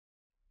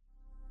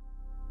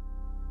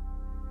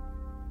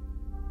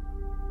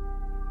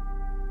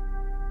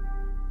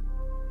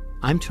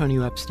I'm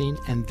Tonio,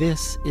 and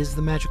this is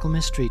the Magical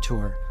Mystery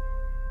Tour.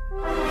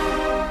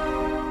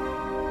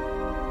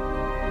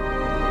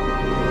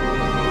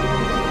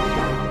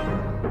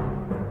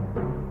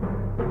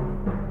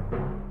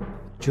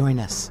 Join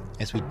us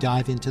as we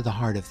dive into the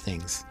heart of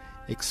things,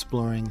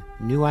 exploring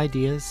new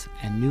ideas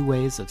and new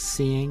ways of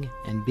seeing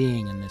and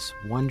being in this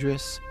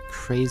wondrous,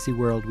 crazy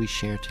world we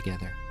share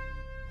together.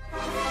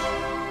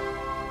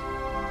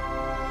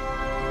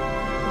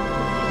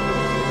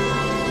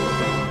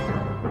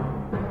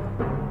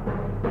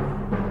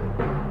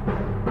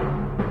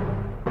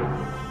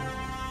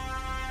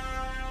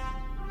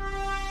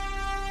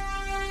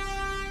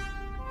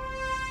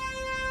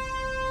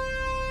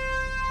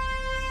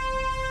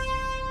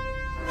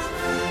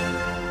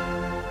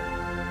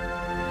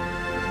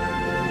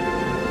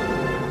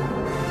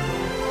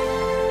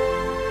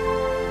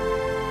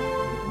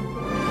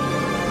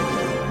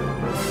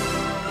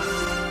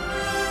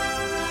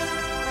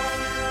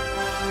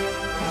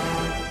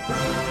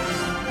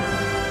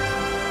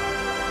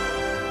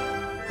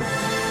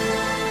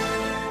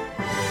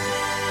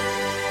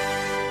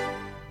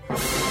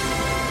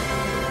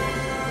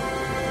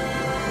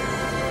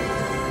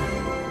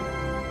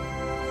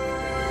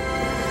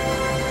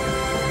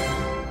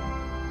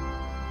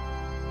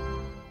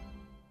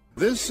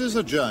 This is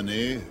a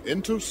journey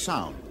into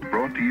sound.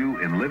 Brought to you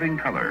in living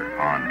color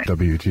on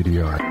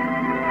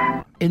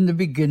WTDI. In the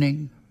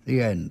beginning,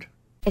 the end.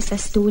 It's a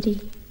story,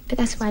 but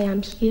that's why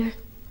I'm here,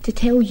 to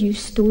tell you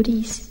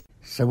stories.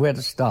 So where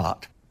to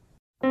start?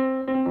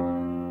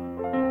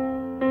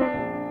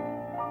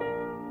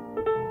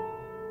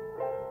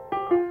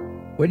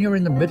 When you're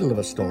in the middle of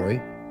a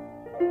story,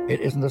 it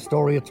isn't a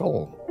story at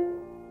all,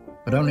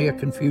 but only a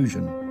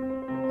confusion,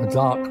 a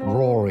dark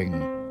roaring,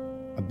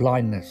 a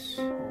blindness,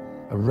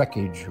 a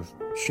wreckage of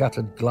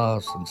shattered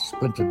glass and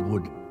splintered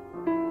wood,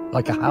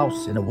 like a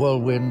house in a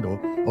whirlwind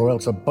or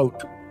else a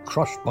boat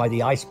crushed by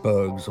the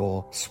icebergs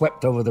or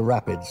swept over the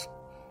rapids,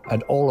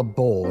 and all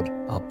aboard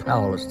are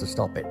powerless to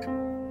stop it.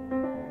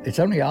 It's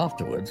only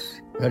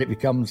afterwards that it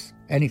becomes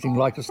anything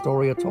like a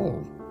story at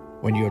all,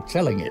 when you're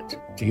telling it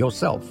to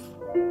yourself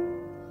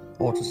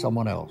or to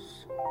someone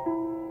else.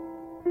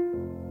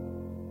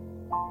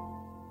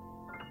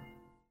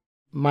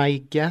 My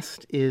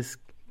guest is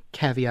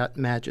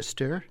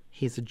Magister.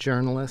 He's a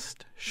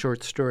journalist,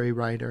 short story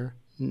writer,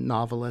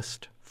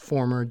 novelist,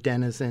 former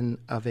denizen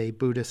of a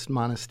Buddhist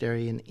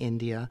monastery in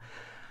India,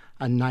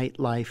 a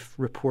nightlife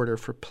reporter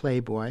for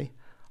Playboy,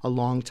 a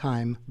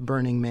longtime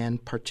Burning Man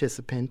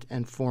participant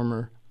and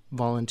former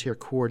volunteer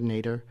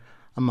coordinator,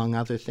 among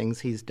other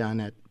things he's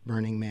done at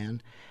Burning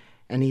Man.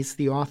 And he's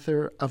the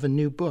author of a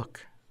new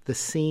book, The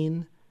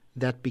Scene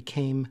That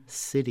Became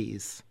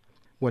Cities,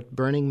 What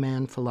Burning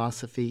Man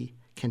Philosophy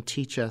Can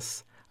Teach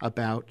Us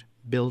About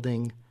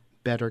Building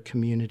Better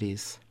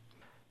Communities.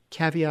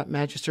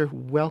 Magister,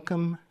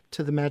 welcome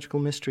to the Magical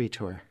Mystery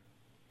Tour.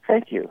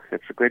 Thank you.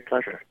 It's a great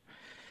pleasure.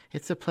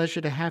 It's a pleasure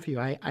to have you.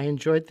 I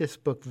enjoyed this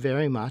book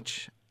very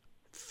much.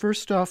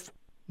 First off,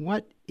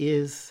 what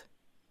is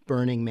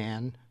Burning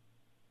Man?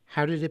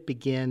 How did it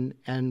begin,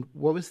 and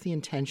what was the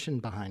intention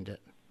behind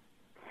it?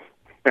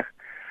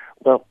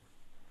 Well,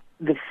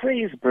 the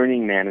phrase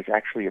Burning Man is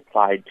actually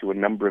applied to a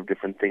number of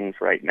different things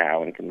right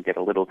now and can get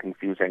a little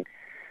confusing.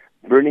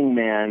 Burning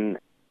Man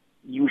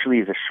usually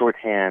is a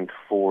shorthand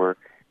for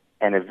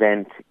an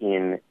event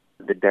in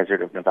the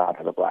desert of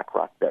Nevada, the Black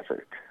Rock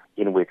Desert,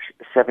 in which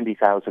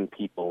 70,000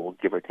 people,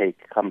 give or take,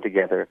 come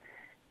together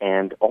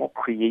and all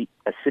create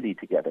a city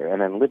together and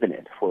then live in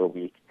it for a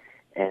week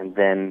and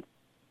then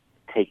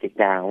take it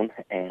down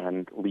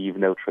and leave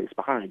no trace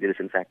behind. It is,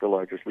 in fact, the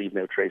largest leave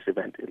no trace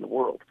event in the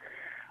world.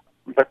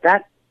 But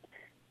that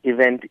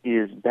event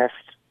is best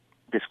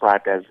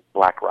described as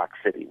Black Rock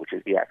City, which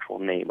is the actual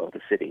name of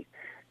the city,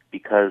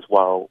 because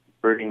while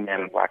Burning Man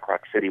and Black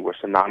Rock City were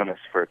synonymous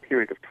for a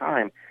period of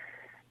time,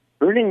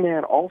 Burning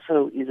Man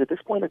also is at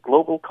this point a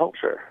global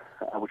culture,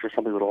 which is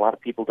something that a lot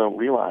of people don't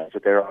realize,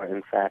 that there are,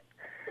 in fact,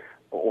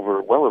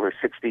 well over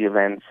 60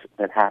 events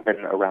that happen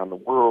around the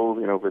world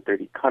in over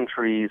 30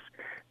 countries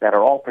that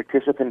are all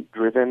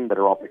participant-driven, that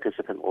are all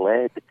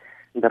participant-led,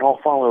 that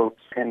all follow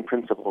 10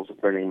 principles of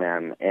Burning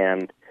Man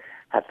and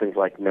have things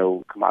like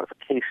no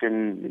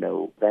commodification,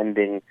 no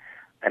vending,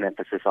 an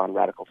emphasis on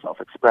radical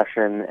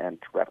self-expression and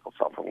radical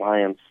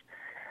self-reliance.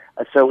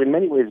 So in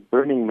many ways,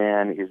 Burning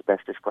Man is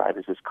best described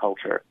as this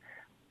culture.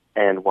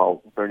 And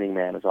while Burning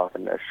Man is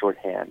often a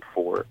shorthand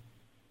for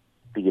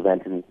the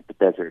event in the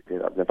desert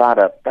of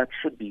Nevada, that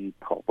should be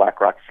called Black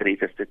Rock City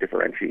just to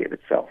differentiate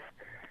itself.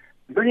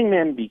 Burning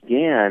Man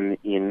began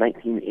in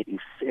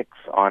 1986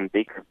 on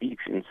Baker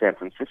Beach in San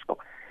Francisco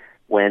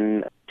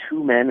when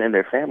two men and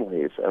their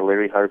families,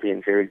 Larry Harvey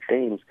and Jerry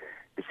James,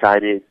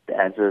 decided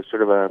as a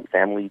sort of a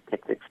family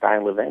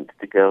picnic-style event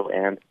to go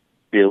and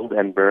build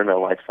and burn a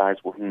life-size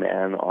wooden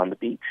man on the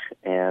beach.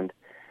 And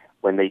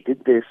when they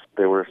did this,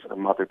 there were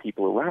some other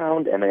people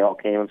around, and they all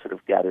came and sort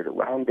of gathered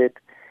around it,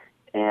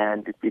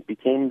 and it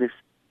became this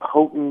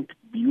potent,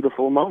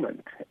 beautiful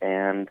moment.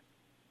 And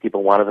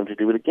people wanted them to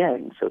do it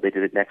again, so they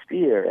did it next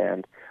year,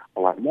 and a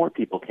lot more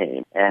people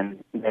came.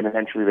 And then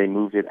eventually they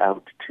moved it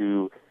out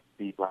to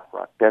the Black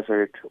Rock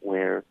Desert,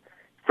 where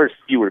first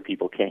fewer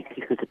people came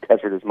because the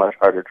desert is much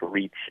harder to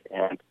reach,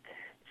 and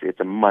it's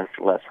a much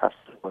less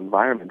hostile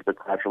environment. But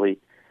gradually,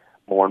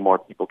 more and more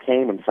people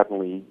came, and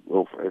suddenly,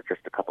 over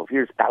just a couple of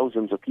years,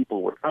 thousands of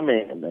people were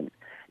coming, and then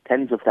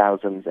tens of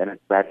thousands, and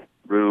that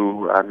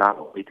grew not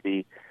only to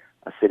be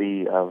a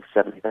city of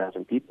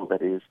 70,000 people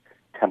that is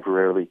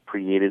temporarily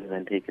created and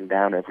then taken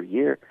down every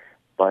year,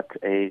 but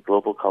a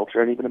global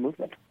culture and even a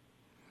movement.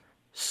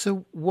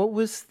 So what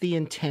was the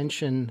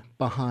intention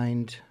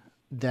behind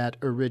that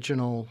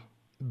original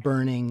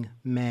burning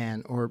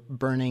man or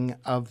burning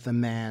of the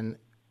man?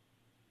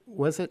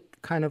 Was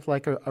it kind of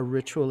like a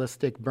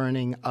ritualistic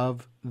burning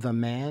of the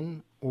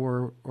man,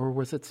 or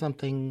was it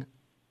something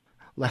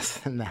less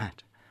than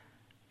that?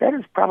 That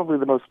is probably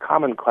the most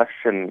common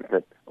question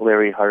that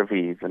Larry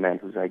Harvey, the man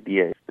whose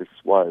idea this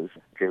was,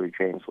 Jerry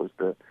James was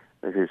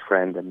his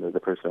friend and the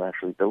person who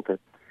actually built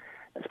it.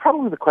 It's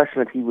probably the question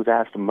that he was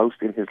asked most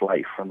in his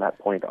life from that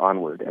point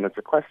onward, and it's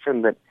a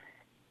question that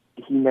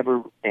he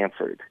never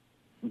answered.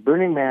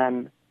 Burning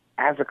Man,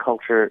 as a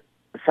culture,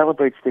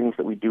 celebrates things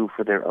that we do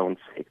for their own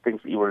sake,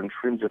 things that you are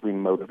intrinsically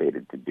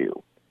motivated to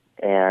do.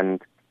 And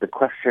the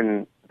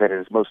question that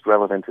is most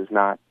relevant is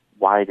not,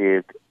 why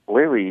did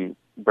Larry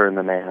burn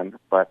the man,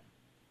 but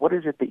what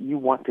is it that you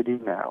want to do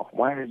now?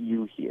 Why are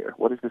you here?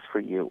 What is this for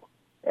you?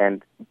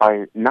 And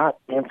by not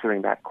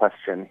answering that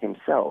question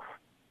himself,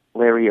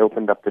 Larry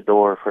opened up the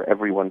door for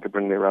everyone to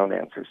bring their own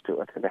answers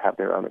to it and to have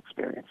their own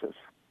experiences.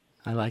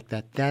 I like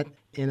that. That,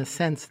 in a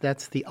sense,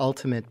 that's the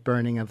ultimate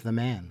burning of the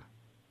man.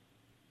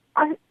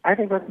 I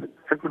think that's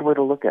a good way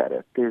to look at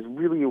it. There's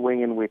really a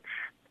way in which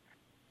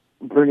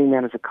Burning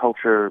Man as a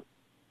culture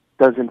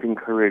doesn't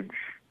encourage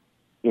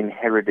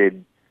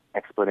inherited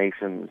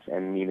explanations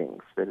and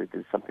meanings, that it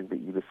is something that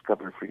you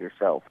discover for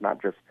yourself,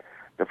 not just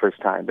the first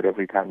time, but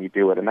every time you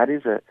do it. And that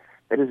is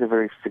a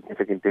very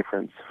significant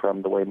difference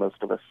from the way most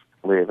of us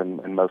live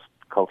and most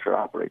culture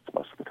operates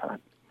most of the time.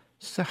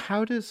 So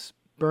how does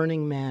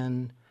Burning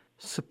Man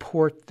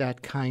support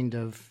that kind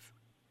of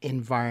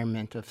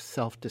environment of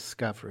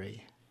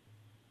self-discovery?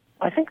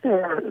 I think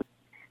there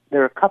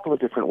are a couple of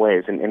different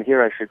ways, and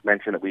here I should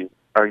mention that we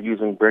are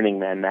using Burning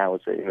Man now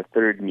as a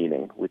third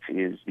meaning, which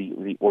is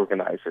the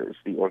organizers,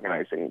 the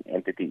organizing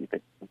entity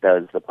that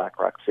does the Black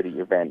Rock City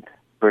event.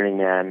 Burning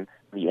Man,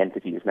 the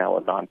entity, is now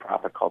a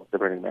nonprofit called the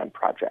Burning Man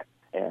Project,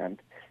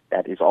 and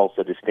that is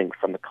also distinct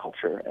from the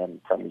culture and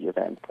from the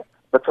event.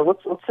 But so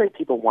let's say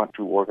people want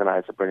to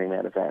organize a Burning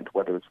Man event,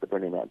 whether it's the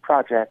Burning Man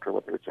Project or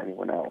whether it's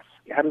anyone else.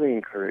 How do they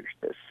encourage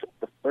this?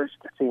 The first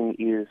thing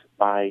is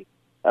by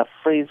a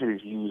phrase that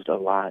is used a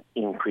lot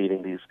in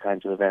creating these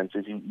kinds of events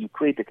is you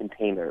create the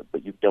container,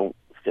 but you don't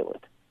fill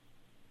it.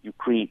 You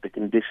create the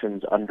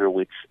conditions under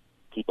which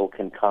people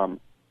can come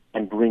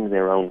and bring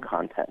their own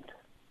content,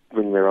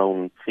 bring their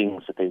own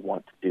things that they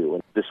want to do.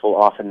 And this will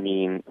often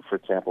mean, for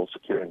example,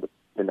 securing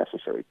the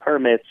necessary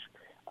permits,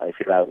 if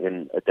you're out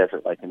in a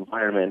desert-like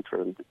environment,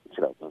 or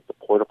the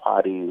porta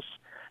potties,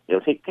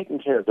 taking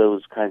care of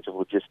those kinds of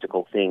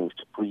logistical things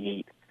to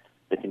create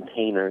the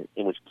container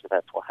in which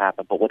events will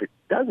happen. But what it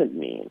doesn't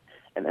mean,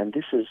 and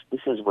this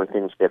is where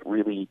things get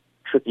really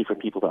tricky for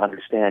people to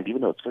understand,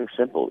 even though it's very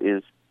simple,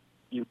 is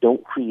you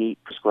don't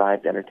create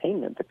prescribed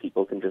entertainment that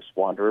people can just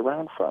wander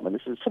around from. And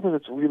this is something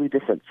that's really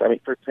different. I mean,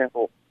 for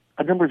example,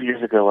 a number of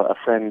years ago, a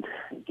friend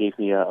gave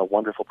me a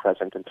wonderful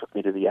present and took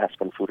me to the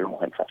Aspen Food and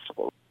Wine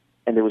Festival.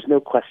 And there was no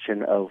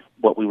question of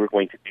what we were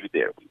going to do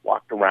there. We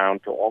walked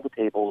around to all the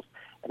tables,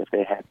 and if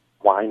they had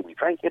wine, we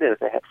drank it, and if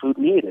they had food,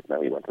 we ate it, and then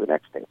we went to the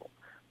next table.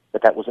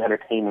 But that was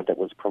entertainment that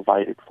was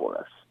provided for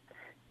us.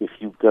 If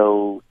you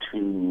go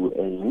to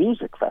a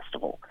music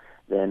festival,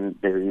 then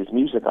there is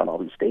music on all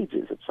these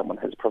stages that someone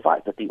has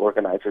provided, that the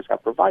organizers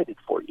have provided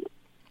for you.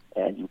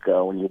 And you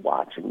go and you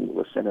watch and you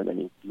listen, and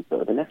then you go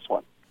to the next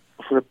one.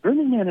 For a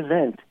Burning Man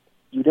event,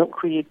 you don't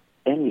create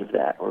any of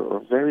that,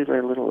 or very,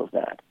 very little of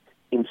that.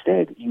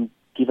 Instead, you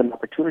give an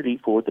opportunity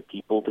for the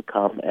people to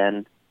come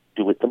and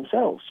do it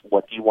themselves.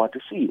 What do you want to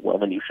see? Well,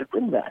 then you should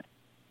bring that.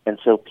 And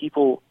so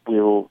people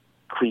will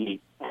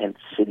create tent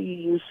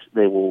cities,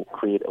 they will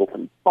create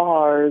open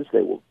bars,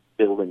 they will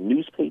build a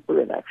newspaper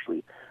and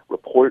actually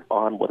report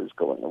on what is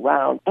going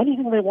around,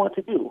 anything they want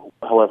to do,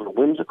 however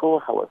whimsical,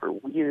 however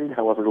weird,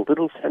 however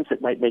little sense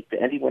it might make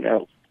to anyone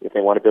else. If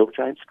they want to build a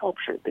giant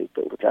sculpture, they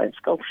build a giant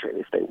sculpture.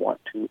 If they want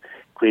to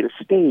create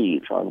a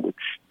stage on which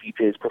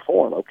DJs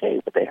perform,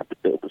 okay, but they have to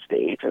build the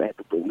stage and they have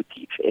to bring the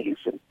DJs,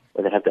 and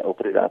or they have to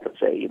open it up and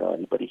say,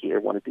 anybody here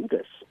want to do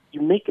this?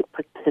 You make it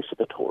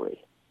participatory.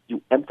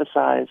 You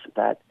emphasize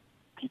that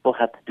people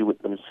have to do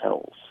it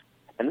themselves.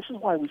 And this is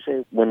why we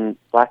say when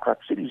Black Rock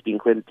City is being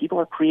created, people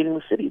are creating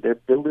the city. They're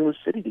building the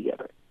city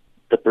together.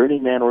 The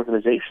Burning Man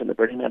organization, the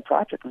Burning Man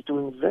Project, is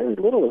doing very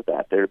little of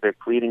that. They're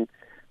creating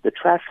the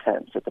trash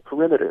fence at the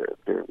perimeter.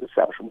 They're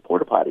establishing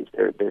porta potties.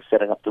 They're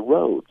setting up the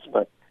roads.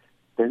 But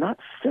they're not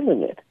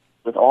filling it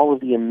with all of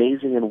the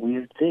amazing and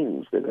weird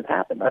things that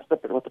happen. That's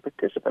what the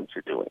participants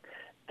are doing.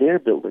 they're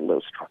building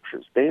those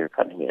structures. They're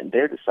coming in.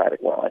 They're deciding,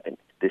 well, I think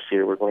this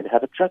year we're going to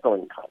have a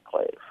juggling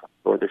conclave,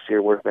 or this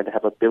year we're going to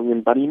have a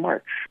billion bunny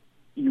march.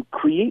 You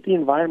create the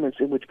environments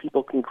in which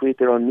people can create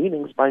their own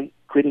meanings by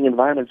creating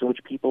environments in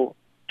which people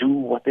do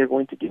what they're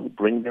going to do,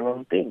 bring their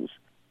own things,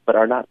 but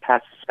are not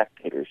passive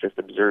spectators just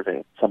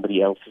observing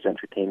somebody else's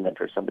entertainment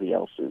or somebody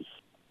else's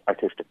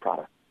artistic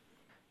product.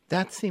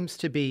 That seems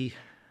to be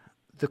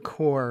the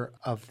core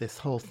of this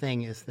whole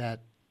thing, is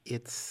that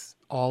it's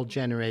all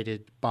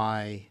generated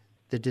by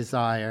the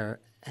desire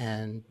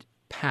and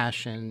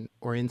passion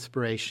or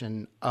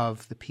inspiration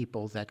of the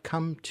people that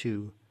come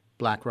to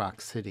Black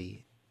Rock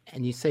City.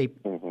 And you say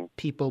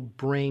people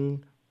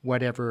bring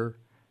whatever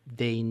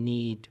they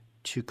need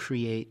to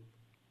create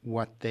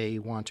what they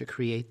want to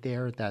create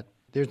there, that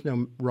there's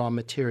no raw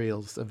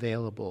materials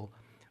available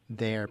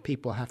there.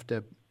 People have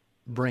to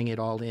bring it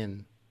all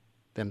in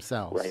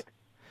themselves.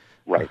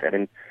 Right. I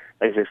mean,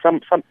 like I say,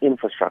 some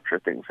infrastructure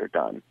things are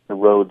done. The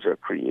roads are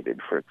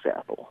created, for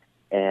example.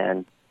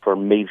 And for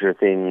major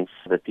things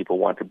that people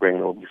want to bring,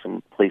 there will be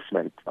some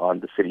placement on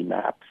the city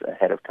maps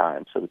ahead of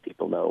time so that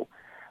people know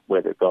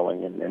where they're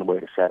going and where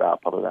to set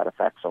up, although that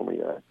affects only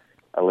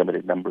a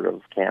limited number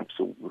of camps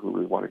who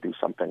really want to do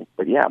something.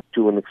 But yeah,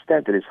 to an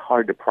extent, it is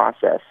hard to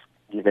process,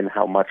 given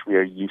how much we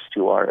are used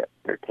to our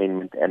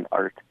entertainment and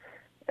art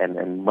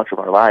and much of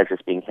our lives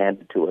just being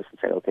handed to us and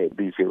saying, okay,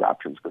 these are your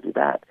options, go do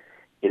that.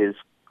 It is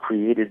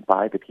created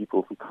by the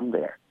people who come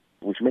there,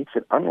 which makes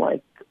it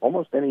unlike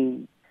almost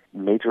any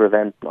major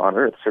event on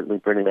Earth. Certainly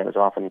Burning Man is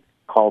often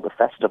called a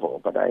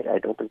festival, but I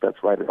don't think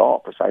that's right at all,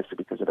 precisely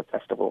because at a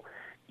festival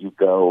you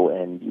go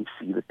and you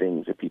see the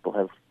things that people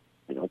have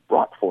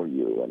brought for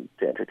you and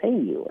to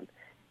entertain you. And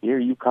here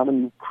you come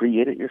and you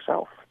create it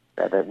yourself.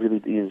 That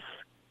really is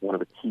one of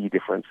the key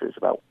differences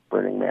about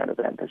Burning Man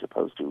event as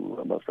opposed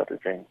to most other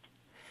things.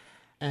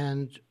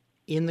 And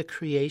in the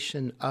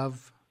creation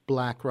of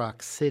Black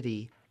Rock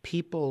City,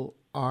 people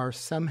are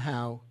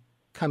somehow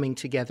coming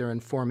together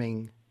and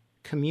forming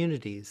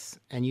communities.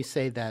 And you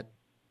say that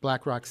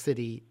Black Rock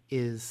City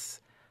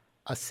is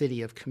a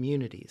city of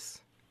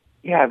communities.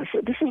 Yeah,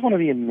 this is one of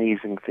the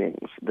amazing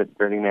things that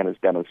Burning Man has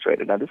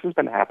demonstrated. Now, this has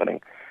been happening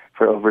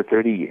for over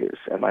 30 years.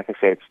 And like I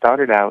say, it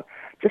started out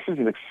just as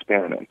an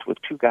experiment with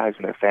two guys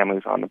and their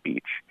families on the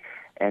beach.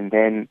 And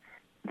then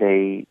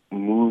they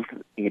moved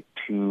it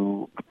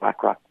to the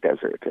Black Rock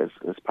Desert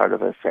as part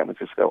of a San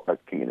Francisco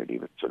art community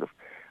that's sort of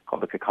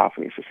called the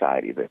Cacophony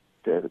Society that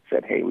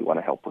said, hey, we want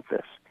to help with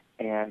this.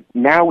 And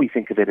now we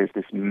think of it as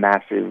this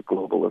massive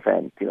global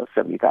event,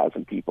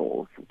 70,000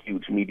 people,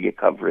 huge media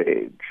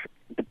coverage.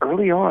 But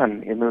early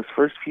on, in those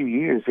first few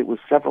years, it was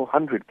several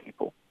hundred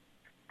people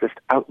just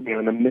out there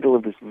in the middle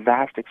of this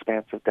vast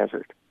expanse of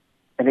desert.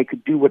 And they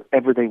could do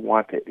whatever they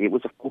wanted. It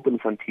was an open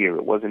frontier.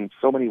 It was in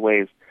so many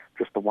ways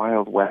just the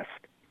Wild West.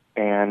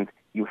 And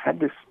you had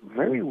this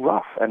very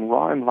rough and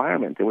raw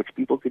environment in which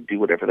people could do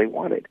whatever they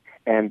wanted.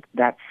 And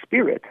that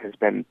spirit has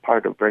been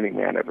part of Burning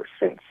Man ever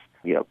since.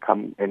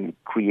 Come and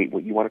create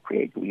what you want to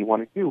create, what you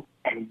want to do.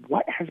 And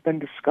what has been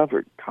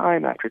discovered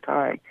time after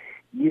time,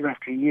 year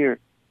after year,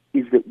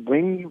 is that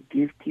when you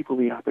give people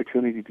the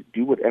opportunity to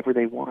do whatever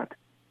they want,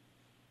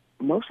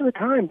 most of the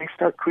time they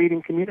start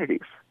creating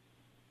communities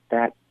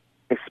that,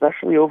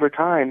 especially over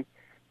time,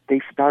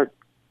 they start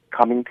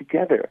coming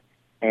together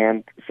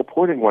and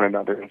supporting one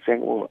another and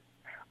saying, well,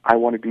 I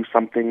want to do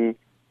something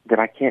that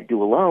I can't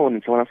do alone.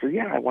 And someone else says,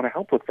 yeah, I want to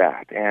help with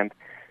that. And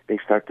they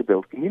start to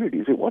build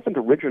communities. It wasn't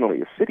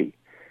originally a city.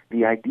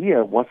 The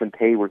idea wasn't,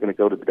 hey, we're going to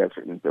go to the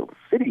desert and build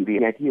a city.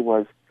 The idea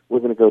was, we're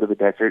going to go to the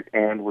desert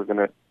and we're going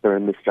to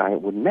burn this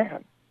giant wooden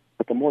man.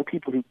 But the more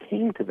people who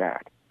came to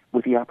that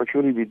with the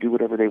opportunity to do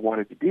whatever they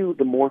wanted to do,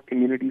 the more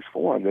communities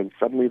formed. And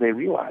suddenly they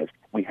realized,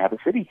 we have a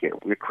city here.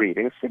 We're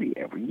creating a city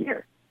every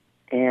year.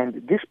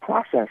 And this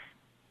process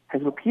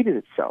has repeated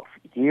itself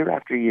year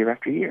after year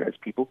after year as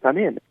people come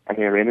in and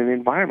they're in an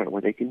environment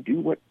where they can do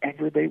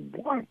whatever they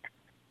want.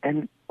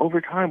 And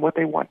over time, what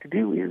they want to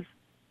do is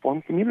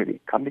form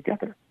community, come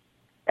together.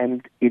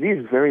 And it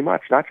is very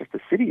much not just a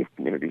city of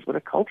communities, but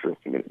a culture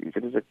of communities.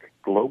 It is a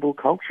global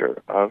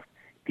culture of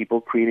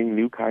people creating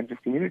new kinds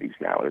of communities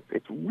now.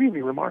 It's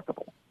really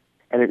remarkable.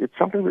 And it's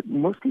something that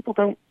most people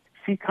don't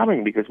see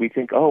coming because we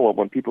think, oh, well,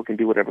 when people can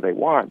do whatever they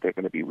want, they're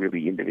going to be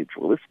really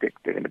individualistic.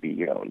 They're going to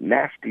be,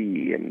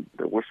 nasty, and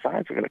the worst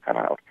sides are going to come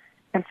out.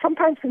 And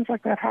sometimes things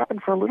like that happen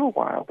for a little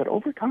while, but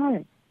over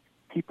time,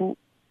 people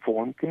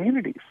form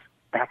communities.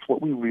 That's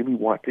what we really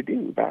want to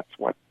do. That's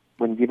what,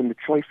 when given the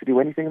choice to do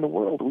anything in the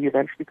world, we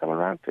eventually come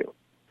around to.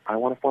 I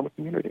want to form a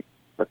community.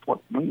 That's what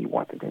we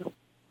want to do.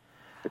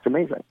 It's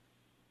amazing.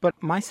 But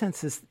my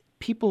sense is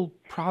people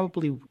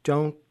probably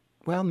don't,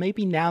 well,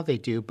 maybe now they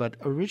do, but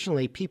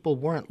originally people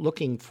weren't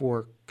looking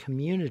for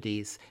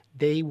communities.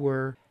 They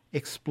were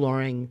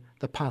exploring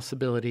the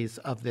possibilities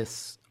of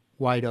this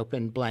wide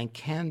open blank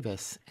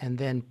canvas. And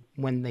then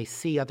when they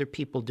see other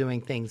people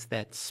doing things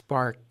that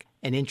spark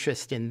an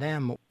interest in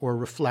them or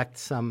reflect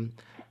some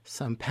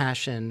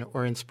passion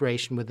or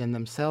inspiration within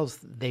themselves,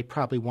 they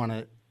probably want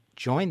to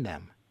join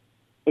them.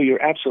 Oh,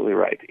 you're absolutely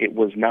right. It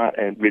was not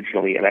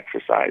originally an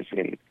exercise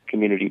in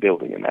community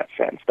building in that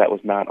sense. That was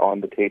not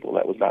on the table.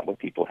 That was not what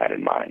people had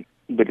in mind.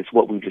 But it's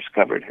what we've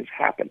discovered has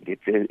happened.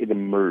 It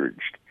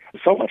emerged.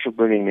 So much of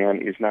Burning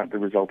Man is not the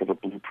result of a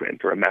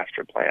blueprint or a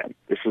master plan.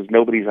 This was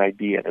nobody's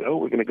idea that,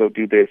 we're going to go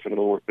do this, and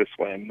it'll work this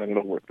way, and then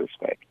it'll work this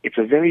way. It's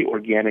a very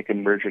organic,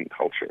 emergent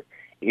culture.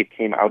 It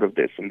came out of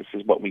this, and this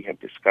is what we have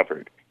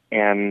discovered.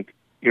 And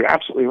you're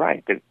absolutely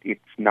right that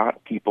it's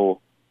not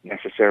people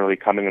necessarily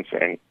coming and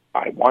saying,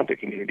 I want a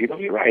community. Though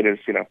you're right,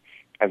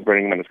 as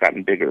Burning Man has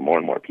gotten bigger, more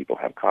and more people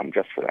have come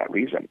just for that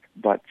reason.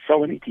 But so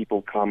many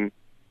people come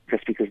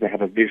just because they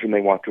have a vision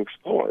they want to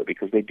explore,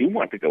 because they do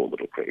want to go a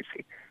little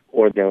crazy,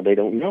 or they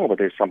don't know, but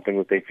there's something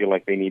that they feel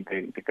like they need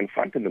to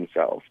confront in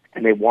themselves.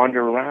 And they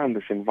wander around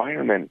this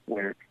environment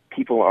where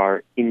people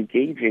are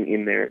engaging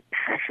in their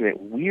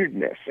passionate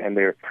weirdness and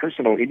their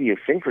personal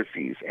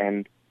idiosyncrasies,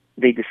 and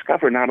they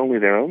discover not only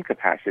their own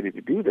capacity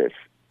to do this,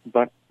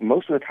 but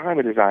most of the time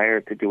a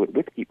desire to do it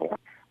with people.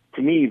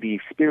 To me, the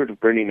spirit of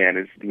Burning Man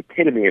is the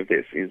epitome of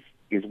this, is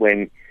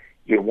when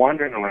you're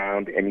wandering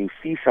around and you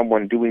see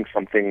someone doing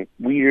something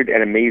weird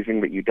and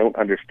amazing that you don't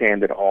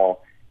understand at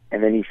all,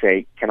 and then you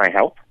say, can I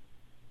help?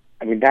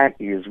 I mean, that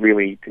is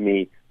really, to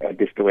me, a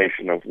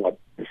distillation of what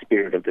the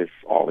spirit of this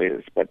all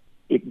is. But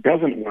it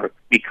doesn't work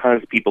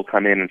because people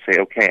come in and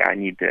say, okay, I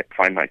need to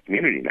find my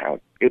community now.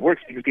 It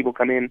works because people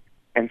come in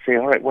and say,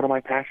 all right, what am I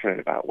passionate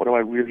about? What do I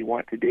really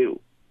want to do?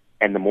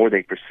 And the more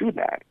they pursue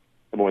that,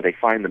 the more they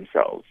find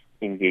themselves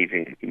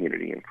engaging in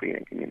community and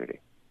creating community.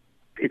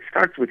 It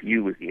starts with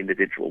you as the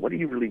individual. What do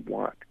you really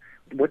want?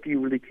 What do you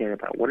really care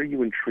about? What are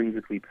you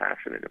intrinsically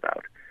passionate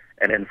about?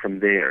 And then from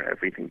there,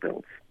 everything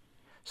builds.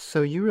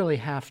 So you really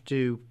have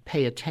to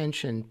pay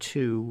attention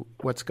to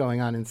what's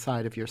going on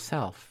inside of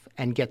yourself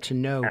and get to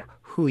know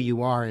who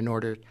you are in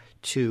order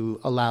to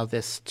allow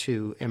this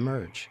to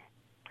emerge.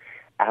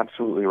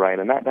 Absolutely right.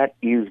 And that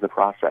is the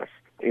process.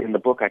 In the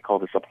book, I call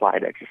this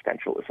applied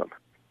existentialism,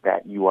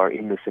 that you are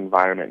in this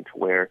environment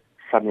where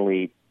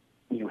suddenly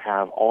you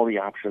have all the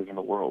options in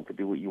the world to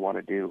do what you want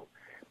to do,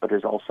 but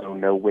there's also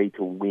no way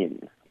to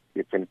win.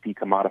 It's in a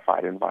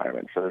decommodified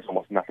environment, so there's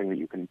almost nothing that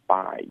you can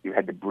buy. You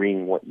had to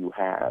bring what you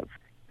have,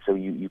 so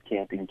you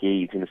can't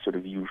engage in the sort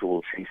of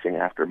usual chasing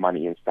after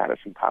money and status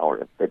and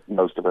power that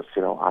most of us,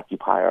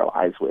 occupy our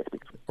lives with.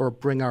 Or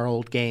bring our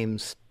old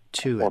games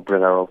to it. Or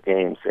bring our old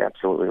games,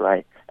 absolutely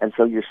right. And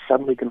so you're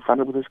suddenly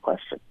confronted with this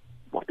question: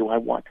 what do I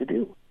want to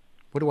do?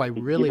 What do I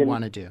really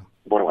want to do?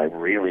 What do I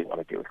really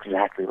want to do?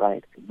 Exactly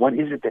right. What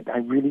is it that I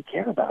really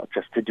care about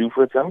just to do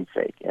for its own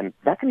sake? And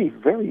that can be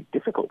very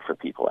difficult for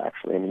people,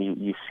 actually. I mean,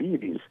 you see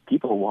these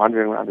people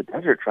wandering around the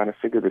desert trying to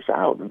figure this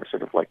out, and they're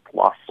sort of like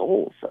lost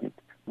souls. And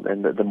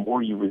the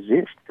more you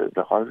resist,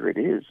 the harder it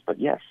is. But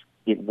yes,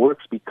 it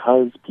works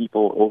because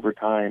people over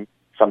time,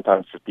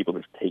 sometimes people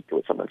just take to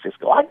it. Sometimes just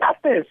go, I got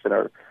this, and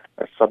are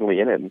suddenly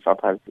in it. And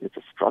sometimes it's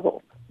a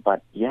struggle.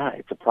 But yeah,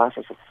 it's a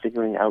process of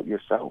figuring out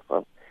yourself,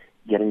 of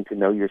getting to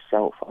know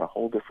yourself on a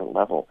whole different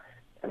level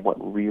and what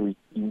really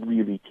you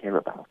really care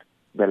about.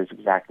 That is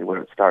exactly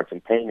where it starts.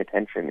 And paying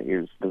attention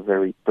is the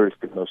very first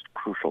and most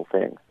crucial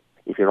thing.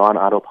 If you're on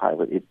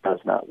autopilot, it does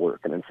not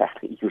work. And in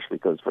fact, it usually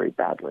goes very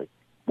badly.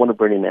 One of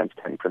Burning Man's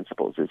 10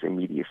 principles is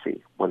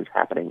immediacy, what is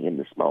happening in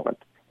this moment.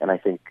 And I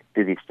think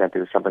to the extent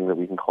there's something that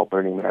we can call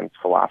Burning Man's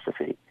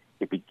philosophy,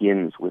 it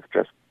begins with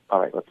just,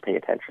 all right, let's pay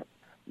attention.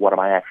 What am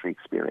I actually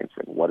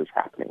experiencing? What is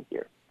happening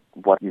here?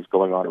 What is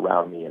going on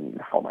around me,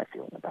 and how am I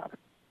feeling about it?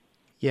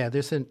 Yeah,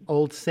 there's an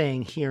old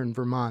saying here in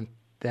Vermont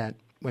that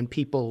when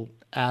people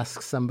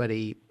ask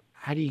somebody,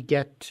 how do you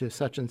get to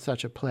such and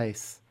such a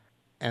place?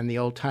 And the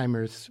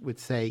old-timers would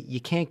say,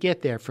 you can't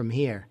get there from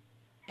here.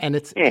 And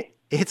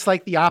it's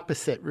like the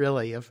opposite,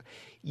 really, of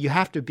you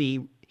have to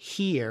be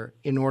here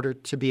in order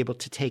to be able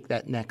to take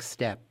that next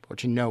step or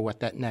to know what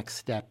that next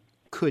step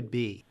could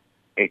be.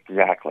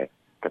 Exactly.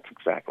 That's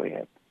exactly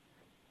it.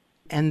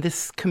 And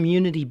this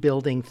community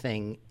building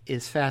thing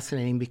is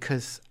fascinating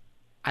because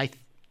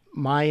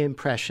my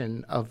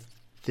impression of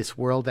this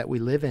world that we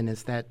live in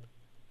is that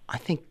I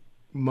think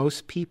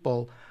most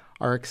people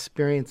are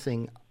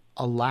experiencing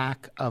a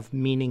lack of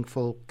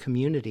meaningful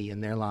community in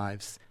their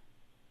lives.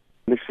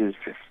 This is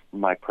just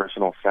my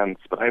personal sense,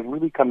 but I've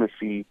really come to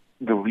see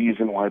the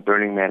reason why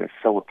Burning Man is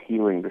so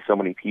appealing to so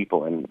many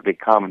people. And they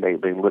come and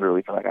they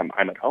literally feel like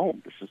I'm at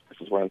home. This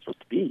is where I'm supposed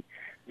to be.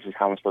 This is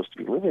how I'm supposed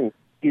to be living.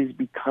 Is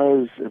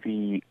because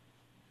the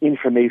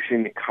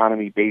information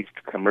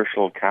economy-based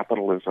commercial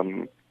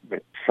capitalism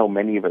that so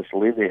many of us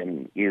live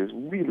in is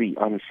really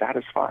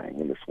unsatisfying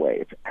in this way.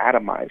 It's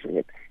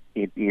atomizing.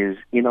 It is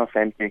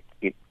inauthentic.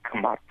 It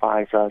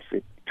commodifies us.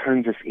 It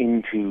turns us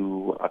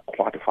into a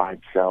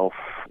quantified self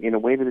in a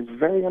way that is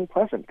very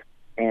unpleasant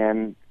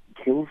and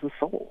kills the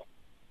soul.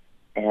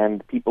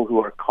 And people who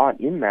are caught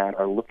in that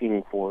are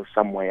looking for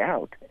some way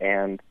out.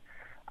 And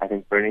I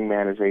think Burning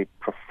Man is a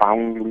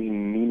profoundly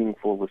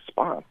meaningful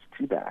response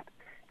to that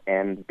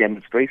and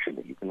demonstration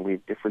that you can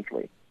live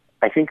differently.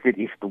 I think that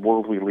if the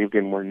world we lived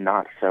in were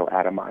not so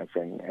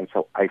atomizing and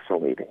so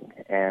isolating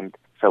and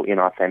so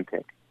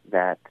inauthentic,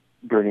 that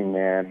Burning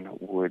Man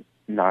would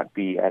not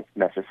be as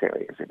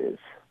necessary as it is.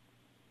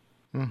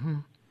 Mm-hmm.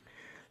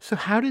 So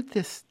how did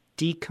this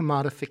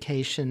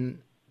decommodification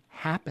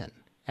happen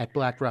at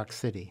Black Rock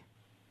City?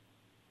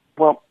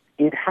 Well,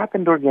 it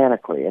happened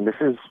organically, and this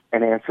is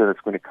an answer that's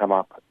going to come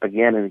up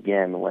again and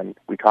again when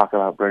we talk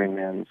about Burning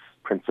Man's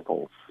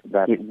principles,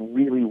 that it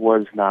really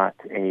was not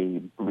a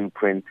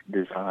blueprint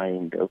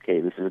designed, okay,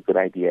 this is a good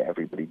idea,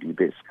 everybody do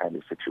this kind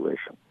of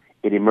situation.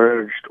 It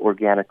emerged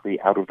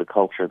organically out of the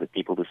culture that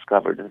people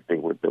discovered as they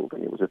were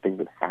building. It was a thing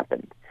that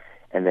happened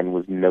and then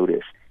was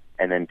noticed.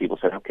 And then people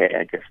said, okay,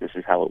 I guess this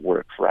is how it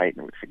works, right?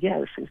 And we said, yeah,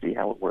 this seems to be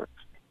how it works.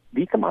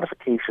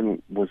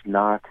 Decommodification was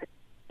not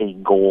a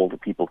goal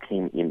that people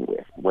came in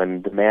with.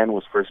 When the man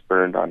was first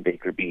burned on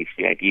Baker Beach,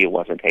 the idea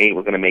wasn't, hey,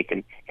 we're going to make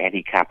an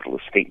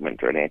anti-capitalist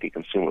statement or an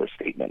anti-consumerist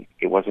statement.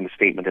 It wasn't a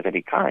statement of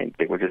any kind.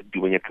 They were just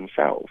doing it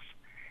themselves.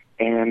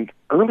 And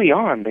early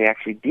on, they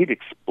actually did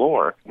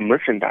explore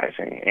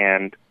merchandising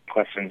and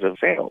questions of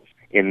sales.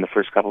 In the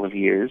first couple of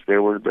years,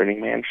 there were Burning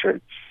Man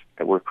shirts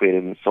that were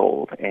created and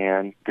sold,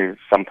 and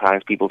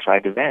sometimes people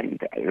tried to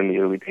vend in the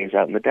early days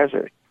out in the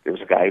desert. There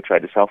was a guy who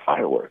tried to sell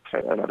fireworks,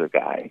 another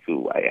guy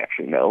who I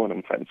actually know and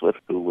I'm friends with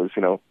who was,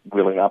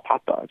 grilling up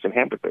hot dogs and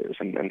hamburgers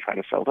and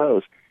trying to sell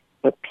those.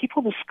 But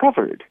people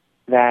discovered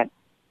that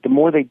the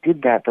more they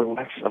did that, the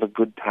less of a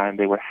good time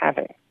they were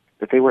having,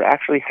 that they were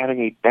actually having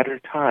a better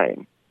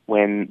time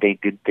when they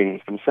did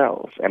things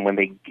themselves and when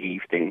they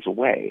gave things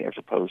away as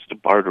opposed to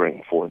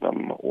bartering for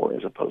them or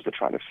as opposed to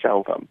trying to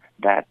sell them,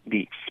 that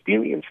the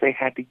experience they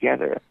had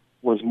together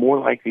was more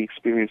like the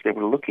experience they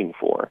were looking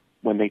for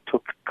when they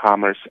took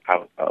commerce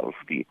out of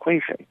the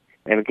equation.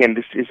 And again,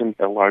 this isn't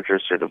a larger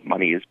sort of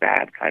money is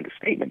bad kind of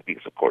statement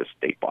because, of course,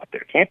 they bought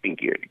their camping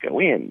gear to go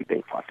in.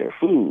 They bought their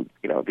food.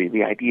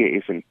 The idea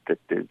isn't that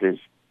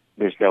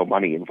there's no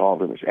money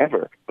involved in this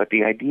ever. But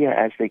the idea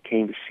as they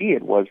came to see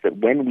it was that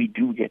when we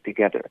do get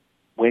together,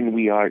 when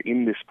we are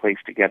in this place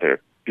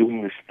together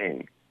doing this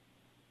thing,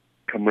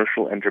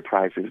 commercial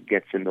enterprises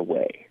gets in the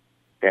way.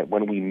 That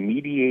when we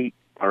mediate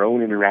our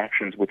own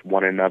interactions with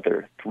one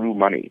another through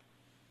money,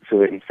 so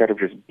that instead of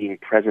just being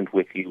present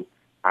with you,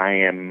 I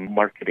am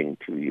marketing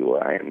to you,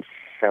 or I am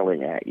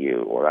selling at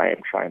you, or I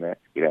am trying to,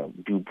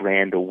 do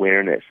brand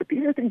awareness. But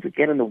these are things that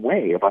get in the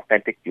way of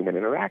authentic human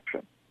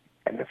interaction.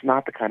 And that's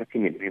not the kind of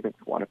community that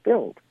we want to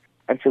build.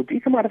 And so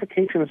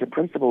decommodification as a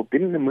principle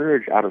didn't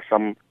emerge out of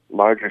some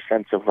larger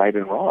sense of right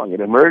and wrong.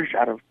 It emerged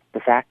out of the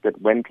fact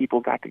that when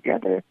people got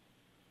together,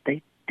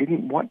 they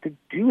didn't want to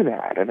do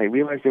that. And they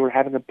realized they were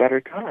having a better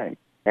time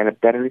and a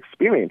better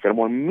experience and a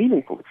more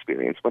meaningful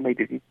experience when they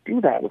didn't do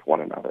that with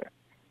one another.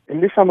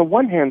 And this, on the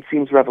one hand,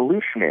 seems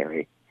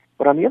revolutionary,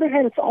 but on the other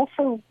hand, it's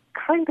also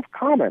kind of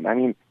common. I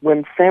mean,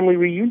 when family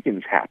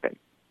reunions happen,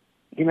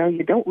 you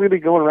don't really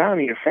go around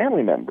to your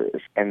family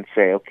members and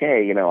say,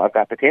 okay, I've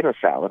got potato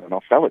salad and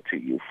I'll sell it to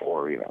you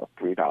for,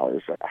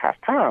 $3 a half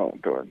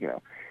pound. Or,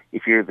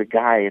 if you're the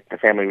guy at the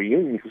family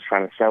reunion who's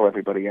trying to sell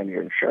everybody on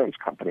your insurance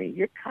company,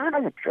 you're kind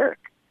of a jerk.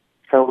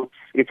 So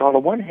it's on the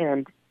one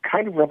hand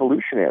kind of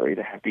revolutionary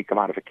to have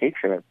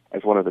decommodification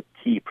as one of the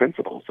key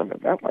principles of an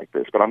event like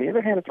this. But on the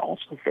other hand, it's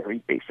also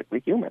very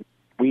basically human.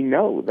 We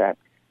know that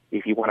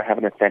if you want to have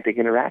an authentic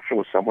interaction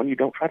with someone, you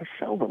don't try to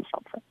sell them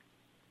something.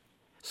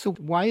 So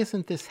why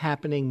isn't this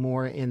happening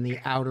more in the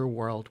outer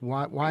world?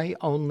 Why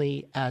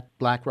only at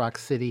Black Rock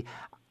City?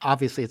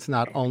 Obviously, it's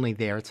not only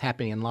there. It's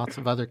happening in lots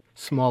of other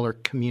smaller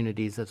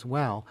communities as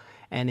well,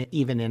 and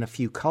even in a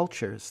few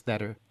cultures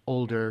that are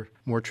older,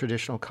 more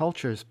traditional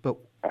cultures. But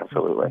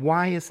absolutely,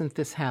 why isn't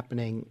this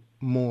happening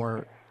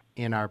more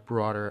in our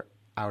broader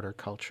outer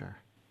culture?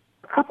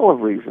 A couple of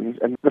reasons.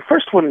 And the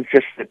first one is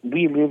just that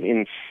we live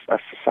in a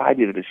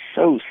society that is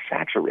so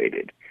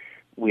saturated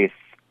with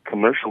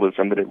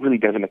commercialism that it really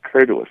doesn't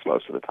occur to us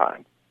most of the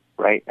time,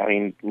 right? I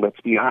mean, let's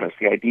be honest.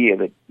 The idea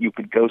that you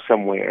could go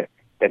somewhere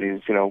that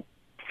is,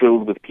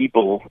 filled with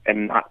people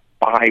and not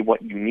buy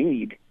what you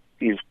need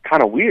is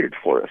kind of weird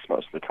for us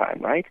most of the time,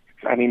 right?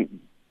 I mean,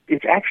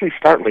 it's actually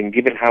startling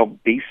given how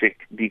basic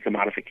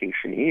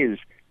decommodification is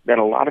that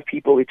a lot of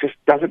people, it just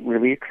doesn't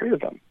really occur to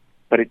them.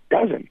 But it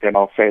doesn't. And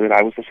I'll say that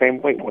I was the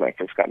same way when I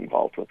first got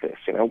involved with this.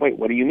 Wait,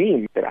 what do you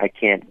mean that I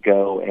can't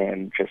go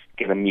and just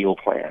get a meal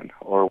plan?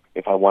 Or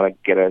if I want to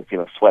get a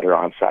sweater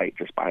on site,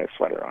 just buy a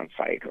sweater on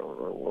site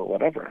or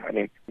whatever. I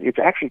mean, it's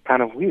actually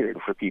kind of weird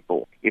for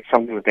people. It's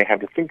something that they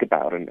have to think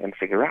about and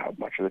figure out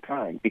much of the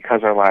time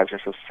because our lives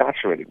are so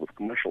saturated with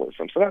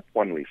commercialism. So that's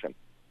one reason.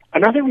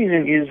 Another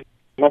reason is,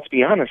 let's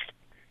be honest,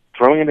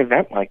 throwing an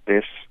event like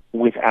this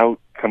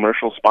without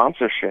commercial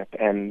sponsorship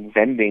and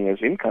vending as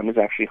income is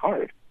actually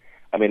hard.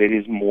 I mean, it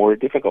is more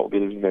difficult.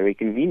 It is very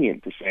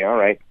convenient to say, all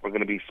right, we're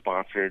going to be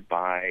sponsored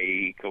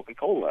by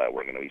Coca-Cola.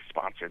 We're going to be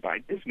sponsored by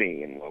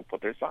Disney, and we'll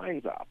put their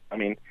signs up. I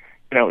mean,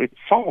 it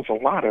solves a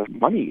lot of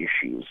money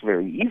issues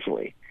very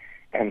easily.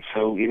 And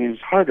so it is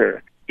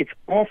harder. It's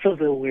also,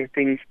 though, where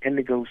things tend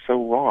to go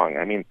so wrong.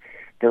 I mean,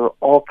 there are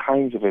all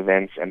kinds of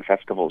events and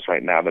festivals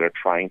right now that are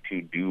trying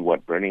to do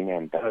what Burning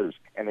Man does,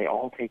 and they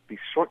all take the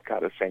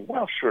shortcut of saying,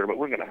 well, sure, but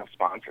we're going to have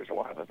sponsors and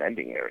we'll have a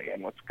vending area,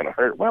 and what's going to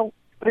hurt? Well,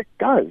 But it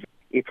does.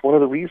 It's one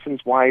of the reasons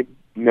why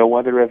no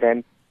other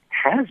event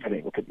has been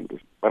able to do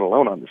this, let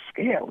alone on the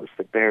scale, is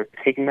that they're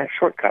taking that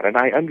shortcut. And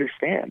I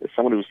understand, as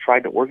someone who's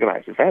tried to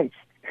organize events,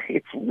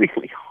 it's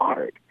really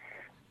hard,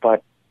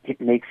 but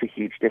it makes a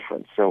huge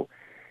difference. So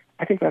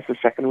I think that's the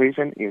second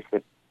reason, is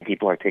that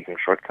people are taking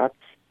shortcuts.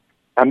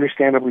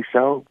 Understandably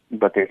so,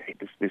 but they take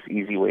this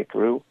easy way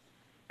through.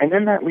 And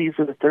then that leads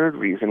to the third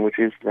reason, which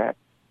is that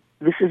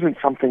this isn't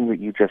something that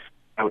you just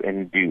out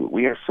and do.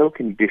 We are so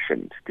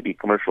conditioned to be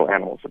commercial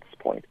animals at this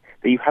point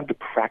that you have to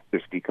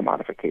practice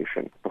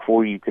decommodification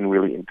before you can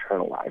really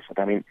internalize it.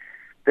 I mean,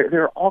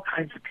 there are all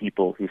kinds of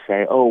people who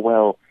say, oh,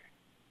 well,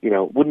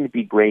 wouldn't it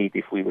be great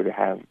if we were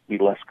to be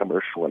less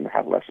commercial and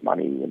have less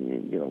money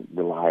and,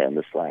 rely on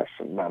this less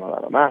and blah, blah,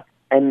 blah, blah.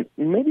 And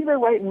maybe they're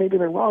right and maybe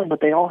they're wrong,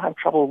 but they all have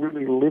trouble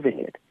really living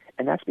it.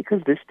 And that's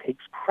because this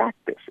takes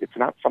practice. It's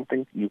not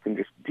something you can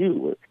just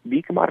do.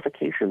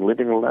 Decommodification,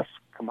 living a less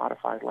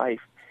commodified life,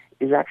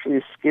 is actually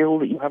a skill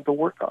that you have to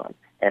work on.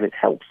 And it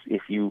helps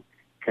if you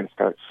can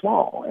start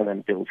small and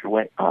then build your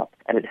way up.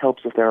 And it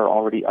helps if there are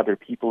already other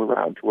people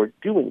around who are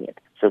doing it,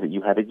 so that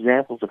you have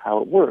examples of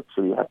how it works,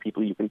 so that you have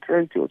people you can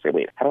turn to and say,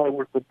 wait, how do I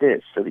work with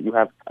this? So that you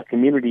have a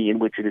community in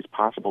which it is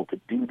possible to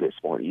do this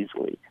more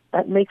easily.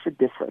 That makes a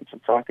difference. And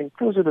so I think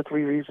those are the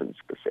three reasons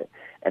for it.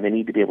 And they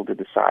need to be able to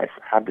decide,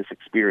 have this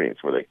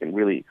experience where they can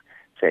really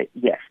say,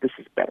 yes, this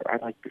is better.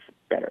 I like this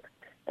better.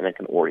 And they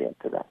can orient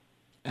to that.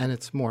 And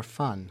it's more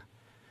fun.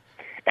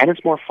 And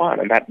it's more fun.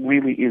 And that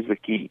really is the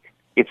key.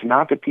 It's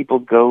not that people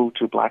go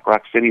to Black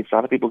Rock City. It's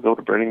not that people go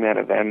to Burning Man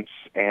events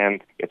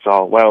and it's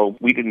all, well,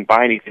 we didn't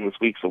buy anything this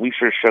week, so we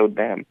sure showed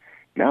them.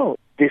 No,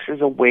 this is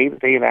a way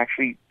that they have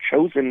actually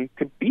chosen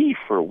to be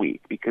for a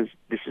week because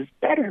this is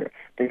better.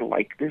 They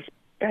like this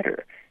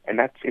better. And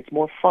it's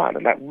more fun.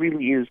 And that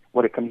really is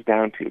what it comes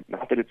down to.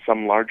 Not that it's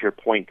some larger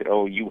point that,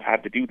 oh, you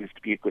have to do this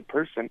to be a good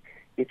person.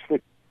 It's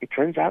that it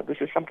turns out this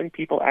is something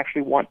people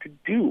actually want to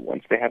do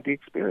once they have the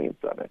experience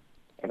of it.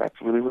 And that's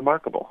really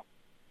remarkable.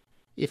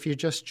 If you're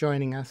just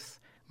joining us,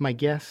 my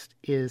guest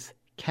is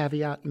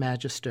Caveat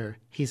Magister.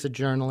 He's a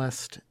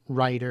journalist,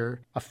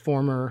 writer, a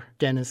former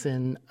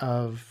denizen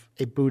of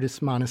a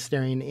Buddhist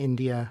monastery in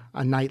India,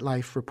 a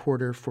nightlife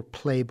reporter for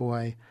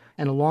Playboy,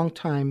 and a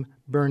longtime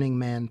Burning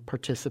Man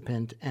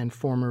participant and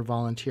former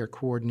volunteer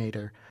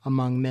coordinator,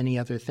 among many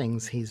other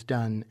things he's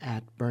done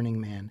at Burning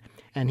Man.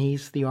 And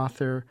he's the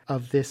author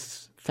of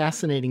this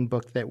fascinating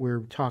book that we're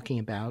talking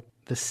about,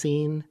 The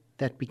Scene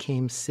That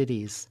Became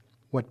Cities: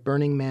 What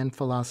Burning Man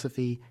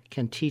Philosophy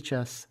Can Teach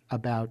Us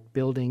About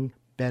Building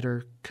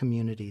Better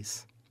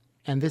Communities.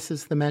 And this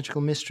is the Magical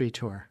Mystery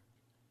Tour.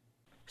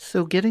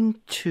 So getting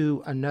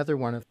to another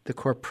one of the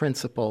core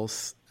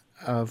principles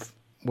of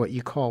what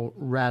you call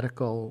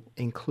radical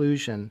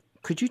inclusion,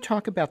 could you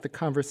talk about the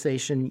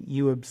conversation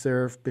you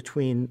observed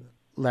between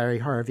Larry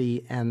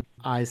Harvey and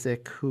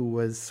Isaac, who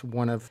was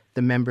one of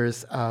the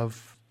members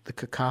of the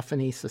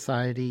Cacophony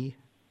Society?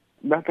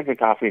 Not the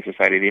Cacophony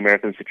Society, the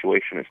American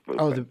Situationist movement.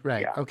 Oh,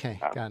 right. Yeah. Okay,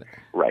 got it.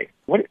 Right.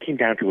 What it came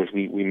down to was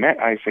we met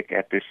Isaac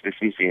at this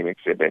museum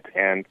exhibit,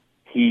 and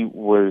he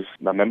was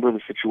a member of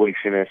the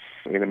Situationists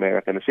in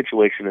America. And the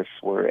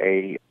Situationists were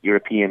a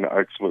European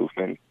arts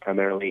movement,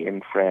 primarily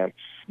in France,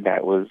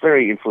 that was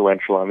very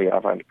influential on the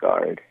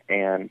avant-garde.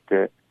 And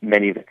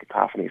many of the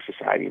Cacophony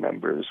Society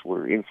members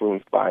were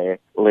influenced by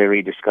it.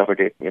 Larry discovered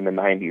it in the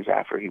 90s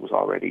after he was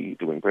already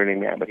doing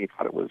Burning Man, but he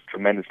thought it was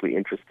tremendously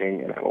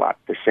interesting and had a lot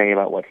to say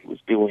about what he was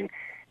doing.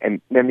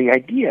 And then the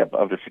idea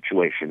of the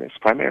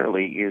Situationists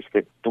primarily is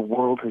that the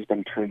world has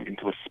been turned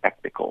into a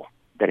spectacle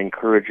that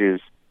encourages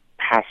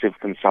passive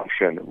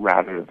consumption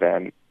rather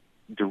than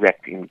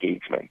direct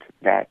engagement,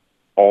 that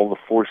all the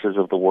forces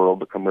of the world,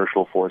 the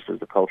commercial forces,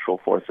 the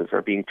cultural forces,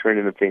 are being turned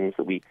into things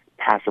that we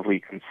passively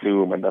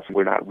consume, and thus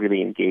we're not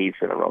really engaged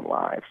in our own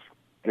lives.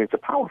 And it's a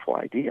powerful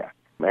idea,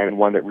 and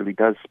one that really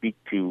does speak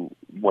to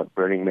what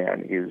Burning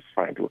Man is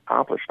trying to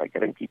accomplish by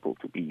getting people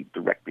to be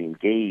directly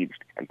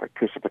engaged and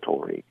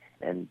participatory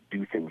and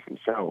do things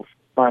themselves.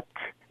 But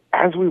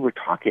as we were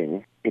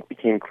talking, it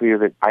became clear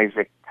that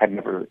Isaac had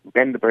never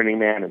been to Burning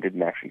Man and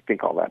didn't actually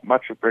think all that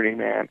much of Burning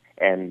Man.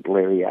 And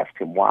Larry asked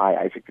him why.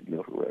 Isaac didn't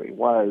know who Larry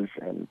was,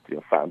 and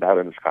found out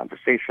in this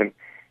conversation.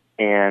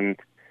 And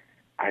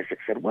Isaac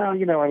said, well,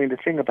 the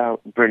thing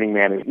about Burning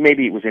Man is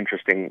maybe it was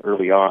interesting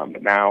early on,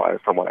 but now,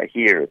 from what I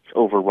hear, it's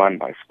overrun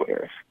by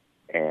squares.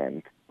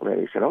 And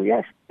Larry said, oh,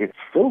 yes, it's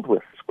filled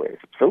with squares.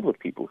 It's filled with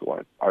people who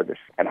aren't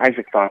artists. And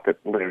Isaac thought that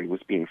Larry was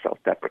being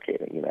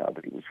self-deprecating,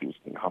 that he was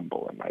being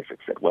humble. And Isaac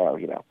said, well,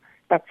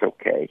 that's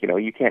okay.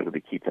 You can't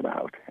really keep them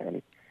out.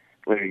 And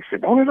Larry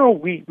said, no,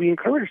 we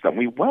encourage them.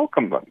 We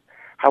welcome them.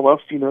 How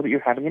else do you know that you're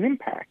having an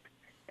impact?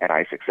 And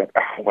Isaac said,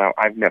 oh, well,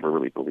 I've never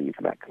really believed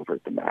in that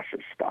convert the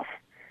masses stuff.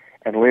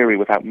 And Larry,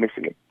 without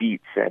missing a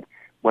beat, said,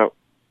 well,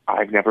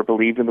 I've never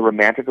believed in the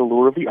romantic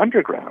allure of the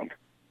underground.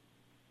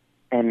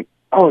 And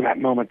that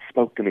moment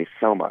spoke to me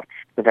so much,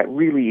 that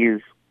really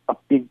is a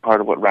big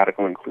part of what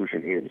radical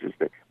inclusion is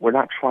that we're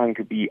not trying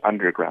to be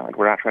underground.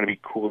 We're not trying to be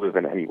cooler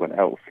than anyone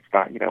else. It's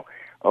not,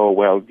 oh,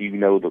 well, do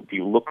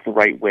you look the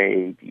right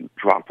way? Do you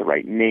drop the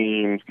right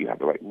names? Do you have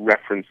the right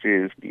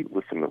references? Do you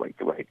listen to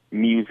the right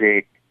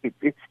music?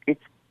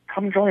 It's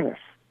come join us.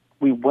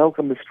 We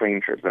welcome the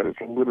strangers. That is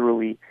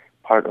literally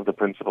part of the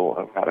principle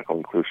of radical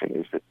inclusion,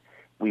 is that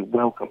we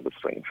welcome the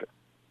stranger.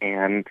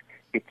 And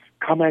it's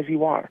come as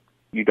you are.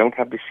 You don't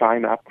have to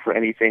sign up for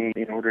anything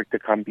in order to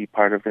come be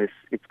part of this.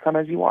 It's come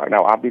as you are.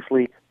 Now,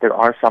 obviously, there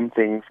are some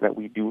things that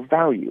we do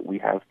value. We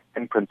have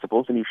 10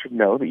 principles, and you should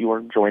know that you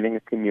are joining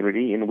a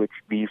community in which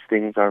these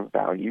things are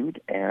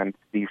valued and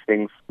these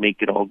things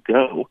make it all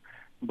go.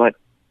 But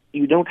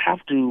you don't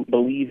have to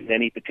believe in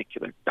any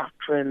particular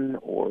doctrine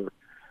or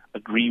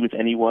agree with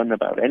anyone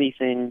about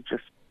anything.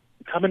 Just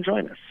come and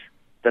join us.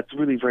 That's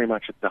really very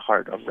much at the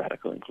heart of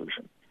radical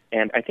inclusion.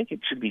 And I think it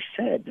should be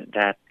said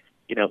that,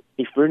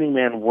 if Burning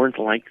Man weren't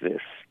like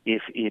this,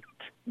 if it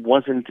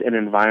wasn't an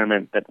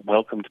environment that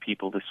welcomed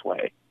people this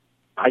way,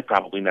 I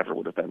probably never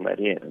would have been let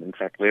in. And in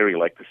fact, Larry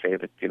liked to say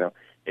that,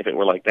 if it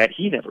were like that,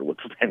 he never would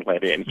have been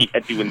let in. He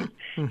had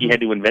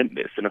to invent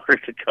this in order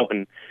to go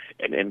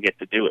and get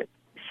to do it.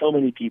 So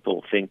many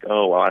people think,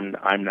 oh,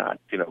 I'm not,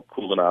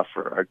 cool enough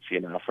or artsy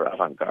enough or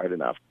avant-garde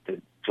enough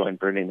to join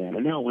Burning Man.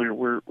 And no,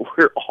 we're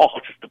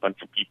all just a bunch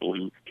of people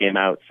who came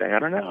out saying, I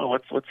don't know,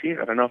 what's here?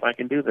 I don't know if I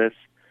can do this.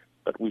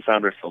 But we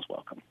found ourselves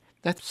welcome.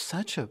 That's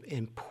such an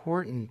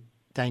important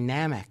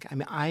dynamic. I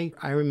mean,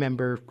 I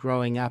remember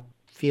growing up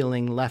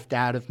feeling left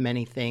out of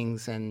many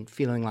things and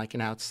feeling like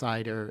an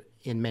outsider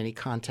in many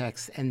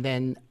contexts. And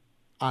then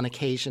on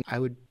occasion, I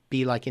would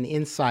be like an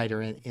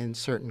insider in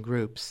certain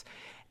groups.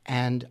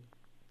 And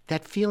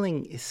that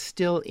feeling is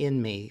still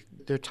in me.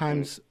 There are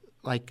times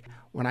like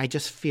when I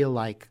just feel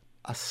like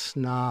a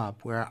snob,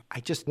 where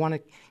I just want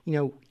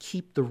to,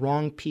 keep the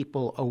wrong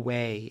people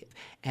away.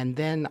 And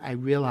then I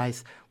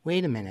realize,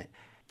 wait a minute,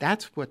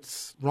 that's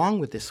what's wrong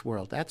with this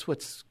world. That's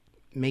what's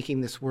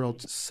making this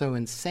world so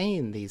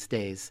insane these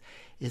days,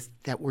 is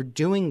that we're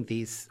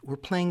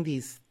playing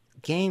these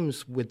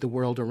games with the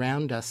world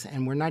around us,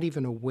 and we're not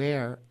even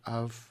aware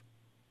of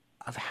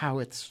how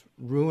it's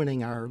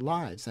ruining our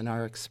lives and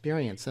our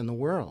experience in the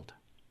world.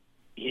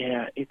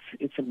 Yeah,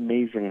 it's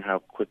amazing how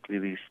quickly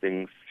these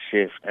things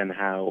shift and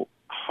how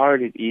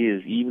hard it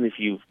is, even if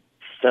you've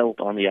felt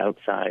on the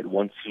outside,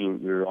 once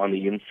you're on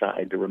the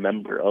inside, to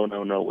remember, oh,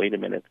 no, wait a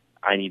minute,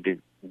 I need to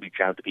reach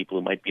out to people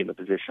who might be in the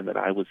position that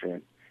I was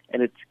in.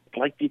 And it's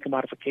like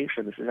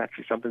decommodification. This is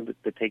actually something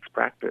that takes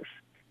practice,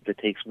 that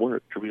takes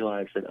work to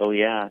realize that, oh,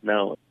 yeah,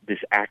 no, this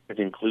act of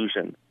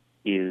inclusion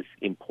is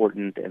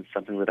important and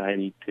something that I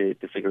need to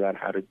figure out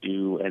how to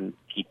do and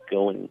keep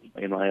going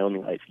in my own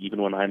life,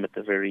 even when I'm at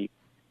the very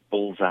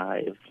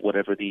bullseye of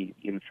whatever the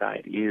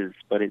inside is.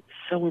 But it's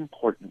so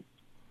important.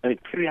 I mean,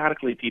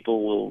 periodically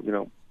people will,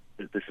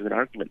 this is an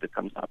argument that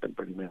comes up in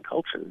Burning Man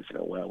cultures,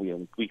 well,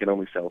 we can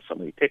only sell so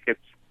many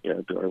tickets,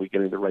 are we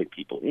getting the right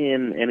people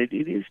in? And it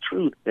is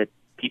true that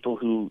people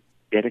who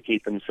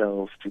dedicate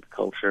themselves to the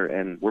culture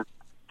and work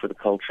for the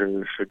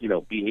culture should,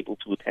 be able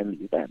to attend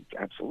the event,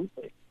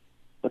 absolutely.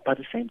 But by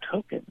the same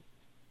token,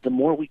 the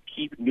more we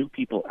keep new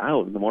people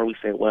out, and the more we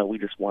say, well, we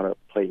just want to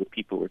play with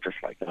people who are just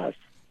like us,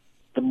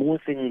 the more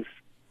things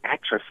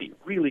atrophy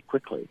really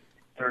quickly.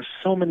 There are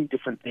so many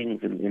different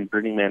things in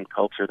Burning Man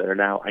culture that are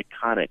now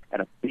iconic,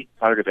 and a big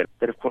part of it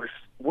that, of course,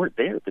 weren't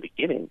there at the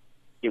beginning.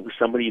 It was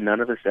somebody none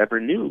of us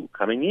ever knew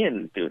coming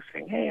in to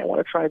saying, hey, I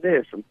want to try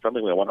this, and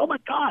suddenly we went, oh my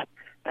God,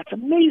 that's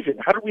amazing.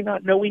 How did we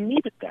not know we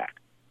needed that?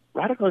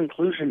 Radical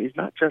inclusion is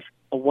not just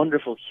a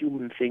wonderful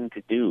human thing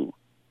to do,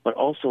 but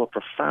also a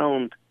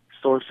profound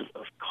source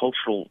of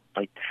cultural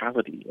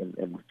vitality and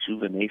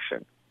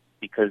rejuvenation,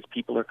 because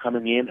people are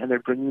coming in and they're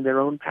bringing their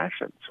own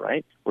passions,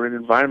 right? We're in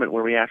an environment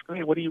where we ask,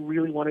 hey, what do you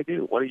really want to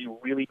do? What are you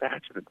really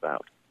passionate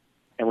about?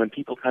 And when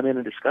people come in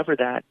and discover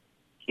that,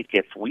 it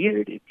gets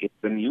weird, it gets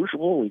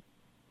unusual,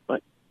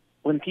 but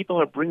when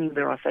people are bringing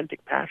their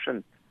authentic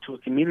passion to a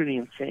community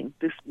and saying,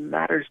 this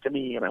matters to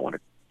me and I want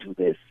to do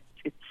this,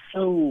 it's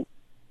so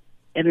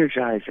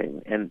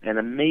energizing and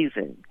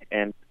amazing,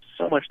 and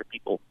so much that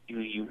people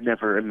you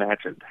never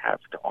imagined have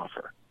to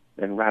offer.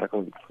 And radical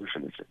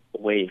inclusion is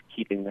a way of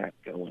keeping that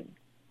going,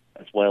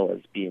 as well as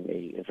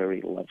being a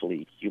very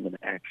lovely human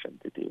action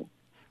to do.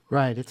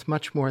 Right. It's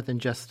much more than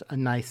just a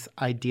nice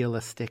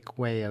idealistic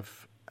way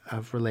of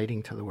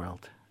relating to the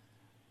world.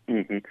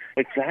 Mm-hmm.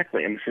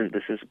 Exactly. And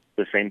this is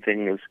the same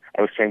thing as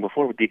I was saying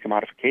before with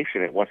decommodification.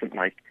 It wasn't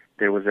like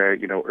there was a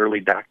early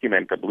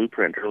document, a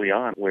blueprint early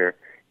on where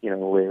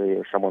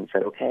where someone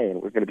said, okay,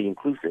 and we're going to be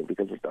inclusive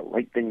because it's the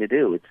right thing to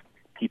do. It's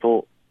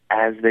people,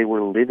 as they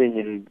were living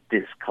in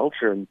this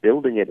culture and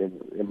building it and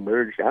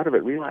emerged out of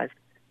it, realized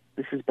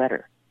this is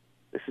better.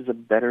 This is a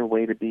better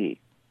way to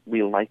be.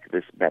 We like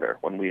this better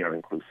when we are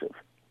inclusive.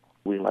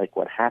 We like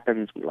what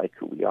happens. We like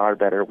who we are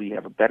better. We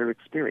have a better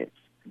experience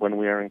when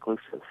we are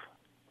inclusive.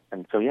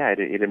 And so, yeah,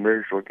 it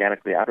emerged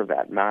organically out of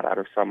that, not out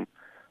of some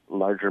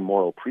larger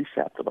moral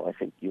precept, although I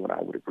think you and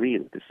I would agree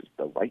that this is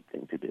the right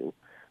thing to do.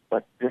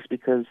 But just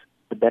because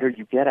the better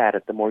you get at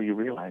it, the more you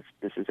realize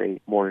this is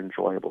a more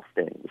enjoyable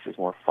thing. This is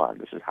more fun.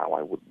 This is how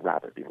I would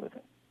rather be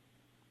living.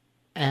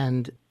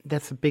 And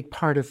that's a big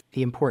part of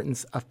the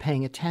importance of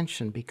paying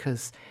attention,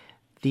 because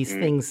these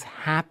things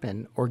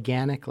happen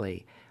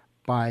organically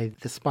by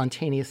the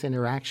spontaneous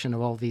interaction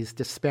of all these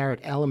disparate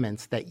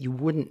elements that you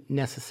wouldn't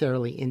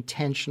necessarily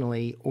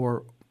intentionally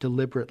or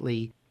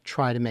deliberately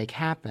try to make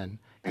happen.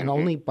 And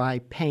only by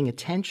paying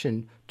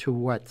attention to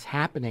what's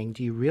happening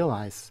do you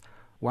realize,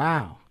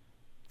 wow,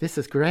 this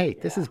is great.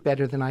 Yeah. This is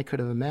better than I could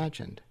have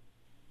imagined.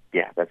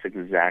 Yeah, that's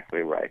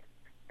exactly right.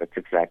 That's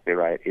exactly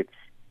right.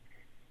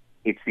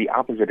 It's the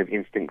opposite of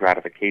instant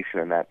gratification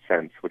in that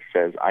sense, which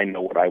says, I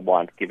know what I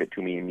want, give it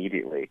to me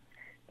immediately.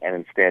 And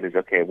instead is,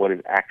 okay, what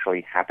is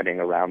actually happening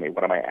around me?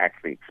 What am I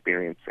actually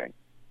experiencing?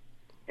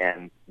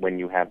 And when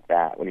you have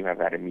that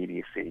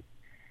immediacy,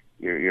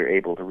 you're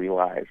able to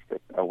realize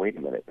that, oh, wait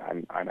a minute,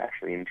 I'm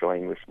actually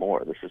enjoying this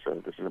more. This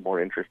is a more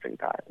interesting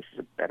time. This is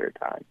a better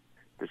time.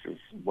 This is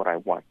what I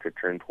want to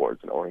turn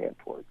towards and orient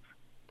towards.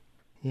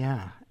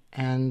 Yeah,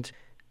 and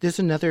there's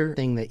another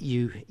thing that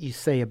you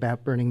say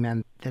about Burning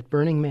Man, that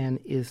Burning Man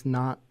is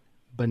not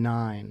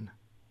benign.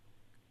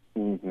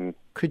 Mm-hmm.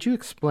 Could you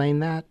explain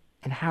that,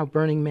 and how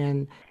Burning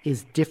Man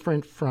is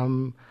different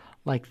from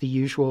like the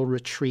usual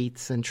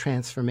retreats and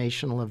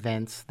transformational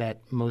events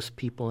that most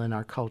people in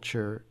our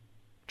culture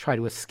try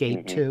to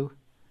escape to?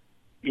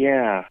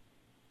 Yeah.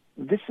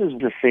 This is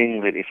the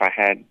thing that if I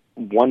had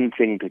one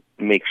thing to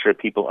make sure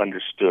people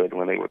understood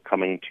when they were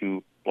coming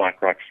to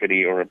Black Rock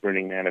City or a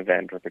Burning Man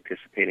event or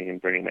participating in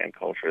Burning Man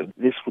culture,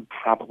 this would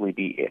probably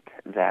be it,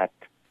 that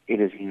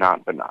it is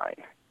not benign,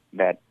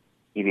 that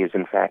it is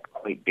in fact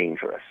quite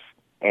dangerous.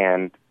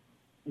 And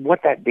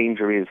what that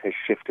danger is has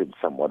shifted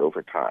somewhat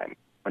over time.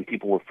 When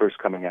people were first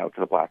coming out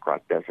to the Black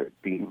Rock Desert,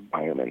 the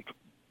environment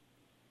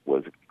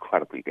was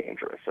incredibly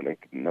dangerous, and they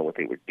didn't know what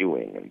they were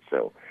doing, and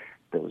so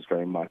there was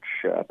very much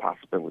a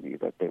possibility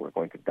that they were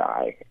going to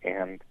die.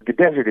 And the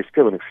desert is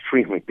still an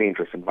extremely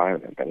dangerous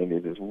environment. I mean,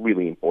 it is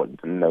really important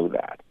to know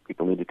that.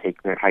 People need to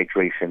take their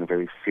hydration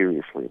very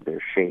seriously,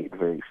 their shade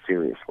very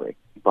seriously.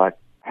 But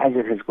as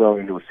it has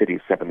grown into a city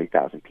of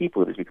 70,000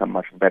 people, it has become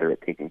much better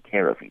at taking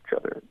care of each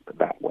other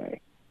that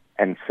way.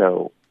 And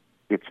so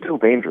it's still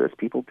dangerous.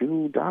 People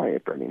do die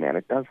at Burning Man.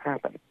 It does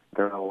happen.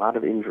 There are a lot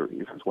of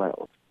injuries as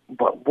well.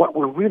 But what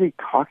we're really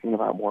talking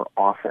about more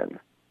often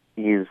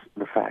is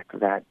the fact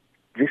that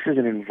this is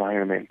an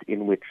environment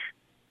in which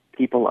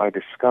people are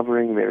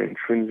discovering their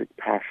intrinsic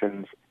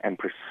passions and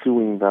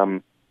pursuing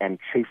them and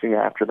chasing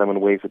after them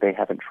in ways that they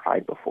haven't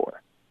tried before.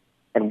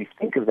 And we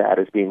think of that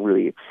as being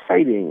really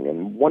exciting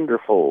and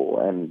wonderful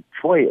and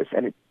joyous,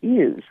 and it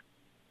is,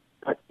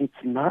 but it's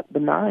not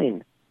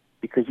benign,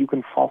 because you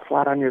can fall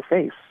flat on your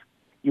face.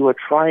 You are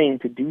trying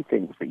to do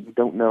things that you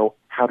don't know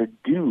how to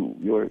do.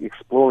 You're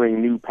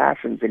exploring new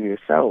passions in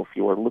yourself.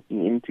 You are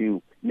looking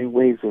into new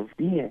ways of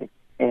being.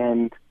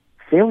 And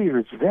failure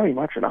is very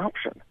much an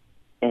option.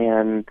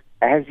 And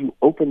as you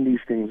open these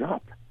things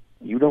up,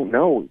 you don't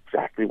know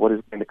exactly what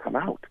is going to come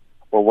out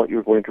or what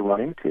you're going to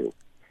run into.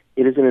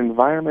 It is an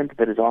environment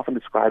that is often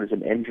described as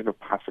an engine of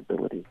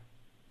possibility,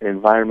 an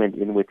environment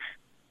in which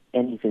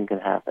anything can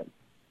happen.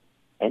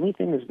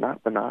 Anything is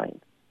not benign.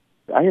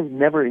 I have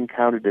never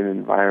encountered an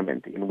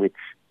environment in which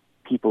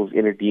people's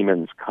inner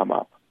demons come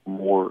up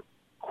more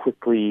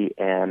quickly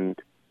and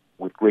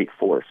with great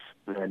force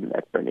than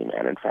at Burning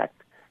Man. In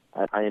fact,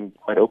 I am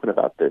quite open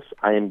about this.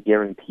 I am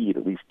guaranteed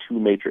at least 2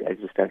 major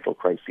existential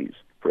crises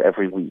for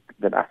every week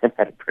that I am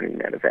at a Burning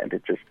Man event.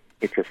 It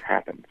just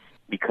happens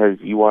because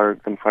you are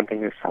confronting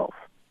yourself.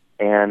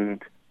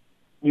 And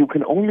you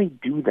can only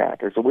do that.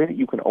 There's a way that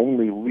you can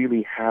only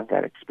really have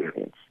that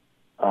experience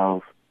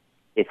of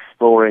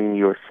exploring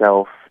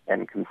yourself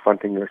and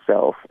confronting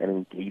yourself and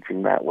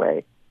engaging that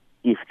way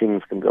if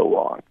things can go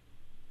wrong.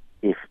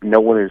 If no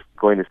one is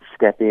going to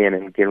step in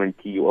and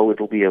guarantee you, oh,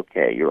 it'll be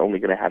okay, you're only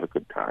going to have a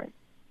good time.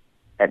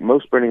 At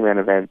most Burning Man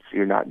events,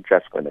 you're not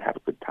just going to have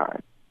a good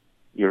time.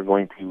 You're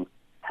going to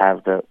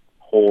have the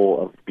whole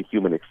of the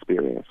human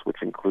experience,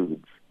 which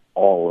includes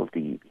all of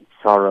the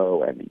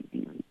sorrow and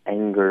the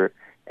anger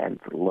and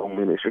the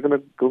loneliness. You're going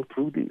to go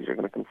through these. You're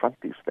going to confront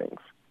these things.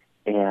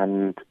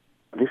 And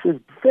this is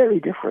very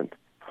different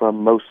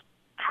from most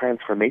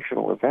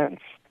transformational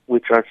events,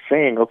 which are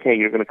saying, okay,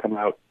 you're going to come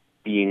out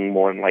being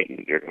more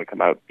enlightened. You're going to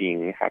come out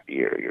being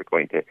happier. You're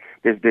going to,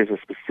 there's a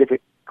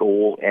specific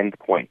goal end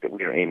point that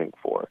we are aiming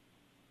for,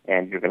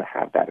 and you're going to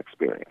have that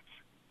experience.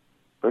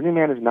 Burning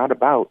Man is not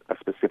about a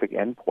specific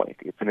end point.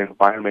 It's an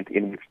environment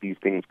in which these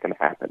things can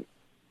happen.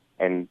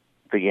 And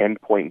the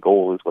end point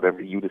goal is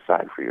whatever you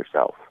decide for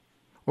yourself.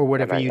 Or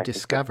whatever you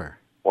discover.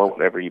 Or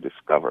whatever you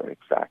discover,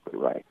 exactly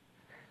right.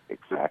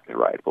 Exactly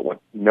right. But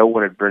what no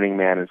one at Burning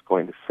Man is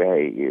going to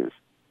say is,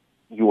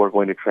 you are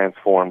going to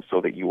transform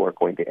so that you are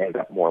going to end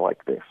up more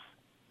like this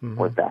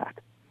or that.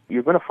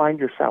 You're going to find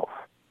yourself.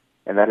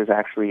 And that is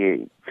actually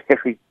a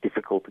very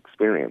difficult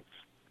experience.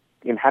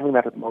 In having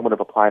that moment of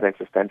applied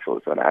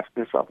existentialism and ask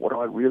yourself, what do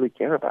I really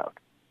care about?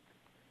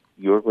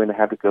 You're going to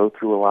have to go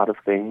through a lot of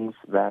things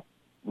that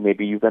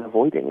maybe you've been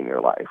avoiding in your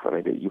life, or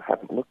maybe you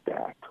haven't looked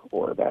at,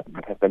 or that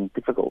have been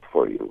difficult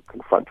for you.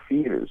 Confront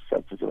fears,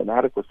 senses of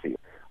inadequacy,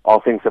 all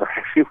things that are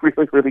actually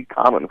really, really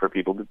common for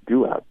people to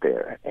do out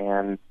there.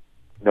 And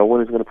no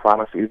one is going to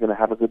promise that you're going to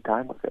have a good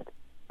time with it.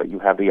 But you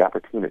have the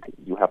opportunity.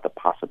 You have the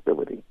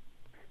possibility.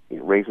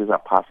 It raises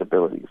up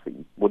possibilities that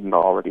you wouldn't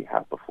already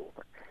have before.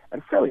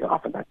 And fairly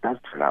often that does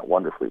turn out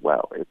wonderfully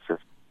well. It's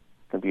just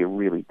going to be a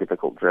really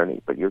difficult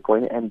journey. But you're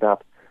going to end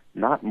up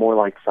not more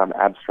like some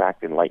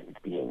abstract enlightened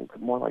being,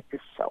 but more like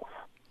yourself.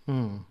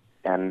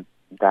 And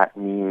that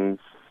means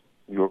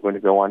you're going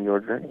to go on your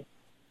journey.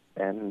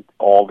 And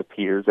all the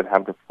tears that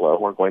have to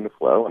flow are going to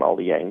flow, and all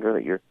the anger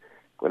that you're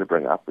going to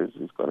bring up is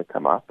going to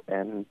come up.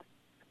 And,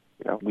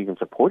 we can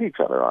support each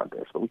other on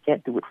this, but we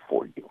can't do it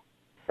for you.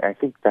 And I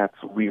think that's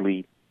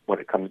really what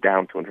it comes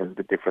down to in terms of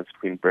the difference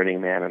between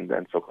Burning Man and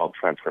then so-called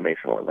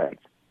transformational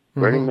events.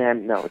 Burning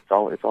Man, no, it's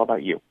all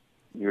about you.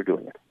 You're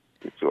doing it.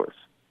 It's yours.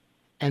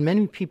 And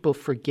many people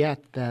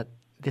forget that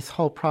this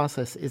whole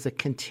process is a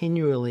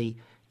continually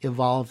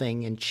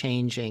evolving and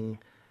changing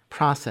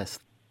process.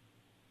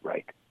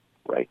 Right.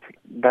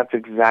 That's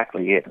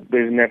exactly it.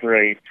 There's never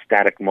a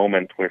static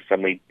moment where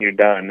suddenly you're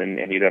done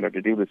and you don't have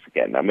to do this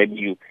again. Now, maybe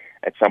you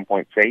at some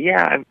point say,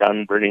 yeah, I've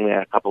done Burning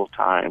Man a couple of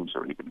times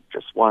or even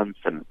just once,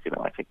 and,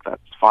 I think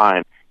that's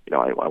fine.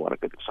 I want to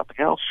go do something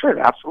else. Sure,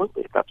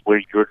 absolutely. If that's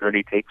where your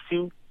journey takes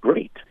you,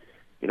 great.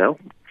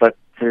 But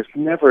there's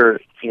never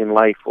in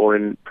life or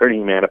in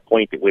Burning Man a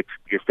point at which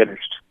you're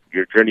finished.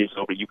 Your journey's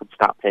over. You can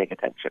stop paying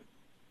attention.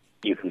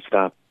 You can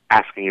stop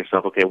asking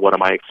yourself, okay, what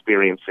am I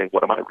experiencing?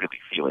 What am I really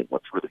feeling?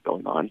 What's really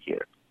going on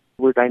here?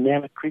 We're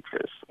dynamic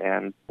creatures,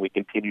 and we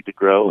continue to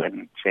grow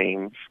and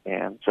change.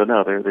 And so,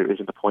 no, there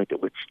isn't a point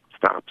at which it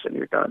stops and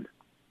you're done.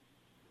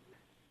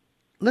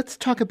 Let's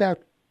talk about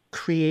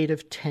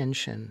creative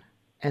tension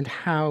and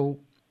how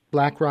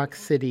Black Rock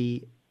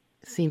City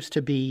seems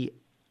to be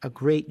a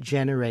great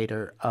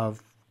generator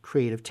of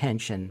creative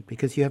tension,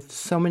 because you have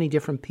so many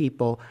different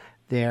people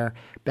there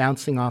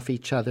bouncing off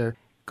each other,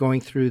 going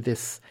through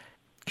this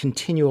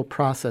continual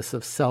process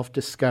of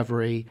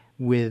self-discovery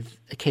with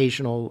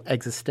occasional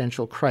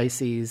existential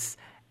crises.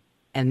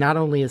 And not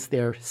only is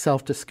there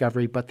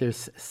self-discovery, but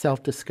there's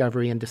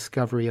self-discovery and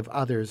discovery of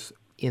others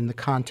in the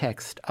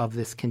context of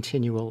this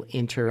continual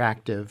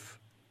interactive,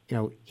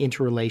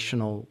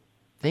 interrelational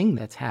thing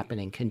that's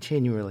happening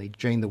continually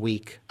during the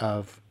week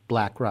of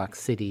Black Rock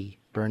City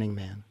Burning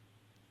Man.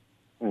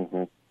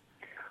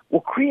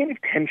 Well, creative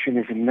tension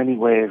is in many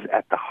ways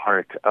at the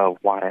heart of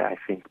why I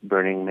think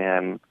Burning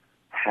Man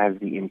has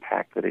the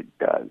impact that it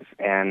does.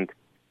 And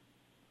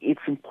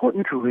it's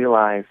important to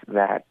realize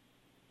that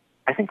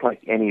I think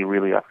like any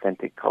really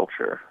authentic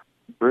culture,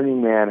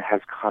 Burning Man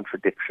has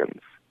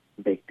contradictions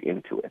baked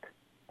into it.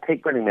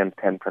 Take Burning Man's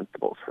 10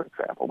 principles, for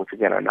example, which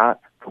again are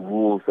not the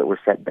rules that were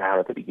set down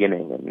at the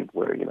beginning and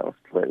where,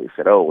 where they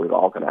said, oh, we're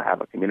all going to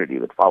have a community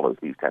that follows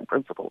these 10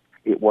 principles.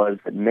 It was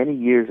that many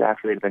years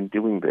after they'd been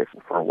doing this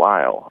for a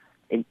while,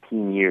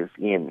 18 years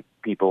in,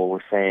 people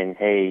were saying,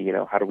 hey,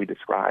 how do we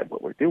describe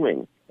what we're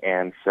doing?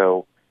 And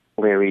so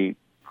Larry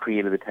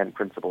created the 10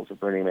 principles of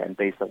Burning Man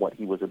based on what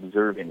he was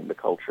observing in the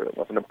culture. It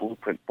wasn't a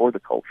blueprint for the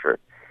culture.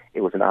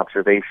 It was an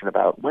observation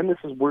about when this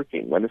is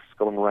working, when this is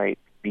going right,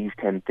 these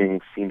 10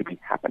 things seem to be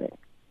happening.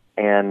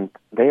 And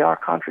they are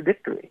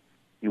contradictory.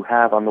 You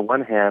have, on the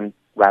one hand,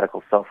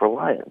 radical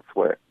self-reliance,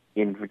 where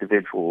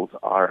individuals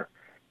are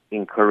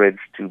encouraged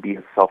to be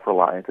as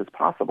self-reliant as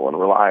possible and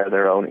rely on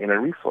their own inner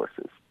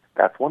resources.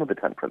 That's one of the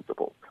 10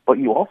 principles. But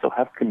you also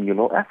have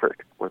communal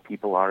effort, where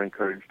people are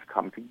encouraged to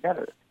come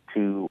together,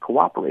 to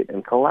cooperate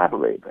and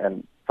collaborate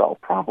and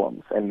solve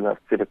problems. And you have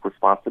civic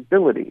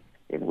responsibility,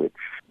 in which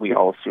we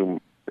all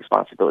assume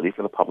responsibility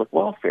for the public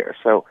welfare.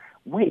 So,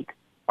 wait,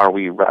 are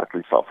we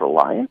radically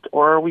self-reliant,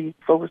 or are we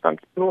focused on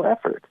communal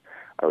effort?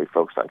 Are we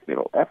focused on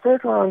communal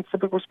effort or on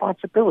civic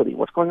responsibility?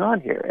 What's going on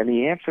here? And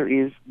the answer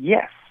is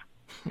yes.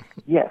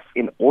 Yes.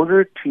 In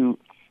order to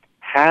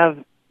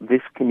have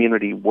this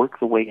community work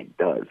the way it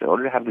does, in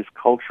order to have this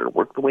culture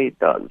work the way it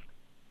does,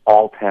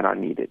 all 10 are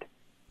needed.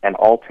 And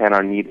all 10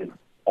 are needed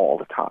all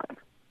the time.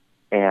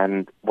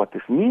 And what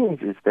this means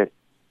is that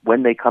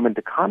when they come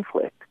into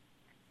conflict,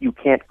 you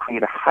can't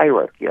create a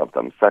hierarchy of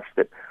them such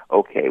that,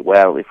 okay,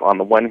 well, if on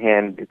the one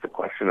hand it's a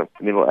question of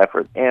communal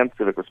effort and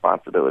civic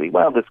responsibility,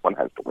 well, this one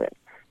has to win.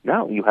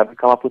 No, you have to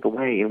come up with a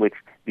way in which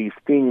these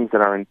things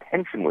that are in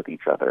tension with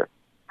each other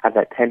have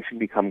that tension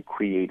become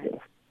creative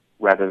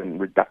rather than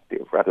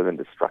reductive, rather than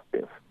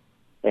destructive.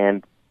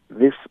 And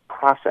this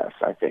process,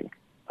 I think,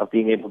 of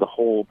being able to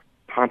hold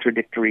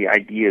contradictory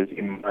ideas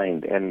in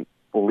mind and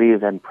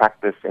live and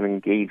practice and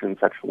engage in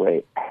such a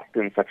way, act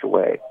in such a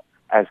way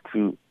as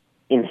to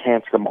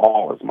enhance them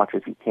all as much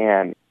as you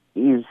can,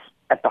 is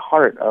at the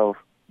heart of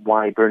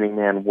why Burning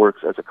Man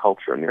works as a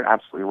culture. And you're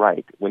absolutely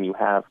right. When you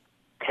have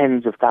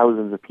tens of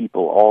thousands of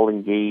people all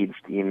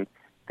engaged in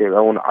their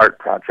own art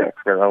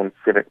projects, their own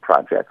civic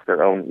projects,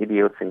 their own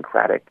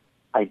idiosyncratic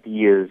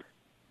ideas,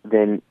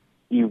 then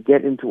you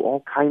get into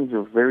all kinds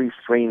of very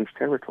strange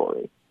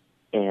territory.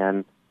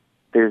 And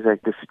there's a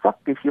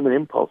destructive human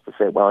impulse to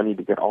say, well, I need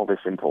to get all this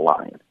into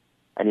line.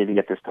 I need to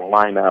get this to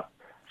line up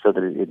so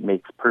that it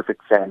makes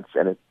perfect sense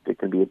and it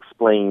can be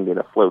explained in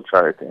a flow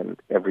chart and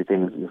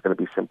everything is going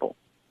to be simple.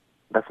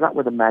 That's not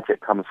where the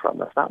magic comes from.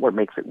 That's not what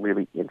makes it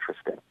really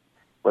interesting.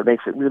 What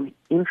makes it really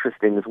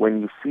interesting is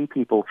when you see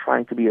people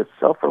trying to be as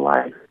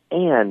self-reliant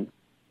and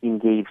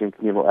engage in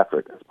communal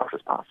effort as much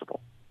as possible,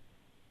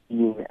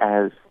 being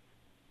as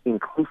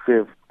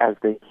inclusive as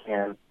they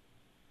can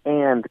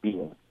and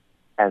being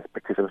as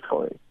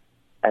participatory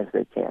as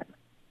they can.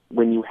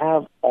 When you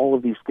have all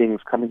of these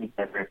things coming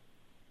together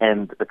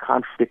and the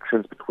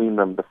contradictions between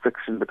them, the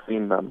friction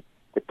between them,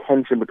 the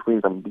tension between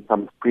them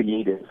becomes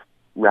creative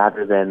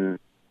rather than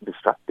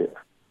destructive,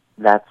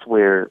 that's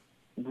where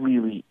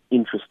really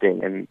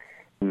interesting and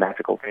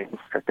magical things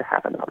start to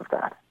happen out of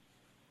that.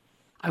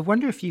 I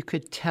wonder if you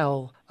could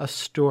tell a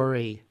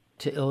story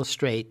to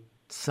illustrate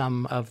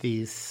some of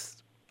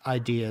these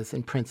ideas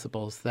and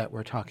principles that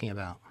we're talking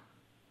about.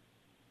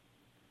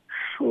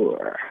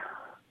 Sure.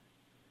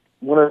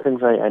 One of the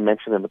things I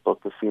mentioned in the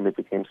book, The Scene That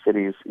Became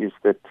Cities, is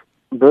that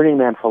Burning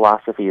Man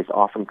philosophy is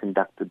often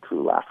conducted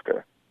through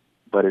laughter,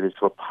 but it is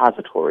a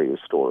repository of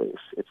stories.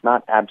 It's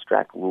not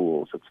abstract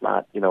rules. It's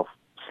not,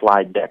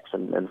 slide decks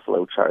and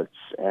flow charts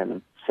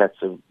and sets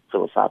of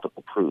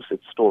philosophical proofs.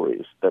 It's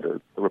stories that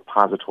are the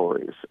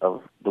repositories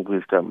of the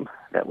wisdom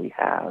that we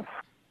have.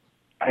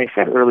 I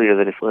said earlier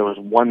that if there was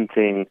one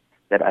thing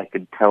that I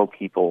could tell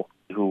people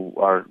who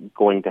are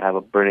going to have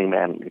a Burning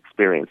Man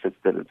experience, it's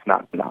that it's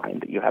not benign,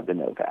 that you have to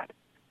know that.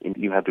 And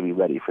you have to be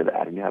ready for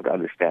that, and you have to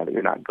understand that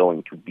you're not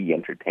going to be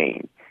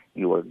entertained.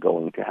 You are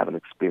going to have an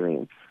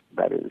experience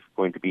that is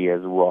going to be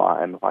as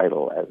raw and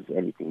vital as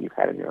anything you've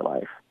had in your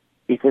life.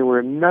 If there were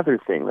another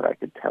thing that I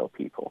could tell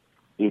people,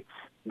 it's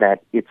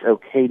that it's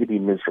okay to be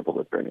miserable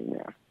at Burning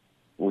Man,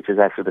 which is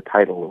actually the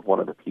title of one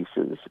of the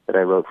pieces that I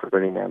wrote for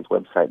Burning Man's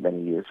website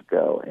many years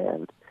ago.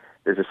 And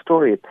there's a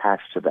story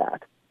attached to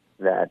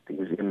that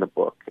is in the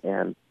book,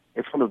 and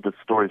it's one of the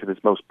stories that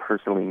is most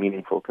personally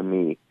meaningful to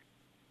me.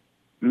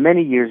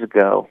 Many years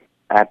ago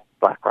at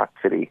Black Rock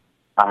City,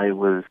 I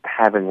was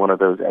having one of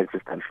those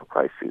existential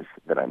crises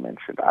that I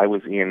mentioned. I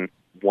was in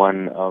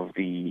one of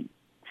the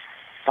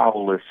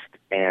foulest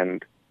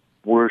and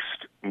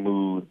worst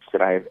moods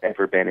that I've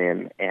ever been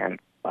in, and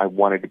I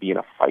wanted to be in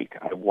a fight.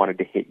 I wanted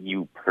to hit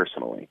you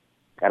personally.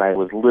 And I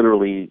was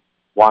literally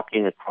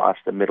walking across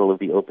the middle of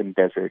the open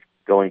desert,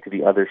 going to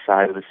the other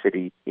side of the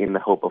city in the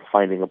hope of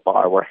finding a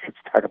bar where I could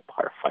start a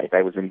bar fight.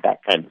 I was in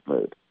that kind of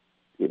mood.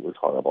 It was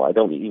horrible. I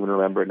don't even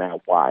remember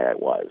now why I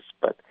was,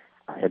 but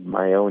I had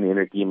my own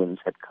inner demons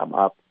had come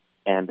up.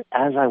 And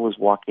as I was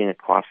walking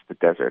across the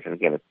desert, and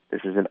again,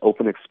 this is an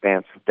open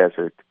expanse of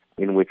desert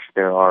in which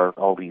there are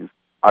all these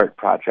art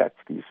projects,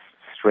 these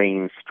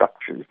strange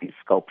structures, these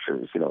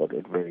sculptures,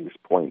 at various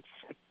points,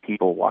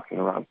 people walking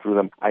around through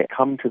them. I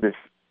come to this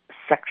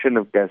section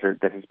of desert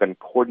that has been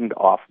cordoned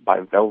off by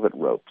velvet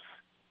ropes.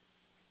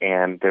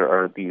 And there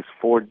are these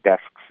 4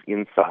 desks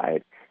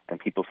inside, and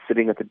people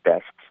sitting at the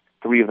desks.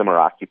 3 of them are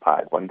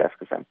occupied. 1 desk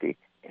is empty.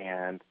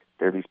 And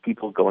there are these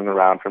people going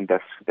around from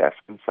desk to desk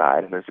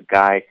inside, and there's a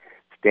guy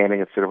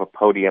standing at sort of a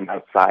podium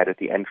outside at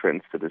the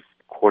entrance to this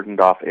cordoned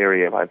off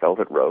area by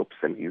velvet ropes,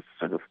 and he's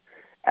sort of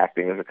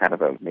acting as a kind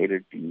of a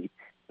maitre d'.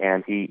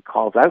 And he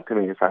calls out to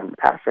me as I'm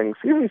passing,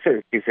 "Excuse me,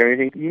 sir, is there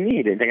anything you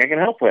need, anything I can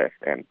help with?"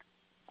 And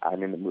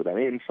I'm in the mood I'm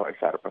in, so I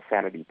shout a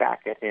profanity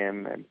back at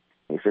him, and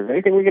he says,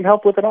 "Anything we can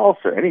help with at all,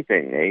 sir?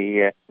 Anything.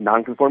 A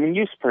non-conforming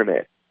use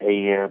permit,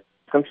 a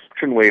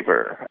construction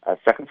waiver, a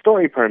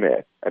second-story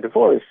permit, a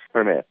divorce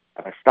permit."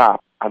 And I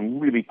stop. I'm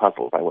really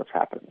puzzled by what's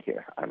happening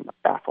here. I'm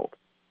baffled.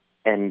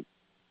 And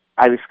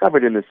I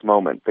discovered in this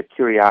moment that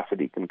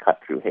curiosity can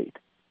cut through hate.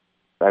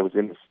 I was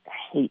in this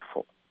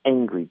hateful,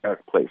 angry,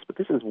 dark place, but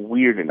this is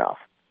weird enough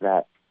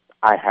that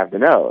I have to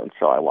know. And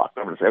so I walked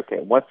over and said, "Okay,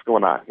 what's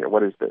going on here?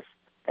 What is this?"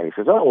 And he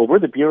says, "Oh, well, we're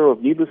the Bureau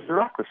of Needless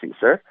Bureaucracy,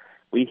 sir.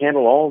 We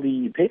handle all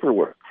the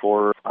paperwork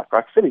for Black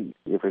Rock City.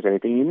 If there's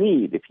anything you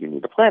need, if you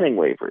need a planning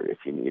waiver, if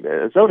you need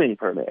a zoning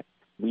permit,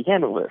 we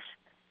handle this."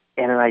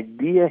 And an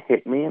idea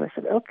hit me, and I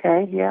said,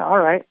 "Okay, yeah, all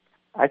right.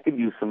 I could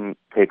use some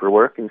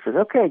paperwork." And he says,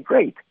 "Okay,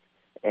 great.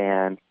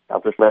 And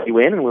I'll just let you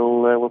in, and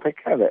we'll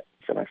take care of it."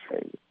 And I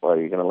say, "Well,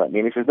 are you going to let me?"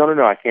 And he says, No,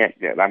 I can't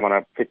yet. I'm on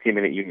a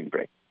 15-minute union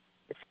break.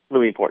 It's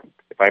really important.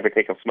 If I ever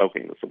take up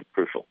smoking, this will be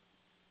crucial."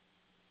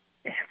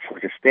 And so we're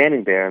just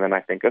standing there, and then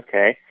I think,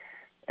 okay.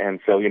 And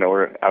so,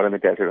 we're out in the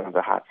desert under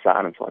the hot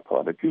sun, and so I pull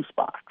out a juice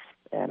box.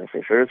 And I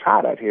say, "Sure, it's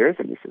hot out here."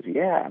 And he says,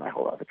 "Yeah." And I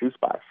hold out the juice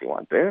box. "You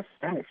want this?"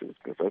 And he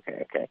says,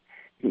 okay.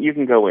 "You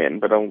can go in,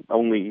 but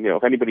only,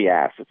 if anybody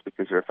asks, it's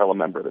because you're a fellow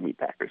member of the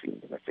Meatpackers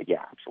Union." I say,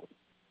 "Yeah, absolutely."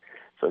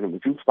 So I give him the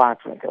juice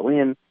box, and I go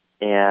in,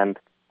 and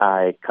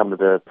I come to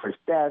the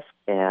first desk,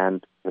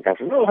 and the guy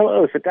says, "Oh,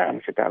 hello, sit down."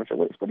 I sit down and say,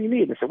 "What do you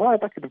need?" And I said, "Well,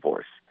 I'd like a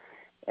divorce."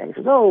 And he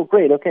says, "Oh,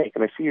 great, okay,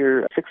 can I see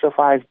your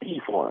 605B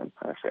form?"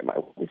 And I said,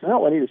 he says,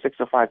 "Oh, I need a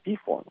 605B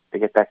form to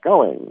get that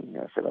going."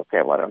 And I said,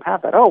 "Okay, well, I don't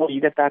have that." "Oh, well,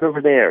 you get that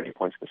over there." And he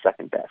points to the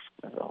second desk.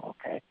 I said, "Oh,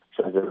 okay."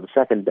 So I go to the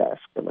second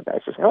desk, and the guy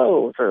says,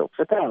 "Oh, sir,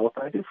 sit down. What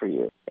can I do for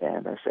you?"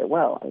 And I say,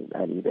 "Well,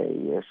 I need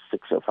a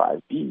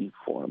 605B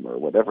form or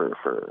whatever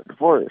for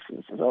divorce." And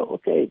he says, "Oh,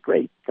 okay,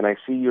 great. Can I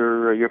see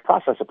your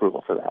process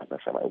approval for that?" And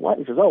I say, "What?"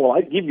 He says, "Oh, well,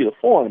 I give you the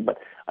form, but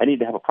I need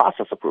to have a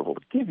process approval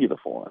to give you the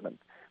form." And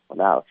well,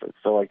 now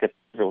it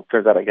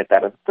turns out I get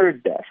that at the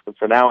third desk. And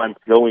so now I'm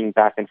going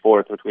back and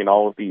forth between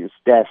all of these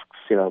desks,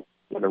 going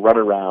to run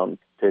around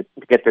to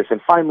get this.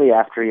 And finally,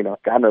 after,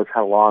 God knows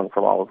how long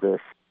from all of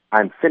this,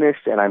 I'm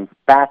finished and I'm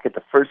back at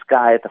the first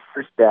guy at the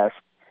first desk.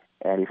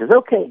 And he says,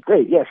 "Okay,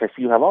 great. Yes, I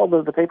see you have all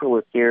the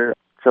paperwork here.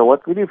 So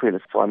what can we do for you?"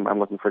 So I'm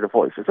looking for a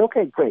divorce. He says,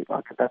 "Okay, great. Well,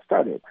 I'll get that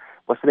started.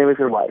 What's the name of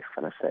your wife?"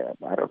 And I say,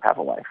 "I don't have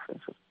a wife." And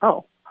he says,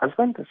 "Oh,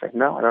 husband?" I say,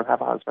 "No, I don't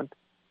have a husband."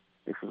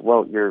 He says,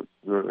 "Well,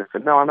 I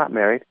said, "No, I'm not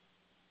married."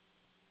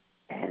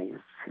 And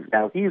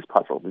he's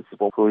puzzled. He says,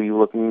 "Well, who are you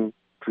looking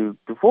to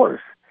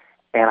divorce?"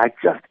 And I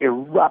just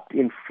erupt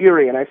in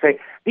fury, and I say,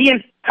 "The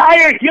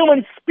entire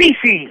human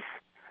species!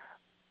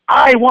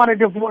 I want a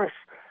divorce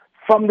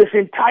from this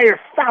entire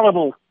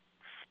fallible,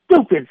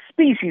 stupid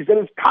species that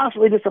is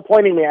constantly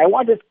disappointing me. I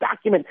want this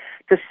document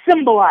to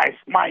symbolize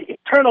my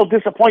eternal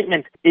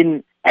disappointment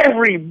in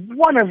every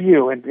one of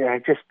you." And I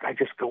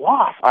just go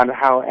off on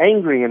how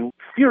angry and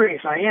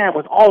furious I am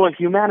with all of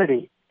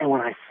humanity. And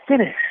when I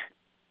finish,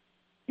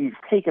 he's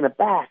taken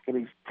aback, and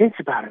he thinks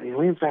about it. He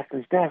leans back on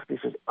his desk, and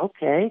he says,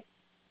 "Okay,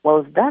 well,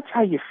 if that's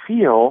how you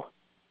feel,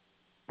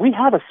 we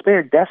have a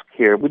spare desk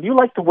here. Would you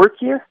like to work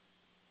here?"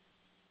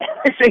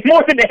 I say,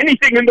 "More than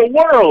anything in the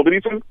world." And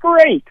he says,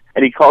 "Great."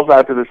 And he calls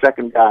out to the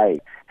second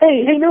guy,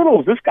 hey,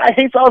 Noodles, this guy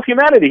hates all of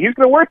humanity. He's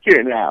going to work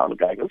here now." And the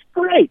guy goes,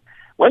 "Great.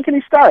 When can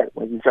he start?"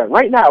 "When can he start?"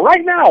 "Right now."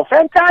 "Right now.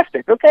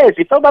 Fantastic. Okay, so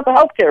you filled out the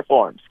healthcare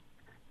forms."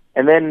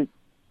 And then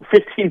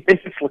 15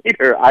 minutes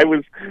later, I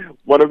was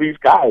one of these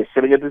guys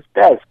sitting at this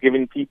desk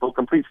giving people,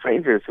 complete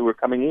strangers who were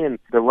coming in,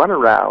 the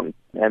runaround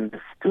and the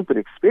stupid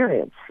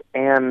experience.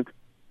 And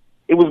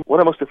it was one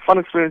of the most fun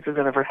experiences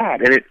I've ever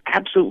had. And it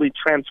absolutely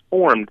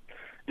transformed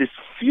this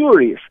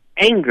furious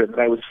anger that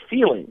I was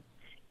feeling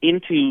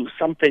into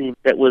something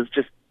that was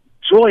just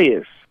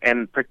joyous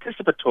and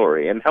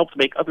participatory and helped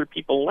make other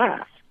people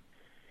laugh.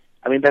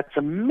 I mean, that's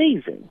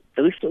amazing.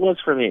 At least it was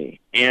for me.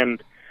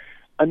 And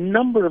a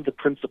number of the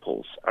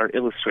principles are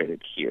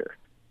illustrated here,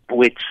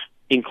 which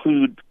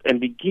include and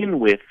begin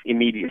with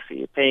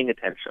immediacy, paying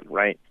attention,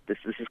 right? This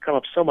has come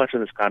up so much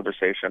in this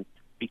conversation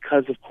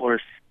because, of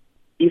course,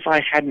 if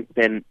I hadn't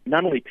been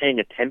not only paying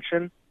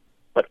attention,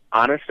 but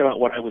honest about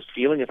what I was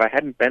feeling, if I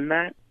hadn't been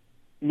that,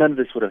 none of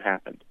this would have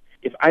happened.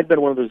 If I'd been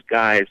one of those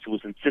guys who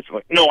was insistent,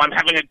 like, "No, I'm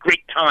having a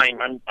great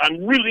time,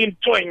 I'm really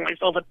enjoying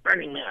myself at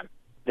Burning Man,"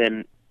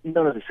 then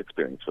none of this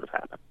experience would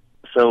have happened.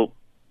 So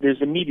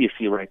there's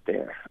immediacy right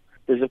there.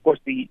 There's, of course,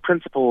 the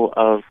principle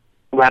of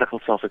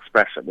radical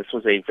self-expression. This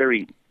was a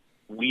very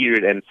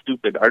weird and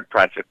stupid art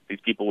project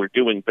these people were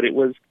doing, but it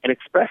was an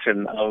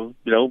expression of,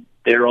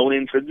 their own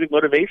intrinsic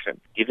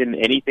motivation. Given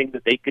anything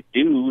that they could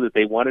do, that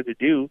they wanted to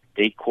do,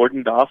 they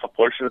cordoned off a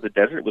portion of the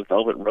desert with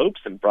velvet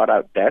ropes and brought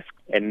out desks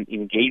and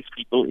engaged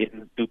people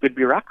in stupid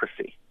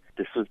bureaucracy.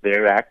 This was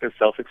their act of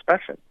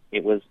self-expression.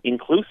 It was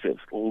inclusive.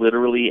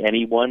 Literally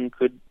anyone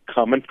could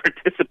come and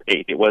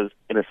participate. It was,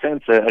 in a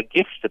sense, a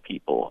gift to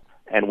people.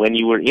 And when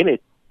you were in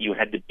it, you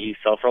had to be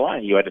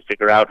self-reliant. You had to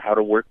figure out how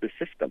to work the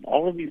system.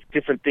 All of these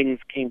different things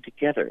came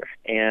together.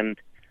 And,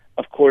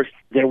 of course,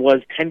 there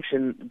was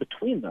tension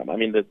between them. I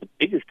mean, the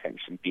biggest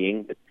tension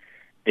being that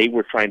they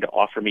were trying to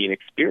offer me an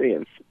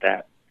experience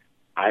that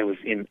I was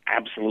in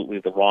absolutely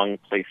the wrong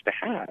place to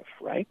have,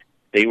 right?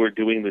 They were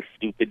doing this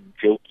stupid,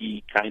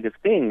 jokey kind of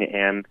thing,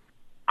 and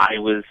I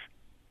was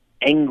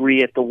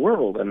angry at the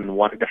world and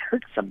wanted to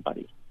hurt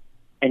somebody.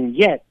 And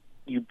yet,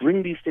 you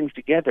bring these things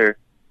together,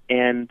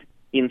 and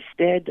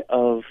instead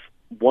of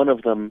one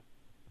of them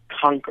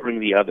conquering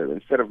the other,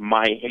 instead of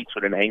my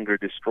hatred and anger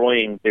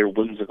destroying their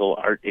whimsical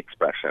art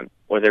expression,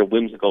 or their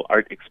whimsical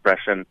art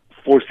expression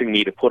forcing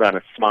me to put on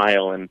a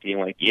smile and being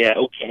like, "Yeah,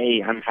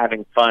 okay, I'm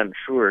having fun,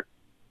 sure."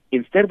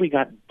 Instead, we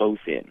got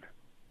both in.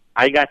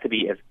 I got to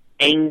be as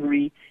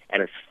angry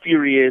and as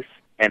furious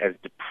and as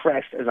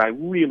depressed as I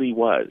really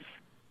was.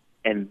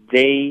 And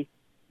they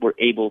were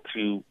able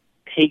to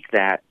take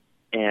that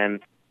and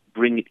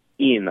bring it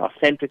in,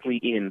 authentically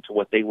into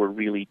what they were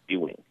really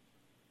doing.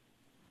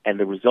 And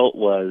the result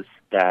was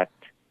that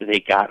they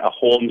got a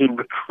whole new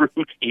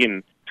recruit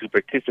in to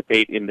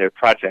participate in their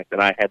project,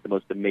 and I had the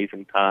most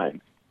amazing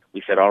time.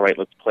 We said, all right,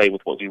 let's play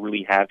with what we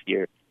really have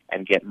here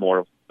and get more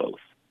of both.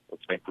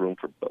 Let's make room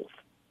for both.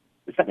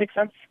 Does that make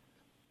sense?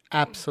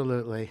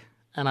 Absolutely.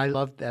 And I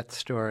loved that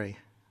story.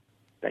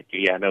 Thank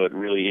you. Yeah, no, it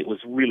was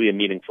really a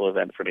meaningful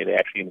event for me. They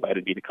actually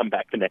invited me to come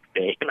back the next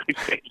day, and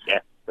I said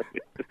yes.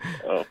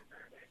 So,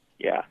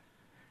 yeah.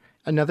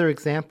 Another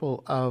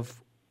example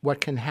of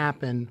what can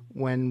happen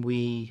when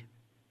we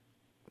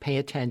pay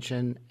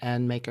attention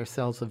and make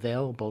ourselves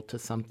available to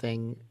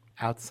something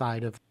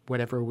outside of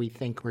whatever we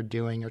think we're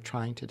doing or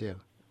trying to do.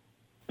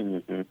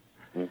 Mm-hmm.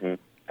 Mm-hmm.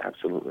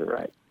 Absolutely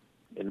right.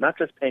 And not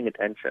just paying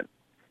attention.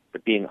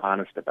 but being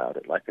honest about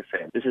it. Like I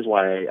say, this is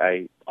why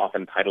I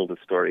often title the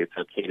story, It's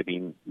Okay to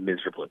Be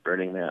Miserable at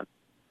Burning Man.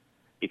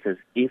 Because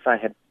if I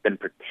had been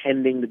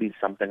pretending to be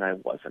something I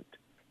wasn't,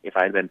 if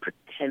I had been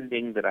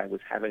pretending that I was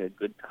having a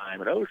good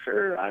time, and oh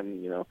sure,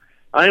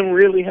 I'm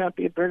really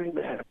happy at Burning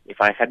Man. If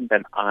I hadn't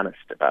been honest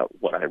about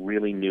what I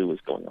really knew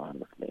was going on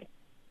with me,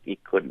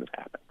 it couldn't have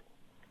happened.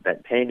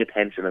 That paying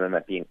attention and then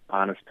that being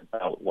honest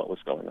about what was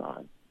going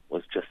on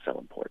was just so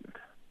important.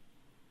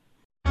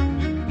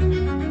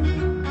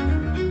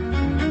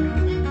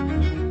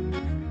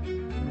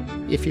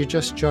 If you're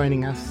just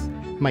joining us,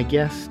 my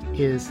guest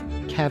is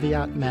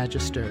Caveat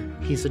Magister.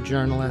 He's a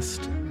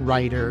journalist,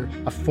 writer,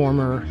 a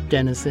former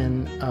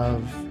denizen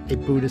of a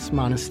Buddhist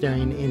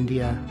monastery in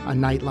India, a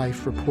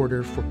nightlife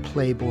reporter for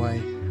Playboy,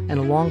 and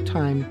a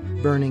longtime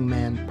Burning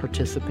Man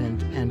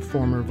participant and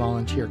former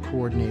volunteer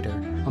coordinator,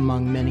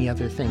 among many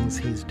other things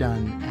he's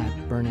done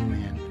at Burning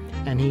Man.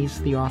 And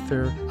he's the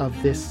author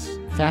of this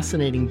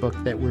fascinating book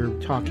that we're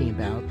talking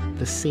about,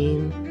 The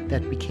Scene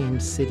That Became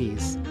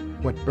Cities,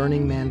 What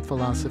Burning Man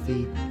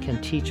Philosophy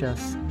Can Teach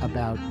Us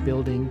About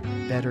Building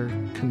Better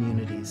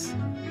Communities,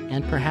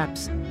 and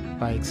perhaps,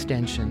 by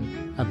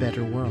extension, a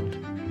better world,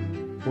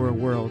 or a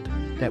world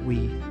that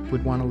we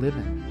would want to live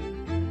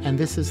in. And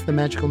this is the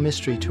Magical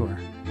Mystery Tour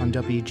on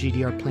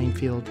WGDR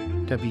Plainfield,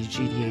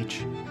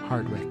 WGDH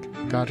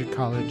Hardwick, Goddard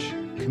College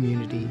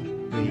Community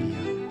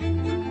Radio.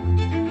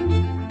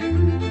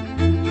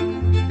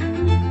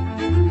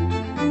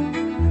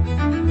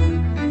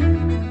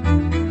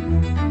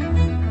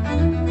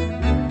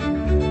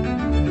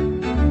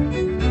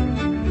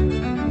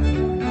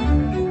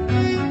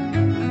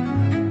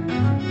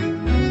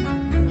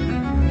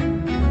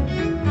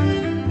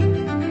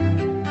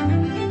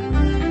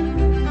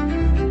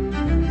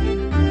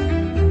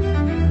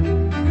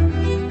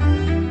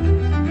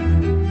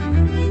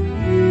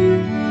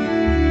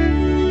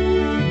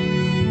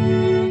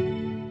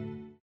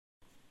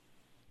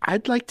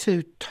 I'd like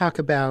to talk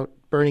about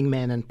Burning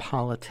Man and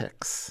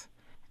politics.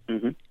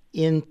 Mm-hmm.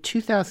 In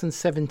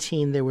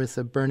 2017, there was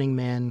a Burning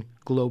Man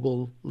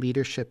Global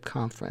Leadership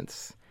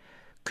Conference.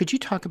 Could you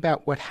talk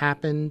about what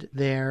happened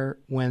there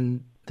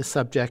when the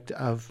subject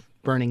of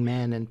Burning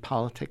Man and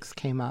politics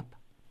came up?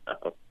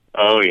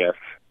 Oh, yes.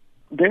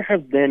 There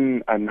have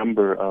been a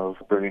number of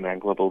Burning Man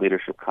Global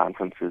Leadership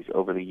Conferences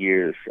over the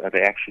years.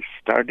 They actually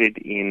started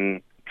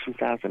in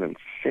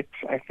 2006,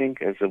 I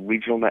think, as a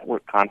regional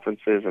network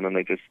conferences, and then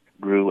they just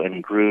grew,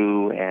 and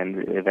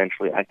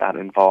eventually I got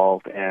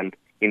involved. And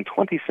in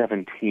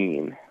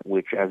 2017,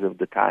 which as of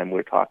the time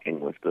we're talking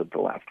was the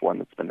last one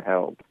that's been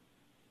held,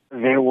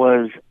 there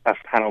was a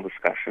panel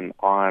discussion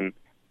on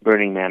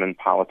Burning Man and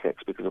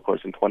politics, because, of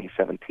course, in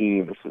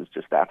 2017, this was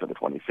just after the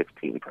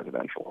 2016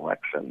 presidential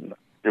election,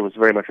 there was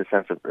very much a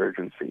sense of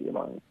urgency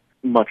among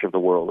much of the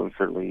world, and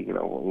certainly,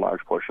 a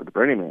large portion of the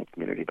Burning Man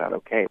community about,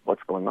 okay,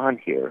 what's going on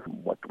here?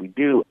 What do we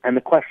do? And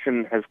the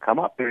question has come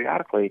up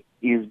periodically,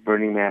 is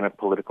Burning Man a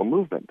political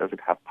movement? Does it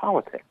have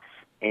politics?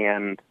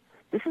 And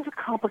this is a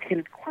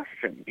complicated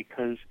question,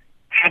 because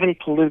having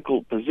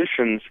political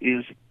positions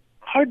is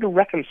hard to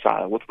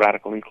reconcile with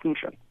radical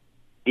inclusion.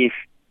 If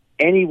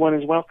anyone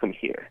is welcome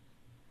here,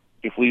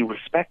 if we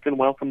respect and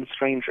welcome the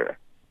stranger,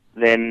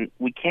 then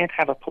we can't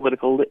have a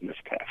political litmus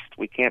test.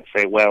 We can't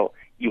say, well,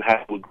 you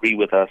have to agree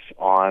with us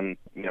on,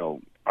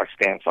 our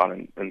stance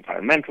on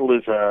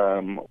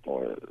environmentalism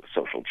or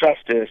social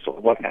justice or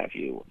what have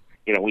you.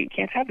 We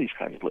can't have these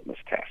kinds of litmus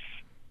tests.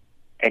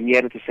 And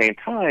yet at the same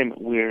time,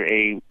 we're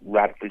a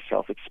radically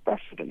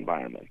self-expressive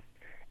environment.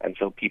 And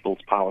so people's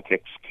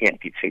politics can't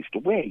be chased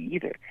away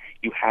either.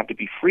 You have to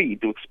be free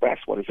to express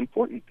what is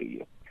important to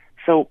you.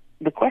 So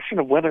the question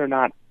of whether or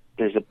not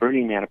there's a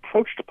Burning Man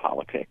approach to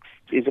politics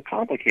is a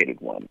complicated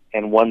one,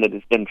 and one that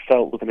has been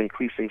felt with an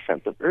increasing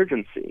sense of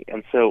urgency.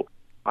 And so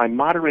I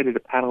moderated a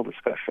panel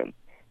discussion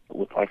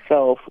with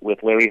myself,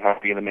 with Larry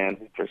Harvey, the man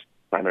who first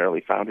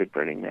primarily founded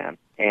Burning Man,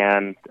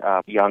 and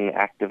young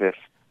activist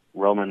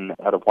Roman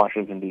out of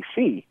Washington,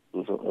 D.C.,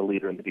 who's a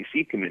leader in the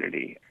D.C.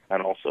 community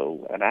and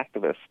also an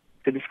activist,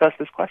 to discuss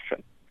this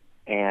question.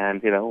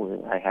 And,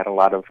 I had a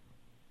lot of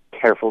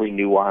carefully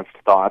nuanced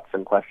thoughts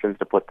and questions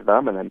to put to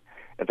them, and then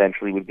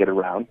eventually we'd get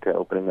around to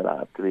opening it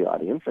up to the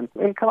audience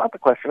and come up with the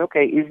question,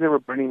 okay, is there a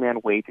Burning Man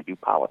way to do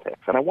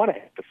politics? And I want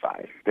to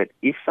emphasize that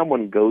if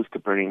someone goes to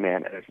Burning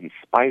Man and is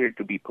inspired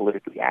to be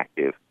politically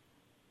active,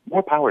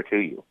 more power to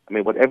you. I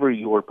mean, whatever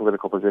your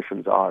political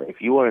positions are,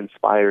 if you are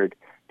inspired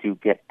to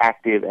get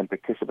active and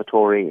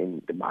participatory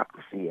in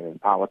democracy and in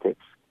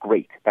politics,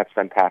 great, that's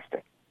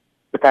fantastic.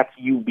 But that's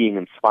you being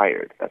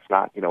inspired. That's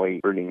not, a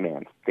Burning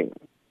Man thing.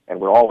 And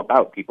we're all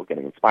about people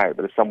getting inspired.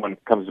 But if someone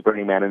comes to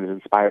Burning Man and is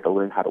inspired to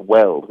learn how to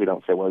weld, we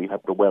don't say, well, you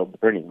have to weld the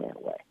Burning Man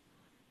way.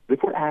 But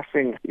if we're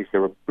asking, is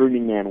there a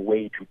Burning Man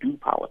way to do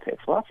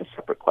politics? Well, that's a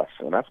separate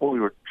question, and that's what we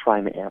were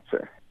trying to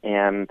answer.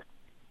 And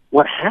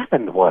what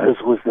happened was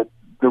that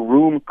the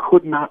room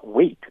could not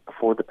wait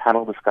for the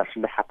panel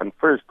discussion to happen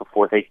first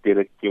before they did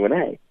a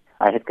Q&A.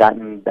 I had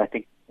gotten, I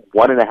think,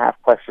 1.5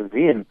 questions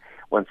in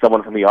when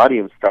someone from the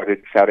audience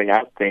started shouting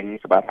out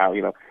things about how,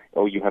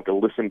 oh, you have to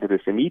listen to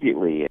this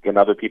immediately. And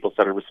other people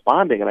started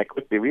responding, and I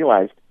quickly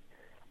realized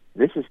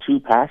this is too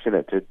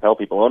passionate to tell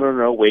people, oh,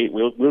 no, wait,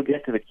 we'll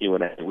get to the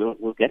Q&A.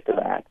 We'll get to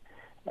that.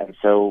 And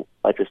so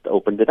I just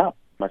opened it up.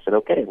 I said,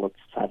 okay, let's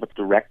have a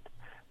direct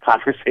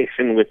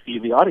conversation with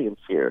the audience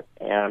here.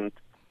 And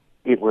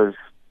it was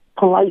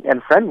polite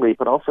and friendly,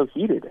 but also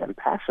heated and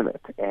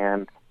passionate.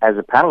 And as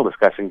a panel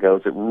discussion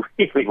goes, it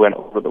really went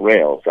over the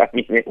rails. I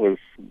mean, it was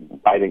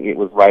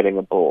riding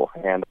a bull.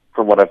 And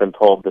from what I've been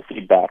told, the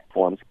feedback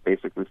forms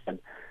basically said,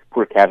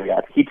 poor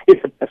Caveat, he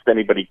did the best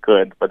anybody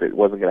could, but it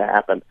wasn't going to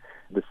happen.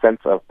 The sense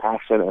of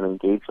passion and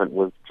engagement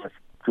was just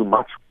too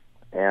much.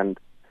 And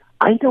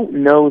I don't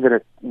know that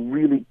a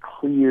really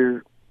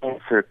clear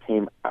answer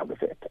came out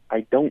of it.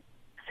 I don't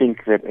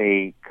think that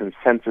a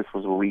consensus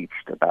was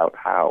reached about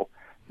how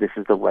this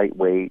is the right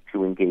way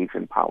to engage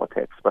in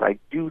politics. But I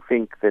do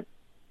think that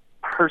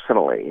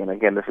personally, and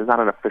again, this is not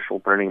an official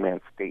Burning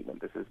Man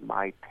statement, this is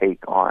my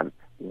take on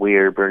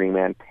where Burning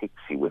Man takes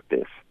you with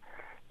this,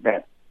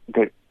 that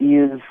there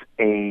is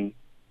a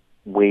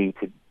way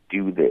to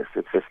do this.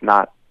 It's just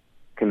not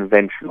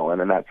conventional,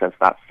 and in that sense,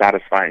 not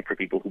satisfying for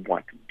people who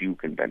want to do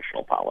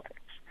conventional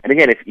politics. And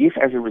again, if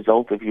as a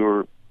result of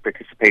your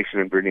participation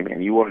in Burning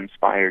Man, you are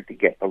inspired to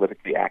get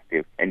politically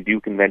active and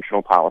do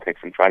conventional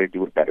politics and try to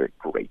do it better,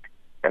 great.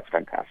 That's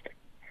fantastic.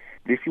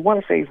 But if you want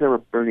to say, is there a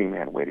Burning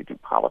Man way to do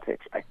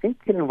politics? I think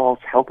it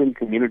involves helping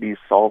communities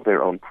solve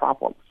their own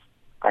problems.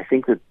 I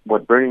think that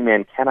what Burning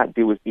Man cannot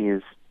do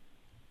is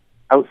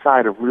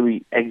outside of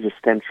really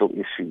existential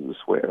issues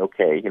where,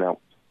 okay,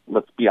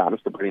 let's be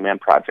honest, the Burning Man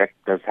Project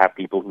does have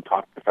people who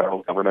talk to the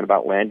federal government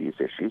about land use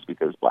issues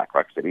because Black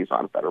Rock City is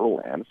on federal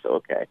land, so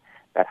okay,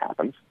 that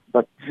happens.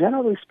 But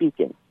generally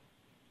speaking,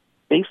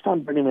 based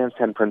on Burning Man's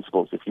 10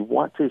 principles, if you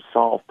want to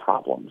solve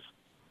problems,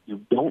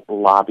 you don't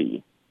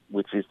lobby,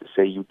 which is to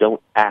say you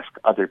don't ask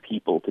other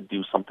people to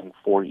do something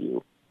for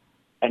you,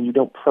 and you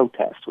don't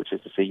protest, which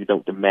is to say you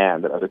don't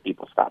demand that other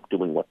people stop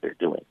doing what they're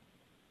doing.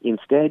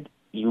 Instead,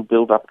 you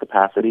build up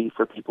capacity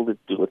for people to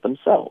do it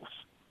themselves.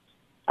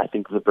 I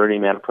think the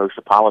Burning Man approach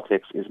to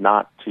politics is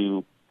not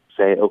to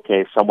say,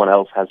 okay, someone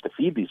else has to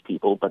feed these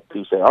people, but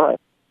to say, all right,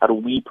 how do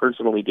we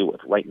personally do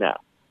it right now?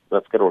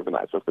 Let's get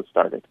organized. Let's get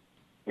started.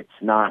 It's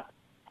not,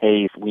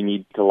 hey, we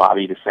need to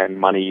lobby to send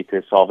money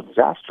to solve a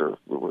disaster,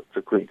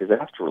 to create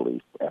disaster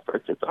relief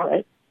efforts. It's all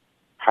right.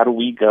 How do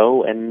we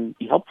go and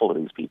be helpful to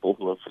these people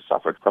who have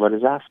suffered from a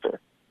disaster?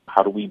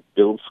 How do we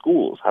build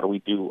schools? How do we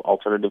do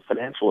alternative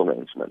financial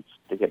arrangements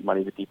to get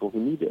money to people who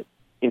need it?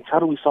 It's how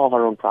do we solve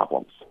our own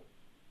problems?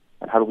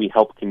 And how do we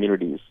help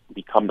communities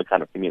become the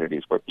kind of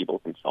communities where people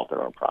can solve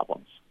their own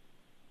problems?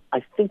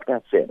 I think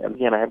that's it. And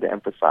again, I have to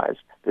emphasize,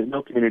 there's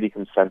no community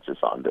consensus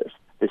on this.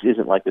 This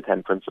isn't like the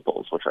 10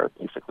 principles, which are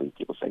basically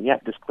people saying, yeah,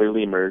 this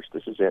clearly emerged,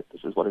 this is it,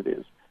 this is what it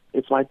is.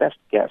 It's my best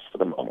guess for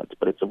the moment,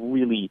 but it's a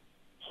really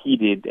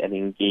heated and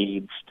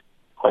engaged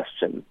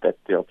question that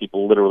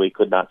people literally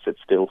could not sit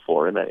still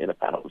for in a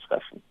panel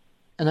discussion.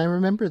 And I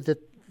remember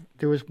that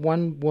there was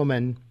one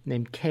woman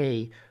named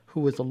Kay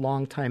who was a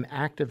longtime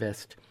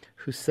activist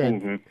who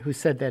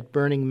said that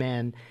Burning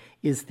Man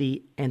is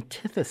the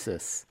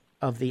antithesis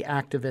of the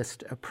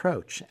activist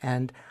approach.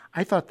 And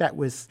I thought that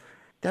was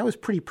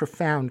pretty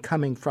profound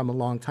coming from a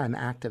longtime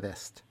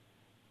activist.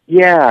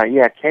 Yeah.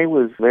 Kay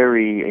was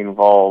very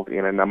involved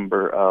in a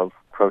number of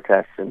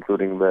protests,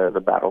 including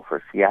the battle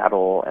for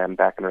Seattle, and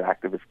back in her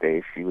activist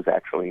days, she was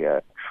actually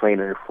a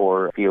trainer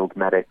for field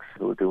medics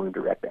who were doing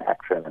direct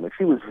action. And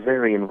she was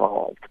very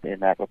involved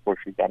in that before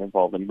she got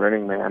involved in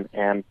Burning Man.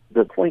 And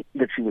the point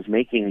that she was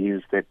making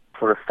is that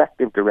for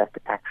effective direct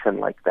action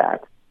like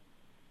that,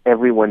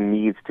 everyone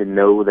needs to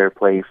know their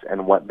place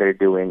and what they're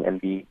doing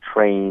and be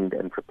trained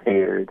and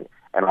prepared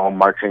and all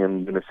marching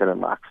in unison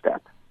and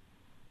lockstep.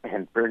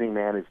 And Burning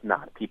Man is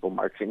not people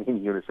marching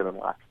in unison and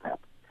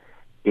lockstep.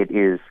 It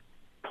is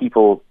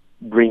people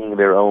bringing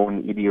their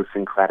own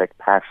idiosyncratic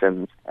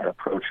passions and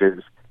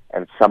approaches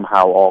and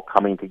somehow all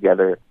coming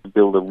together to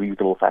build a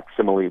reasonable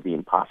facsimile of the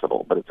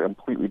impossible, but it's a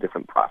completely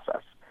different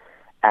process.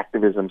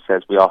 Activism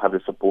says we all have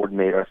to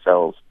subordinate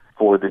ourselves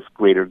for this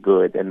greater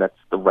good, and that's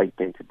the right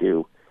thing to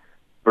do.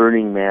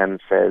 Burning Man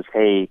says,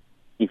 hey,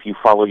 if you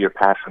follow your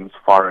passions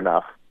far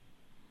enough,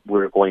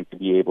 we're going to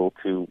be able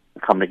to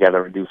come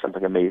together and do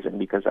something amazing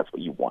because that's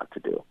what you want to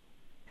do.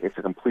 It's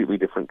a completely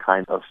different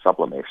kind of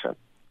sublimation.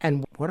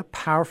 And what a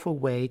powerful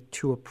way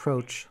to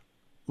approach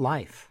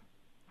life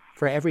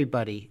for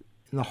everybody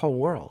in the whole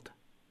world,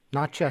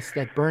 not just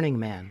at Burning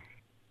Man,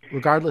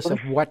 regardless of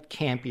what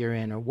camp you're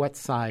in or what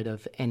side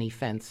of any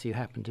fence you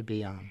happen to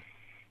be on.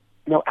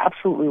 No,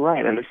 absolutely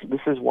right. And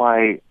this is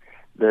why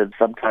the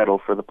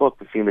subtitle for the book,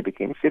 The Scene That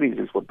Became Cities,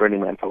 is what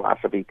Burning Man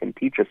philosophy can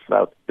teach us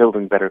about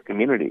building better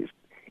communities.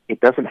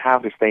 It doesn't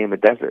have to stay in the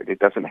desert. It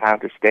doesn't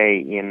have to stay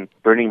in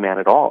Burning Man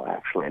at all,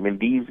 actually. I mean,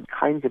 these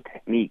kinds of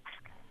techniques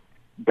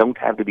don't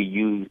have to be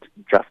used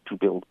just to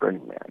build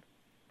Burning Man.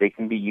 They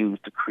can be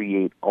used to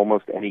create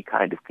almost any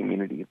kind of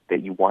community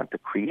that you want to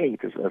create,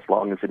 as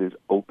long as it is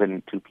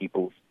open to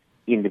people's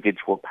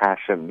individual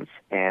passions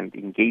and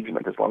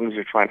engagement, as long as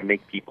you're trying to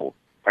make people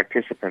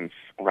participants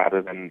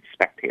rather than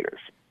spectators.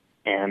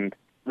 And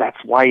that's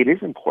why it is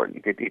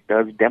important. It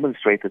does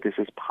demonstrate that this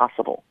is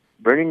possible.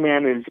 Burning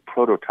Man is a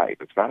prototype.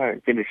 It's not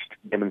a finished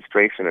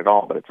demonstration at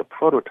all, but it's a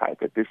prototype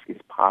that this is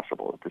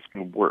possible, that this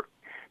can work,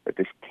 that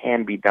this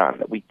can be done,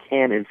 that we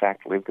can, in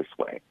fact, live this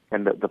way.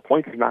 And the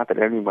point is not that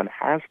anyone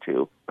has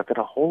to, but that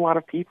a whole lot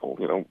of people,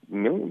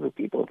 millions of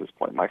people at this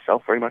point,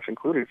 myself very much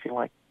included, feel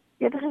like,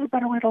 yeah, this is a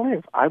better way to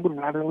live. I would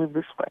rather live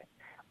this way.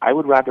 I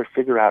would rather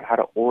figure out how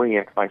to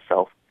orient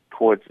myself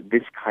towards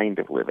this kind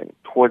of living,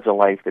 towards a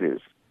life that is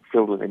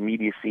filled with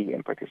immediacy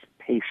and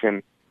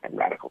participation and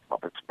radical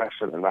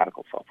self-expression and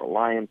radical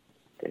self-reliance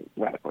and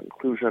radical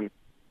inclusion.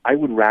 I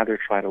would rather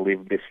try to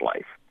live this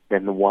life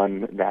than the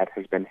one that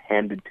has been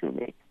handed to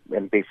me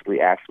and basically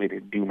asked me to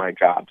do my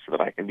job so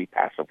that I can be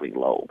passively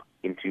lulled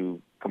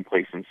into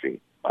complacency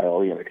by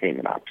all the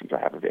entertainment options I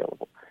have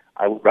available.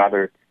 I would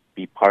rather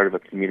be part of a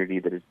community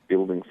that is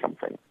building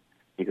something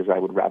because I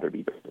would rather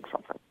be building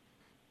something.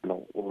 And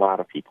a lot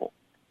of people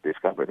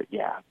discover that,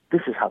 yeah,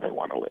 this is how they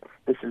want to live.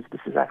 This is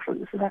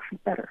actually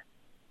better.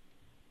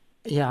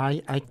 Yeah,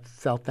 I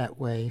felt that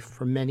way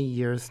for many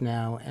years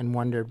now and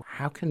wondered,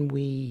 how can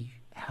we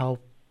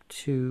help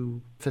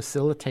to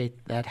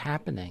facilitate that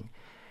happening?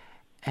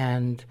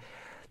 And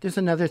there's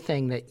another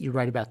thing that you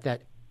write about,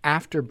 that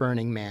after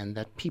Burning Man,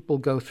 that people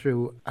go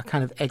through a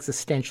kind of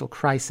existential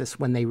crisis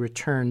when they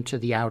return to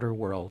the outer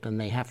world and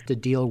they have to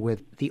deal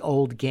with the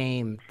old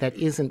game that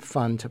isn't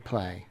fun to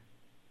play.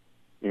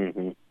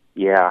 Mm-hmm.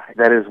 Yeah,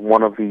 that is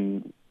one of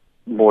the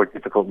more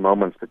difficult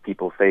moments that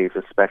people face,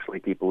 especially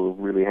people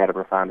who really had a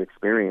profound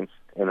experience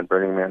in the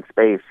Burning Man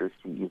space, is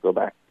you go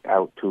back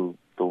out to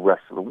the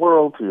rest of the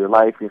world, to your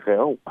life, and you say,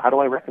 oh, how do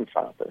I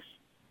reconcile this?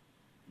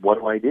 What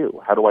do I do?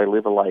 How do I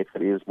live a life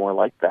that is more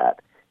like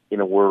that in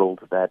a world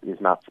that is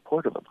not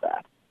supportive of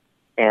that?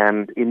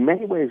 And in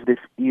many ways, this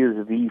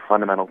is the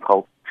fundamental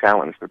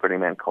challenge the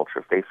Burning Man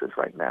culture faces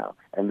right now.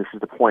 And this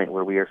is the point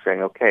where we are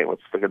saying, okay,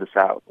 let's figure this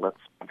out. Let's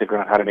figure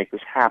out how to make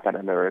this happen.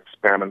 And there are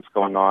experiments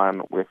going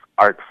on with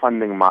art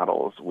funding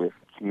models, with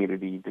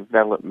community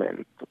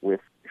development, with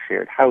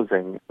shared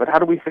housing. But how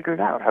do we figure it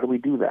out? How do we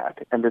do that?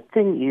 And the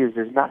thing is,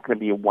 there's not going to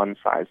be a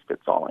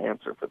one-size-fits-all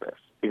answer for this.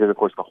 Because, of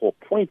course, the whole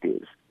point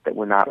is that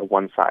we're not a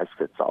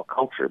one-size-fits-all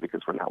culture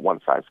because we're not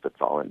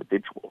one-size-fits-all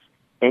individuals.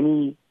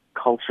 Any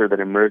culture that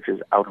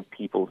emerges out of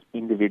people's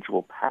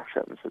individual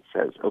passions that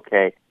says,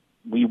 okay,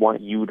 we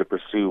want you to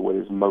pursue what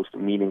is most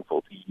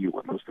meaningful to you,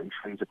 what most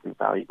intrinsically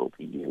valuable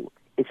to you.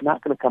 It's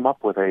not going to come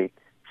up with a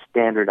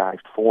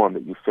standardized form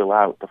that you fill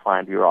out to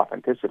find your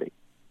authenticity.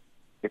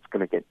 It's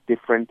going to get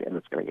different, and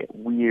it's going to get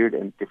weird,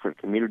 and different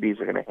communities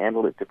are going to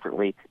handle it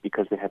differently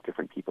because they have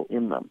different people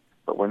in them.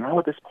 But we're now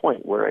at this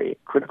point where a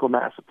critical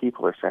mass of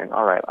people are saying,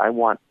 all right, I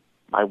want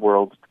my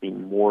world to be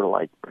more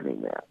like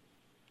Burning Man.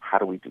 How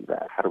do we do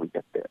that? How do we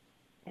get there?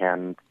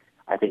 And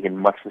I think in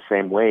much the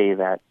same way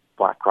that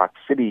Black Rock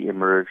City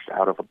emerged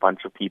out of a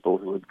bunch of people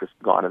who had just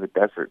gone to the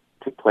desert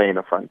to play in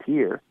a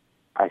frontier,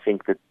 I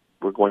think that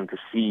we're going to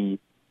see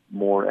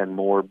more and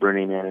more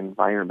Burning Man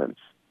environments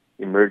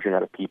emerging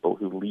out of people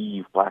who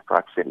leave Black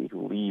Rock City,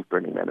 who leave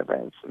Burning Man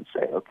events and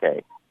say,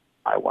 okay,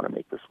 I want to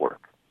make this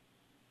work.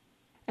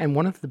 And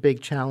one of the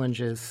big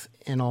challenges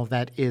in all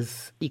that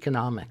is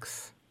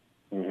economics.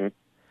 Mm-hmm.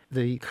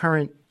 The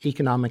current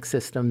economic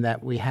system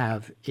that we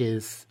have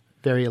is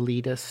very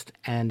elitist,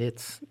 and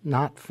it's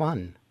not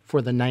fun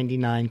for the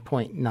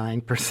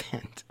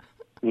 99.9%.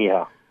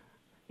 Yeah.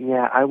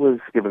 Yeah, I was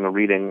giving a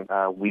reading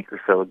a week or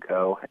so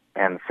ago,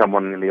 and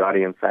someone in the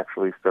audience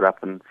actually stood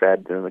up and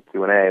said in the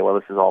Q&A, well,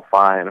 this is all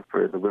fine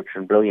for the rich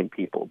and brilliant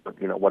people,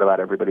 but, what about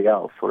everybody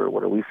else?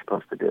 What are we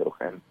supposed to do?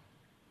 And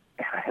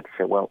I had to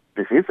say, well,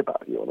 this is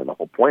about you. I mean, the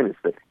whole point is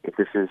that if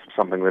this is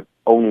something that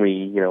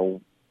only,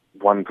 1%,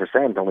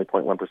 only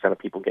 0.1% of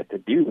people get to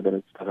do, then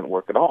it doesn't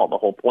work at all. The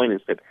whole point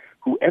is that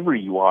whoever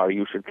you are,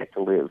 you should get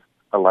to live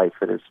a life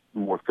that is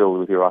more filled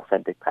with your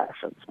authentic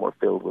passions, more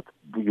filled with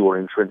your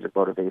intrinsic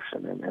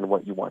motivation and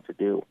what you want to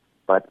do.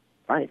 But,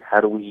 right, how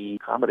do we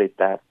accommodate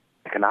that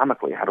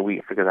economically? How do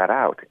we figure that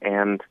out?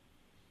 And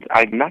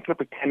I'm not going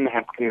to pretend to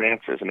have clear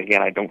answers. And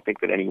again, I don't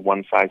think that any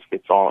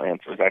one-size-fits-all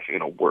answer is actually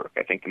going to work.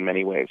 I think in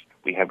many ways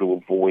we have to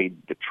avoid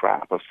the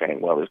trap of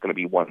saying, well, there's going to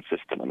be one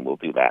system and we'll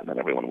do that and then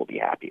everyone will be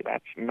happy.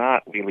 That's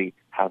not really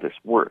how this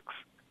works.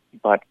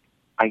 But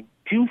I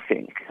do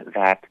think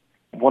that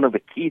one of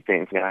the key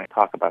things that I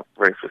talk about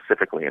very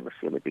specifically in the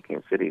Seeing It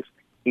Became Cities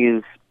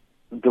is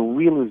the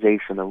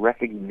realization, the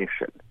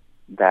recognition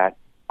that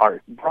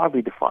art,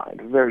 broadly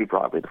defined, very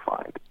broadly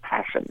defined,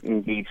 passion,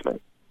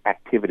 engagement,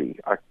 activity,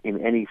 art,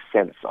 in any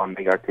sense on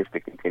the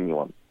artistic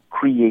continuum,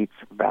 creates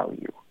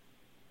value.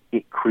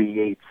 It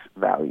creates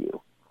value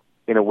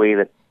in a way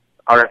that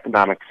our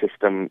economic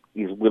system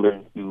is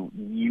willing to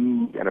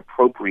use and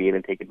appropriate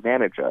and take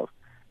advantage of,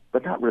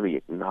 but not really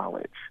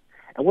acknowledge.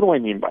 And what do I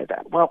mean by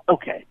that? Well,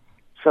 okay.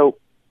 So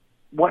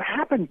what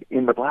happened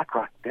in the Black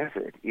Rock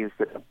Desert is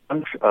that a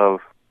bunch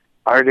of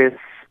artists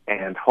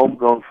and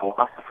homegrown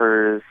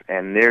philosophers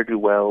and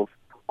ne'er-do-wells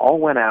all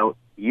went out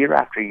year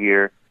after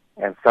year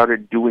and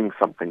started doing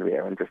something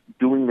there and just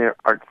doing their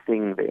art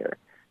thing there,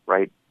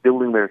 right?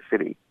 Building their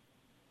city.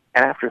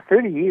 And after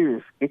 30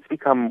 years, it's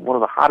become one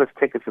of the hottest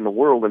tickets in the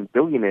world, and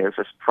billionaires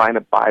are trying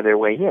to buy their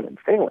way in and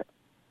failing.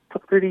 It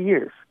took 30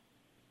 years.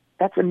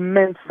 That's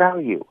immense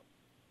value.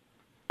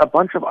 A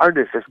bunch of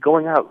artists just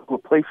going out to a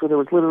place where there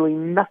was literally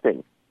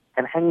nothing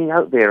and hanging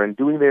out there and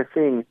doing their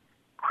thing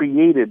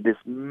created this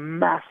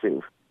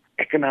massive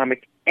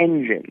economic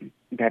engine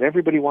that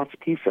everybody wants a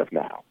piece of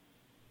now.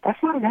 That's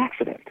not an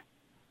accident.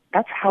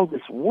 That's how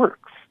this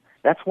works.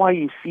 That's why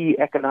you see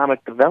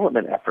economic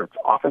development efforts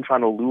often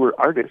trying to lure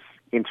artists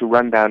into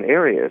rundown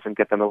areas and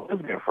get them to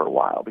live there for a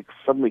while, because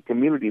suddenly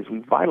communities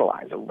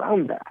revitalize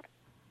around that.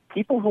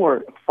 People who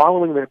are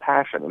following their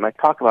passion, and I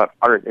talk about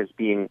art as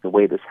being the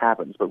way this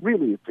happens, but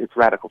really it's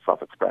radical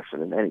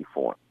self-expression in any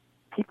form.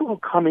 People who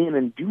come in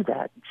and do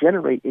that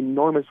generate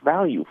enormous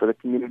value for the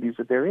communities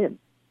that they're in.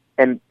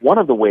 And one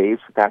of the ways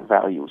that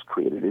value is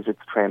created is it's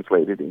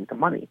translated into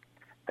money.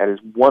 That is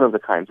one of the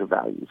kinds of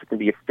values. It can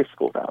be a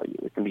fiscal value.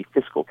 It can be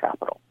fiscal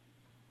capital.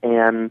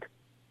 And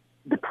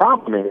the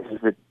problem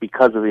is that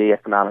because of the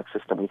economic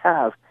system we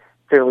have,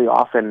 fairly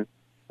often,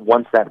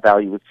 once that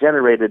value is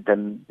generated,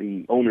 then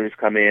the owners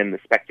come in, the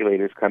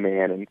speculators come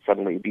in, and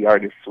suddenly the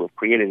artists who have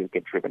created it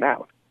get driven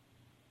out.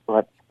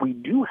 But we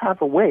do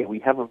have a way. We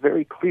have a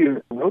very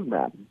clear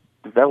roadmap,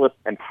 developed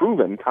and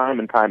proven time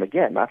and time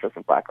again, not just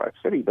in Black Rock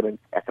City, but in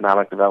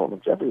economic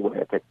developments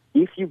everywhere, that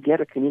if you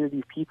get a community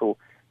of people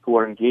who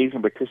are engaged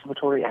in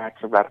participatory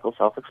acts of radical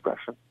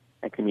self-expression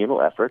and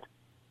communal effort,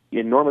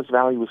 enormous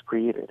value is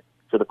created.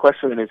 So the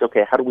question then is,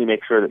 okay, how do we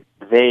make sure that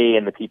they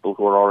and the people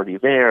who are already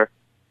there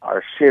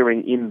are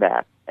sharing in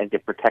that and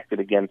get protected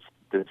against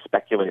the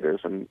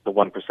speculators and the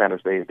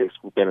 1%ers? They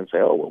swoop in and say,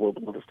 oh, well,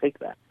 we'll just take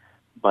that.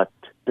 But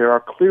there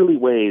are clearly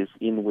ways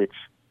in which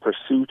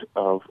pursuit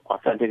of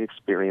authentic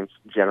experience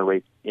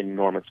generates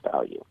enormous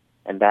value.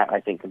 And that, I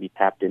think, can be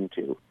tapped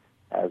into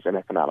as an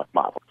economic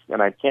model.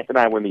 And I can't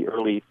deny we're in the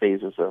early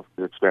phases of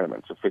the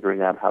experiments of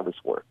figuring out how this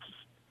works.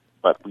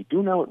 But we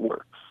do know it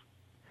works.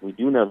 We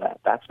do know that.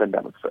 That's been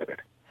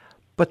demonstrated.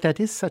 But that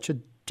is such a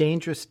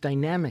dangerous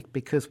dynamic,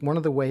 because one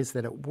of the ways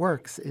that it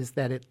works is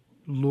that it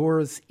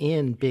lures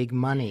in big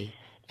money.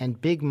 And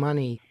big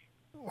money,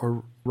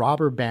 or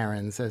robber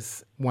barons,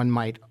 as one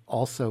might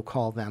also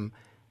call them,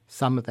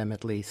 some of them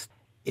at least,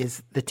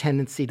 is the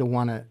tendency to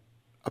want to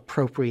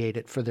appropriate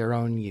it for their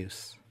own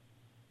use.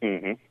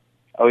 Mm-hmm.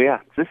 Oh, yeah.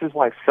 This is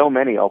why so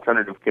many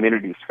alternative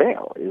communities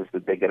fail, is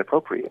that they get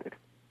appropriated.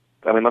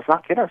 I mean, let's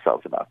not kid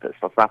ourselves about this.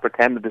 Let's not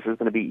pretend that this is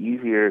going to be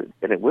easier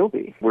than it will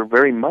be. We're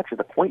very much at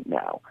the point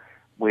now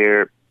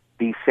where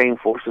these same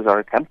forces are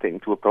attempting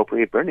to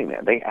appropriate Burning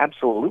Man. They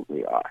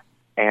absolutely are.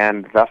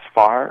 And thus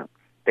far,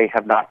 they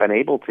have not been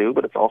able to,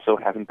 but it also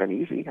hasn't been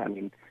easy. I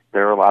mean,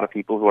 there are a lot of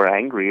people who are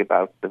angry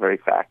about the very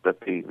fact that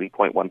the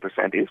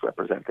 0.1% is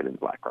represented in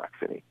Black Rock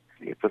City.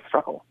 It's a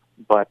struggle,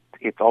 but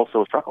it's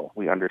also a struggle,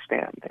 we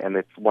understand, and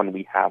it's one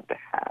we have to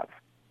have.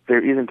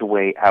 There isn't a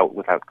way out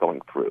without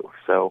going through.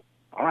 So,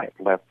 all right,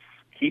 let's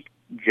keep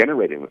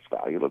generating this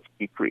value, let's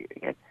keep creating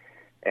it,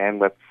 and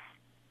let's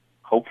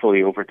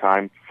hopefully over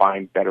time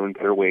find better and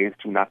better ways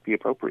to not be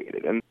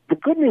appropriated. And the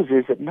good news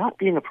is that not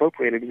being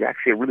appropriated is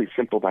actually a really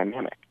simple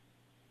dynamic.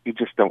 You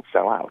just don't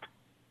sell out.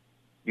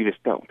 You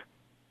just don't.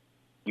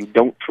 You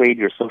don't trade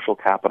your social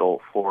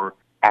capital for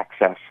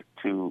access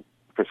to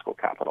fiscal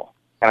capital.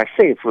 And I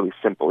say it's really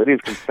simple. It is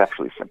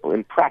conceptually simple.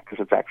 In practice,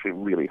 it's actually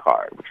really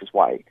hard, which is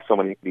why so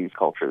many of these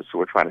cultures who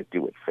are trying to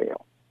do it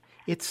fail.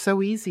 It's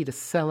so easy to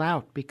sell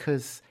out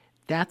because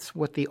that's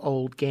what the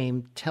old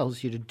game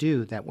tells you to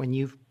do, that when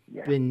you've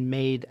been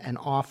made an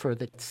offer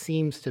that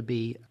seems to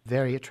be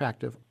very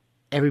attractive,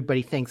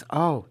 everybody thinks,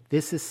 oh,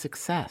 this is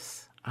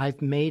success.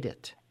 I've made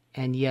it.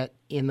 And yet,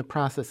 in the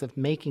process of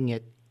making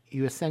it,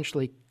 you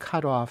essentially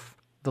cut off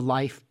the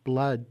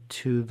lifeblood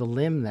to the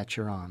limb that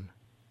you're on.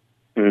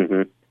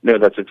 Mm-hmm. No,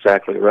 that's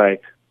exactly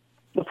right.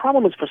 The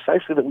problem is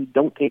precisely that we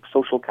don't take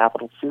social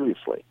capital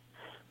seriously.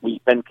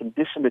 We've been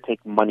conditioned to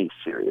take money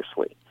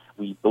seriously.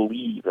 We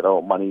believe that,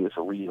 money is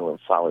a real and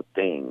solid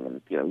thing.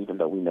 And, even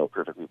though we know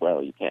perfectly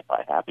well you can't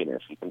buy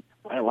happiness, you can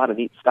buy a lot of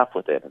neat stuff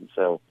with it. And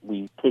so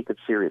we take it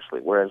seriously.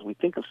 Whereas we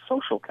think of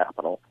social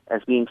capital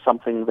as being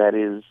something that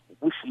is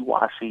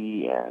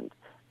wishy-washy and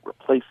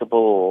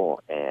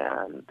replaceable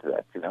and,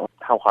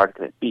 how hard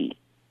can it be?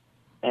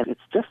 And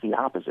it's just the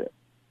opposite.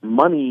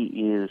 Money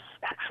is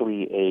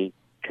actually a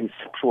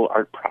conceptual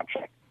art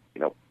project.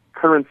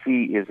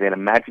 Currency is an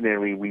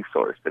imaginary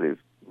resource that is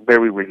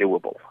very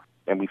renewable.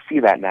 And we see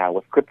that now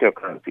with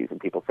cryptocurrencies, and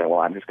people say, well,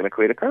 I'm just going to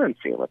create a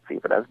currency and let's see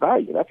if it has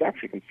value. That's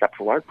actually a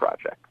conceptual art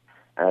project.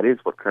 And that is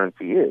what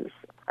currency is.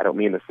 I don't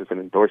mean this as an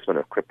endorsement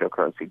of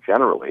cryptocurrency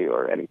generally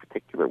or any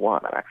particular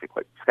one. I'm actually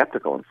quite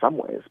skeptical in some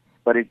ways.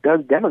 But it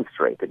does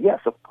demonstrate that,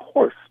 yes, of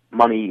course,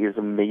 money is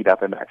a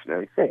made-up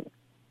imaginary thing.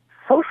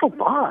 Social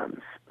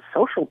bonds,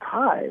 social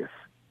ties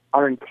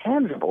are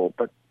intangible,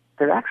 but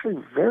they're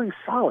actually very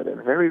solid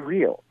and very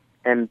real.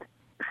 And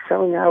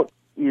selling out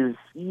is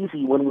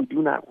easy when we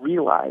do not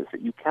realize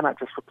that you cannot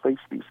just replace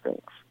these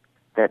things,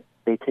 that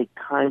they take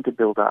time to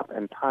build up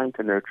and time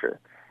to nurture,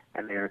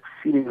 and they're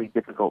exceedingly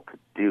difficult to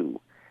do.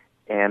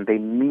 And they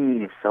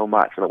mean so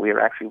much that we are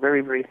actually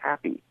very, very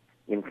happy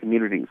in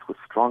communities with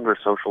stronger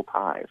social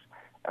ties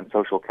and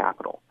social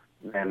capital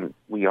than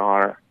we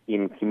are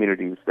in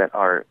communities that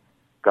are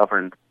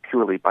governed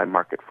purely by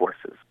market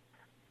forces.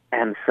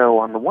 And so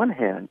on the one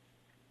hand,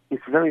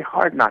 it's very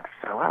hard not to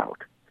sell out.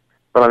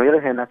 But on the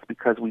other hand, that's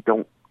because we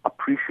don't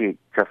appreciate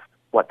just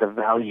what the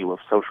value of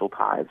social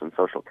ties and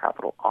social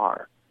capital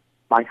are.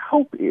 My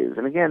hope is,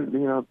 and again,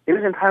 it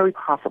is entirely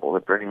possible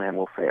that Burning Man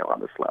will fail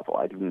on this level.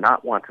 I do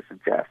not want to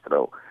suggest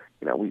that,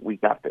 we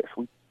got this.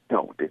 We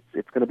don't.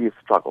 It's going to be a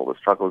struggle. The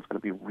struggle is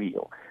going to be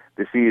real.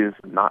 This is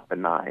not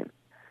benign.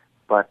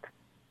 But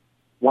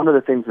one of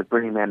the things that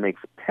Burning Man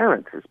makes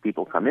apparent as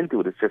people come into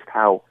it is just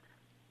how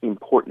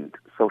important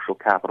social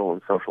capital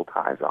and social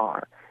ties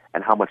are,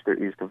 and how much there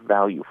is to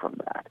value from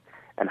that,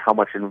 and how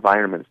much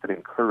environments that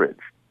encourage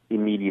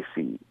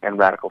immediacy and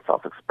radical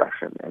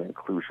self-expression and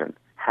inclusion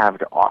have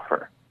to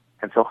offer.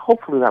 And so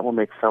hopefully that will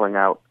make selling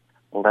out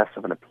less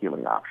of an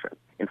appealing option.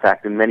 In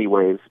fact, in many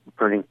ways,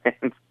 Burning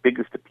Man's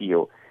biggest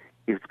appeal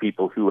is to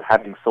people who,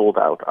 having sold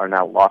out, are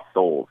now lost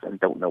souls and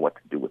don't know what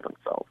to do with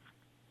themselves.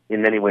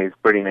 In many ways,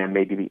 Burning Man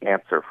may be the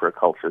answer for a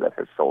culture that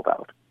has sold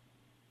out.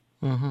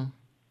 Mm-hmm.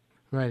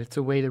 Right, it's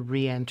a way to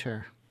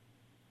re-enter.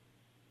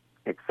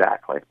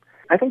 Exactly.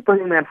 I think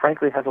Burning Man,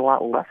 frankly, has a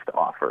lot less to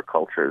offer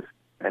cultures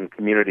and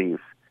communities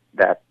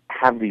that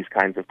have these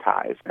kinds of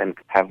ties and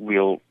have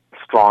real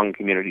strong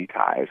community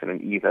ties and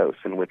an ethos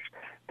in which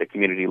the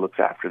community looks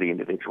after the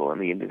individual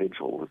and the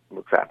individual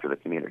looks after the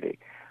community.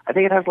 I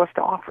think it has less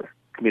to offer,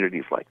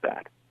 communities like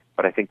that.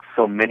 But I think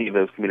so many of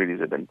those communities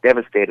have been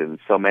devastated, and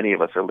so many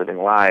of us are living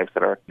lives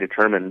that are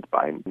determined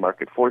by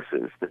market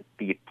forces, that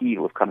the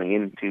appeal of coming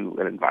into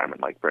an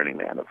environment like Burning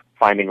Man, of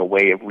finding a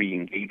way of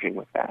re-engaging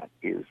with that,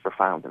 is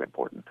profound and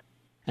important.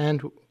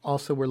 And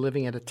also we're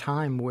living at a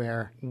time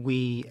where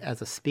we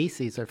as a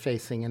species are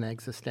facing an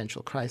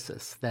existential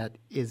crisis that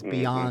is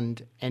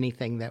beyond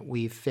anything that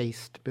we've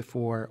faced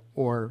before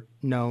or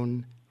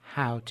known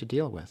how to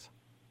deal with.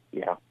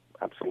 Yeah,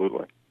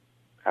 absolutely.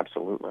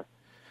 Absolutely.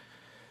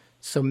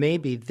 So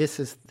maybe this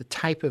is the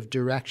type of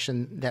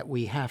direction that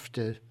we have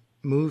to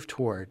move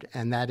toward,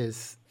 and that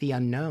is the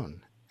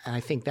unknown. And I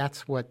think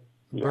that's what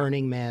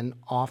Burning Man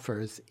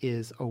offers,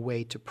 is a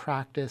way to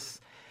practice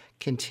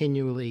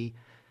continually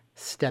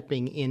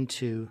stepping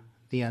into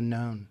the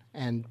unknown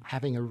and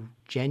having a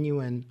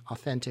genuine,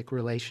 authentic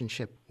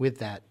relationship with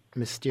that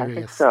mysterious. I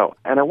think so.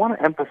 And I want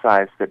to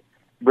emphasize that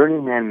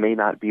Burning Man may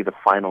not be the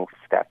final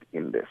step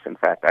in this. In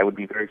fact, I would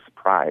be very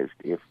surprised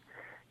if,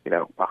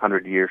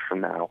 100 years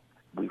from now,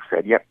 we've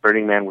said, yep,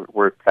 Burning Man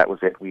worked, that was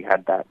it, we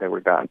had that, they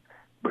were done.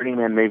 Burning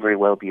Man may very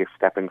well be a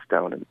stepping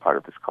stone and part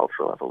of this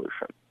cultural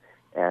evolution.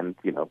 And,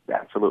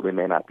 absolutely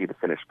may not be the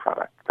finished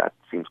product. That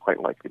seems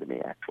quite likely to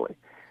me, actually.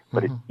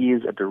 But it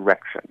is a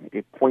direction.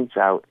 It points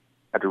out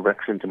a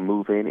direction to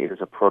move in. It is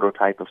a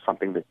prototype of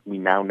something that we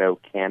now know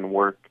can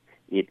work.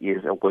 It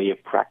is a way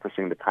of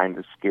practicing the kinds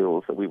of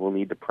skills that we will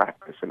need to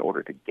practice in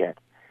order to get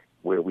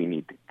where we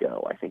need to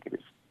go. I think it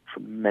is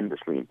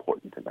tremendously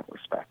important in that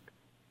respect.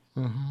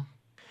 Mm-hmm.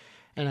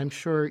 And I'm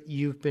sure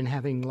you've been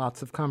having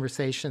lots of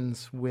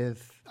conversations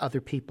with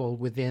other people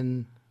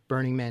within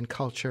Burning Man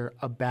culture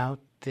about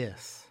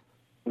this.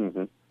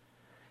 Mm-hmm.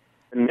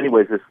 In many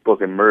ways, this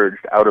book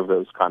emerged out of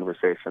those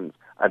conversations.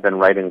 I've been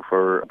writing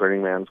for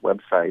Burning Man's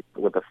website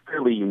with a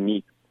fairly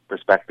unique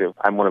perspective.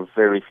 I'm one of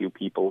very few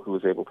people who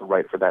was able to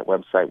write for that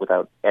website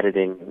without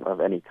editing of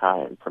any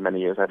kind. For many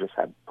years, I just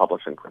had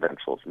publishing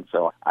credentials, and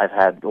so I've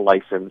had the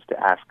license to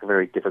ask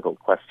very difficult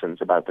questions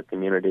about the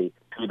community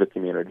to the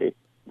community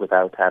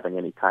without having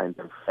any kind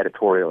of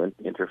editorial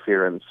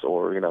interference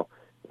or,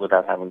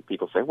 without having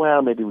people say,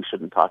 well, maybe we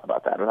shouldn't talk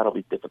about that, or that'll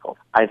be difficult.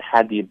 I've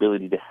had the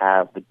ability to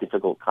have the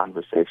difficult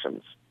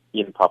conversations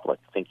in public,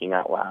 thinking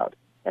out loud.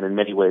 And in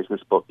many ways,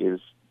 this book is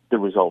the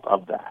result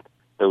of that.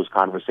 Those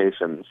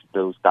conversations,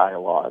 those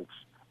dialogues,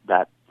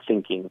 that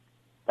thinking,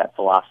 that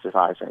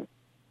philosophizing,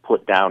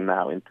 put down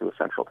now into a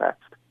central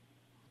text.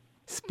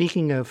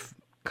 Speaking of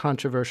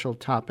controversial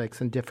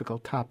topics and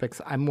difficult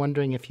topics, I'm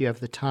wondering if you have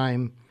the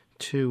time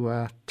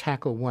to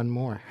tackle one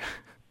more.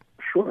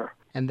 Sure.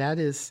 And that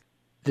is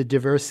the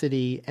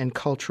diversity and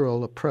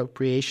cultural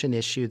appropriation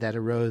issue that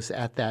arose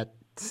at that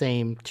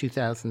same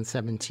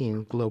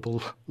 2017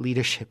 Global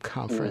Leadership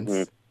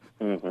Conference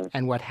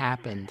and what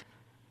happened.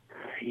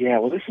 Yeah,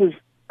 well, this is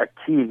a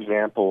key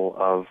example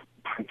of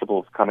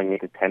principles coming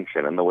into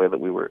tension in the way that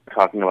we were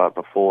talking about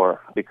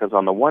before, because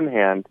on the one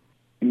hand,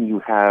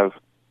 you have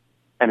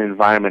an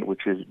environment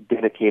which is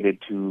dedicated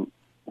to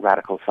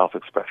radical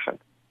self-expression.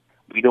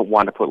 We don't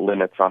want to put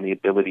limits on the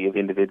ability of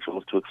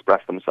individuals to express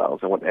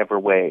themselves in whatever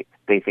way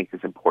they think is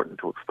important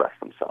to express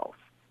themselves.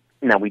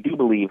 Now, we do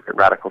believe that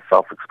radical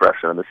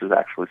self-expression, and this is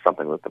actually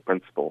something that the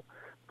principle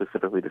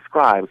specifically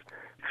describes,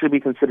 should be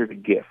considered a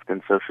gift,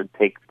 and so should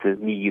take the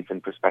needs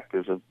and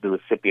perspectives of the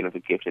recipient of the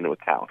gift into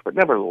account. But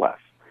nevertheless,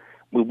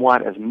 we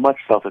want as much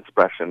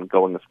self-expression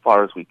going as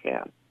far as we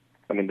can.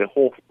 I mean, the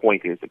whole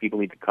point is that people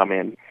need to come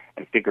in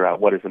and figure out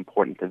what is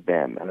important to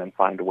them and then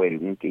find a way to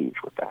engage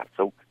with that.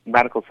 So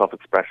radical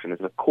self-expression is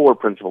a core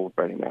principle of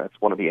Burning Man. It's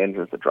one of the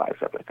engines that drives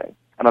everything.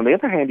 And on the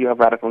other hand, you have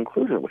radical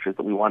inclusion, which is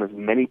that we want as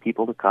many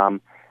people to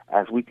come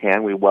as we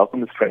can. We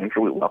welcome the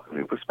stranger. We welcome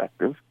new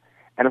perspectives.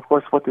 And, of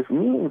course, what this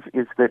means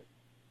is that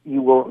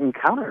you will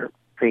encounter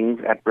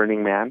things at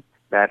Burning Man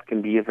that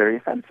can be very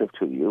offensive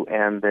to you,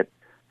 and that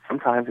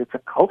sometimes it's a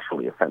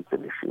culturally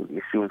offensive issue. The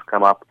issue has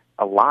come up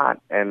a lot,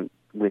 and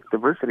with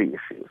diversity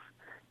issues,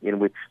 in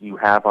which you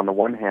have, on the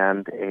one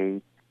hand,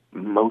 a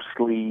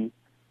mostly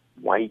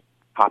white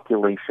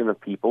population of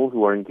people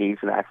who are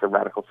engaged in acts of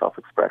radical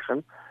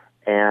self-expression,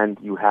 and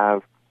you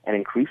have an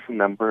increasing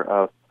number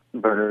of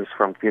burners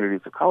from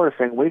communities of color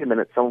saying, wait a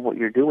minute, some of what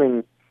you're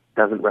doing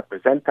doesn't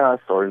represent us,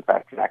 or in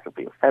fact is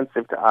actively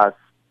offensive to us.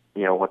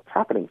 You know, what's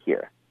happening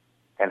here?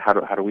 And how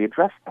do we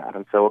address that?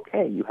 And so,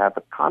 okay, you have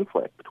a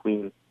conflict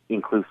between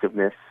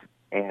inclusiveness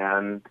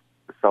and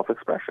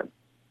self-expression.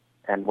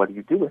 And what do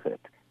you do with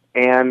it?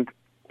 And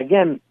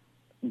again,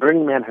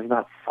 Burning Man has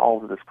not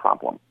solved this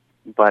problem,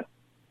 but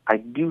I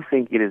do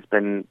think it has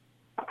been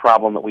a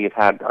problem that we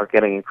are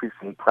getting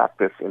increasing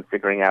practice in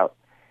figuring out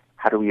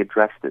how do we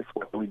address this,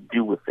 what do we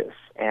do with this.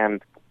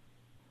 And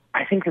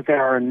I think that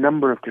there are a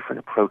number of different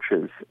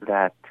approaches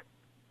that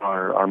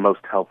are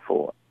most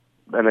helpful.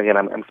 And again,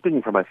 I'm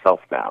speaking for myself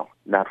now,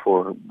 not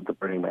for the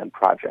Burning Man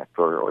project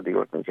or the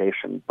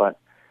organization, but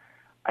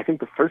I think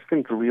the first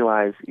thing to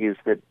realize is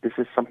that this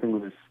is something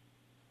that is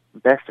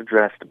best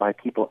addressed by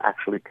people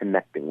actually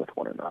connecting with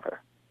one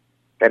another.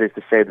 That is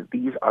to say that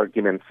these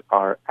arguments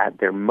are at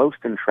their most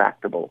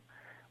intractable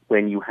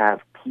when you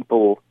have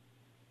people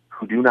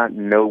who do not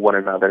know one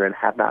another and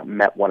have not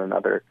met one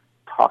another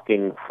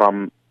talking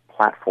from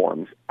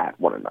platforms at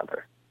one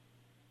another.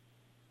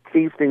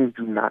 These things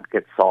do not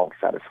get solved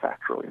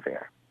satisfactorily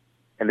there.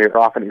 And there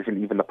often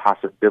isn't even the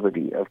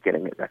possibility of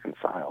getting it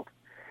reconciled.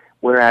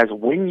 Whereas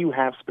when you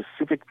have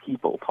specific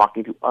people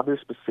talking to other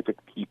specific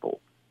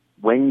people,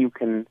 when you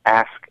can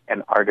ask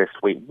an artist,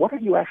 wait, what are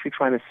you actually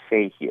trying to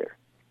say here?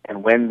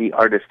 And when the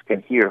artist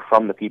can hear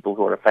from the people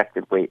who are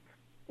affected, wait,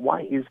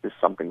 why is this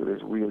something that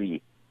is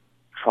really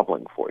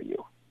troubling for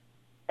you?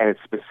 And it's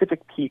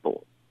specific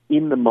people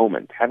in the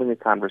moment having a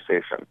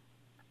conversation.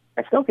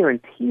 I still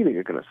guarantee that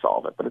you're going to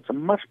solve it, but it's a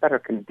much better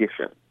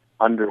condition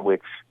under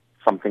which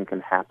something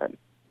can happen,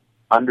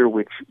 under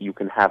which you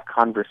can have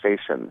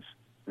conversations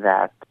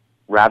that,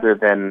 rather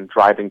than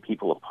driving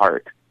people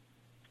apart,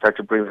 start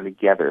to bring them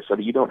together so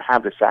that you don't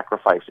have to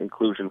sacrifice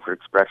inclusion for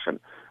expression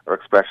or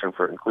expression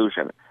for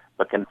inclusion,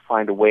 but can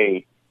find a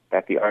way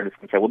that the artist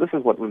can say, well, this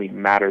is what really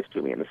matters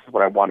to me, and this is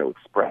what I want to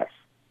express,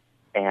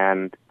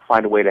 and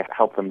find a way to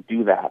help them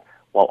do that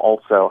while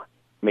also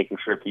making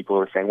sure people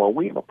who are saying, well,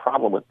 we have a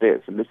problem with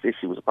this, and this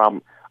issue is a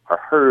problem, are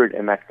heard,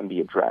 and that can be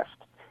addressed.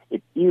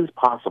 It is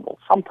possible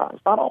sometimes,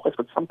 not always,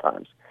 but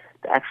sometimes,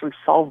 to actually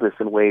solve this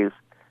in ways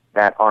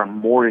that are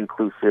more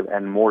inclusive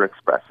and more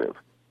expressive,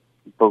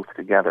 both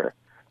together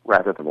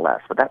rather than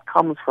less. But that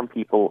comes from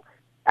people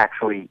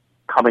actually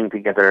coming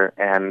together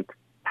and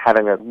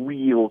having a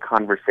real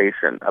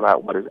conversation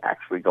about what is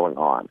actually going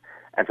on,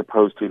 as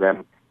opposed to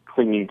them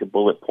clinging to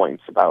bullet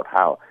points about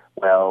how,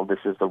 well, this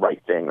is the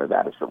right thing or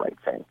that is the right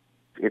thing.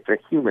 It's a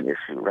human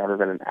issue rather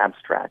than an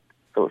abstract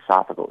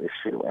philosophical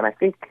issue. And I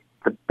think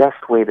the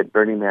best way that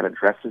Burning Man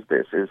addresses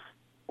this is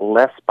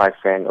less by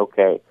saying,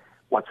 okay,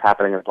 what's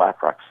happening in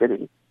Black Rock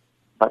City,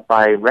 but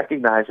by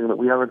recognizing that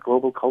we are a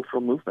global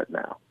cultural movement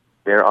now.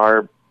 There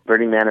are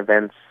Burning Man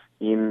events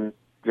in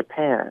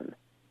Japan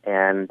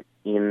and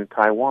in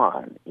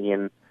Taiwan,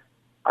 in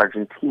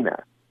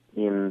Argentina,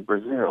 in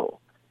Brazil.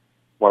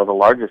 One of the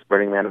largest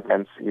Burning Man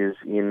events is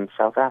in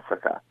South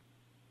Africa.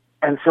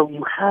 And so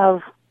you have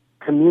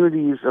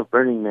communities of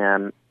Burning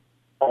Man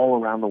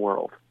all around the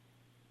world.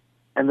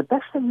 And the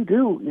best thing to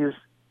do is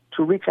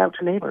to reach out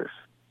to neighbors,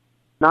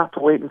 not to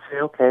wait and say,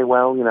 okay,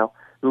 well, you know,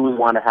 who we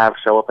want to have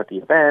show up at the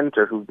event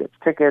or who gets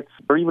tickets,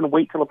 or even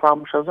wait till a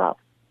problem shows up.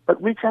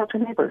 But reach out to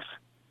neighbors.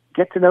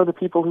 Get to know the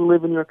people who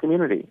live in your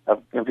community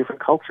of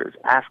different cultures.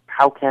 Ask,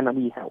 how can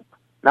we help?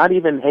 Not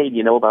even, hey, do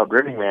you know about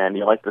Burning Man? Do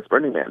you like this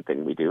Burning Man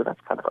thing we do? That's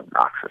kind of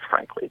obnoxious,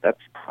 frankly. That's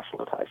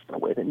proselytized in a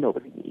way that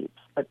nobody needs.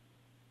 But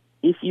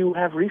if you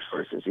have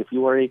resources, if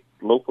you are a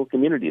local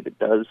community that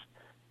does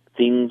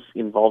things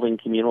involving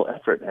communal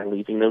effort and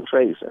leaving no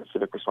trace and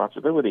civic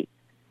responsibility,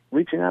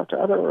 reaching out to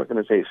other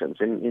organizations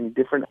in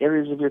different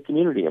areas of your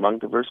community among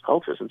diverse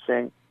cultures and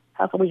saying,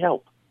 how can we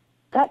help?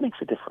 That makes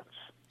a difference.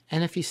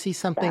 And if you see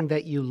something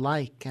that you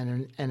like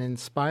and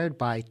inspired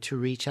by, to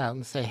reach out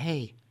and say,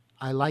 hey,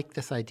 I like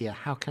this idea,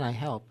 how can I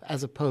help?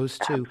 As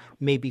opposed to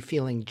maybe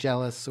feeling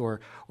jealous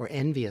or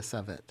envious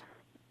of it.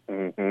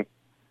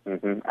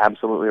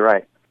 Absolutely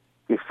right.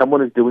 If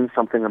someone is doing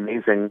something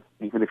amazing,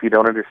 even if you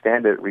don't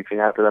understand it, reaching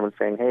out to them and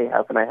saying, hey,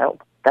 how can I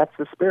help? That's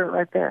the spirit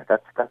right there.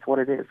 That's what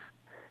it is.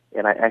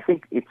 And I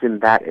think it's in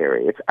that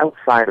area. It's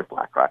outside of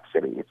Black Rock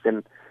City. It's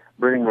in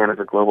Burning Man as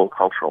a global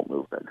cultural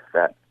movement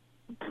that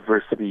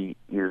diversity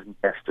is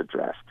best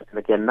addressed. And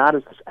again, not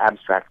as this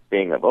abstract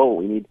thing of, oh,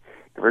 we need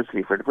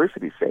diversity for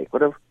diversity's sake?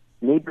 What of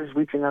neighbors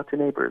reaching out to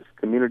neighbors,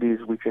 communities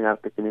reaching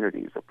out to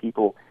communities, of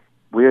people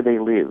where they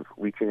live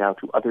reaching out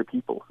to other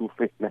people who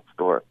live next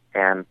door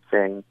and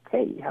saying,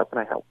 hey, how can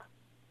I help?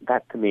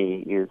 That, to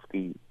me, is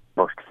the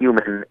most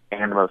human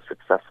and most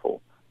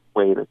successful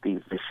way that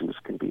these issues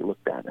can be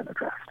looked at and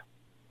addressed.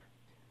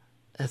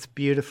 That's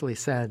beautifully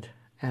said,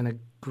 and a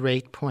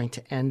great point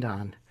to end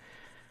on.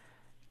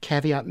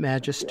 Caveat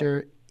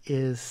Magister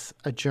is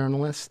a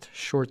journalist,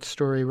 short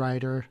story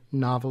writer,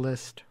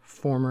 novelist,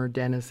 former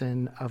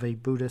denizen of a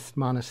Buddhist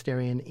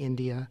monastery in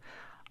India,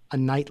 a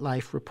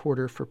nightlife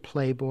reporter for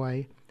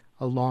Playboy,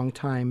 a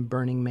longtime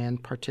Burning Man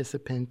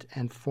participant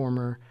and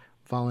former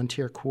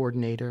volunteer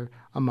coordinator,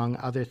 among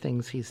other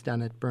things he's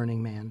done at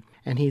Burning Man.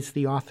 And he's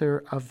the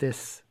author of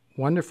this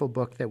wonderful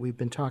book that we've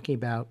been talking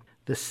about,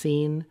 The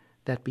Scene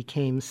That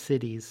Became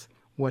Cities,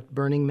 What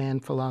Burning Man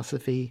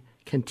Philosophy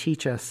Can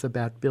Teach Us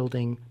About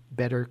Building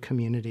Better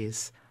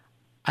Communities.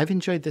 I've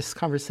enjoyed this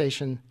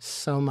conversation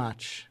so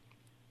much.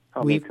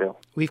 Oh, me too.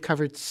 We've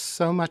covered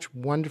so much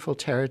wonderful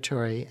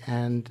territory,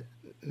 and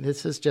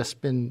this has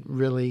just been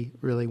really,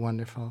 really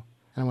wonderful.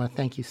 And I want to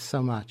thank you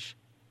so much.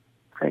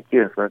 Thank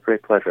you. It's been a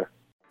great pleasure.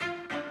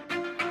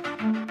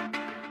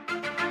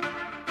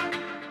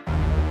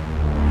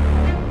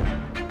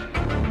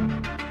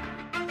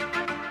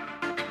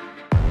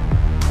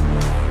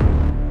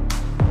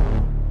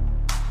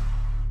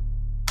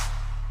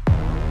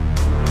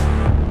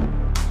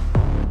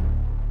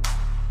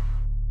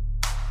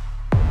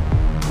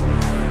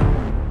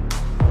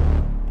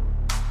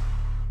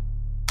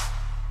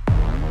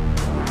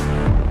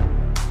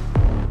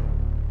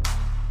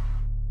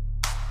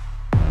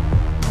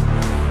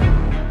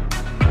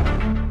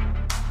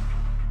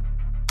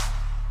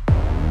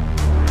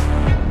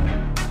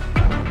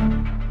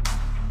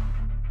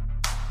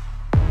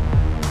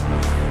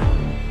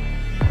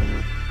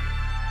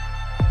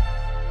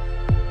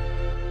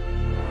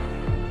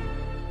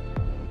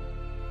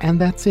 And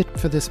that's it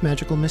for this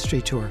Magical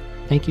Mystery Tour.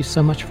 Thank you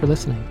so much for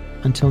listening.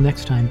 Until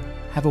next time,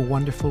 have a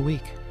wonderful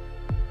week.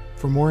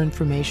 For more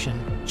information,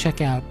 check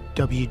out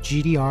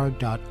wgdr.org.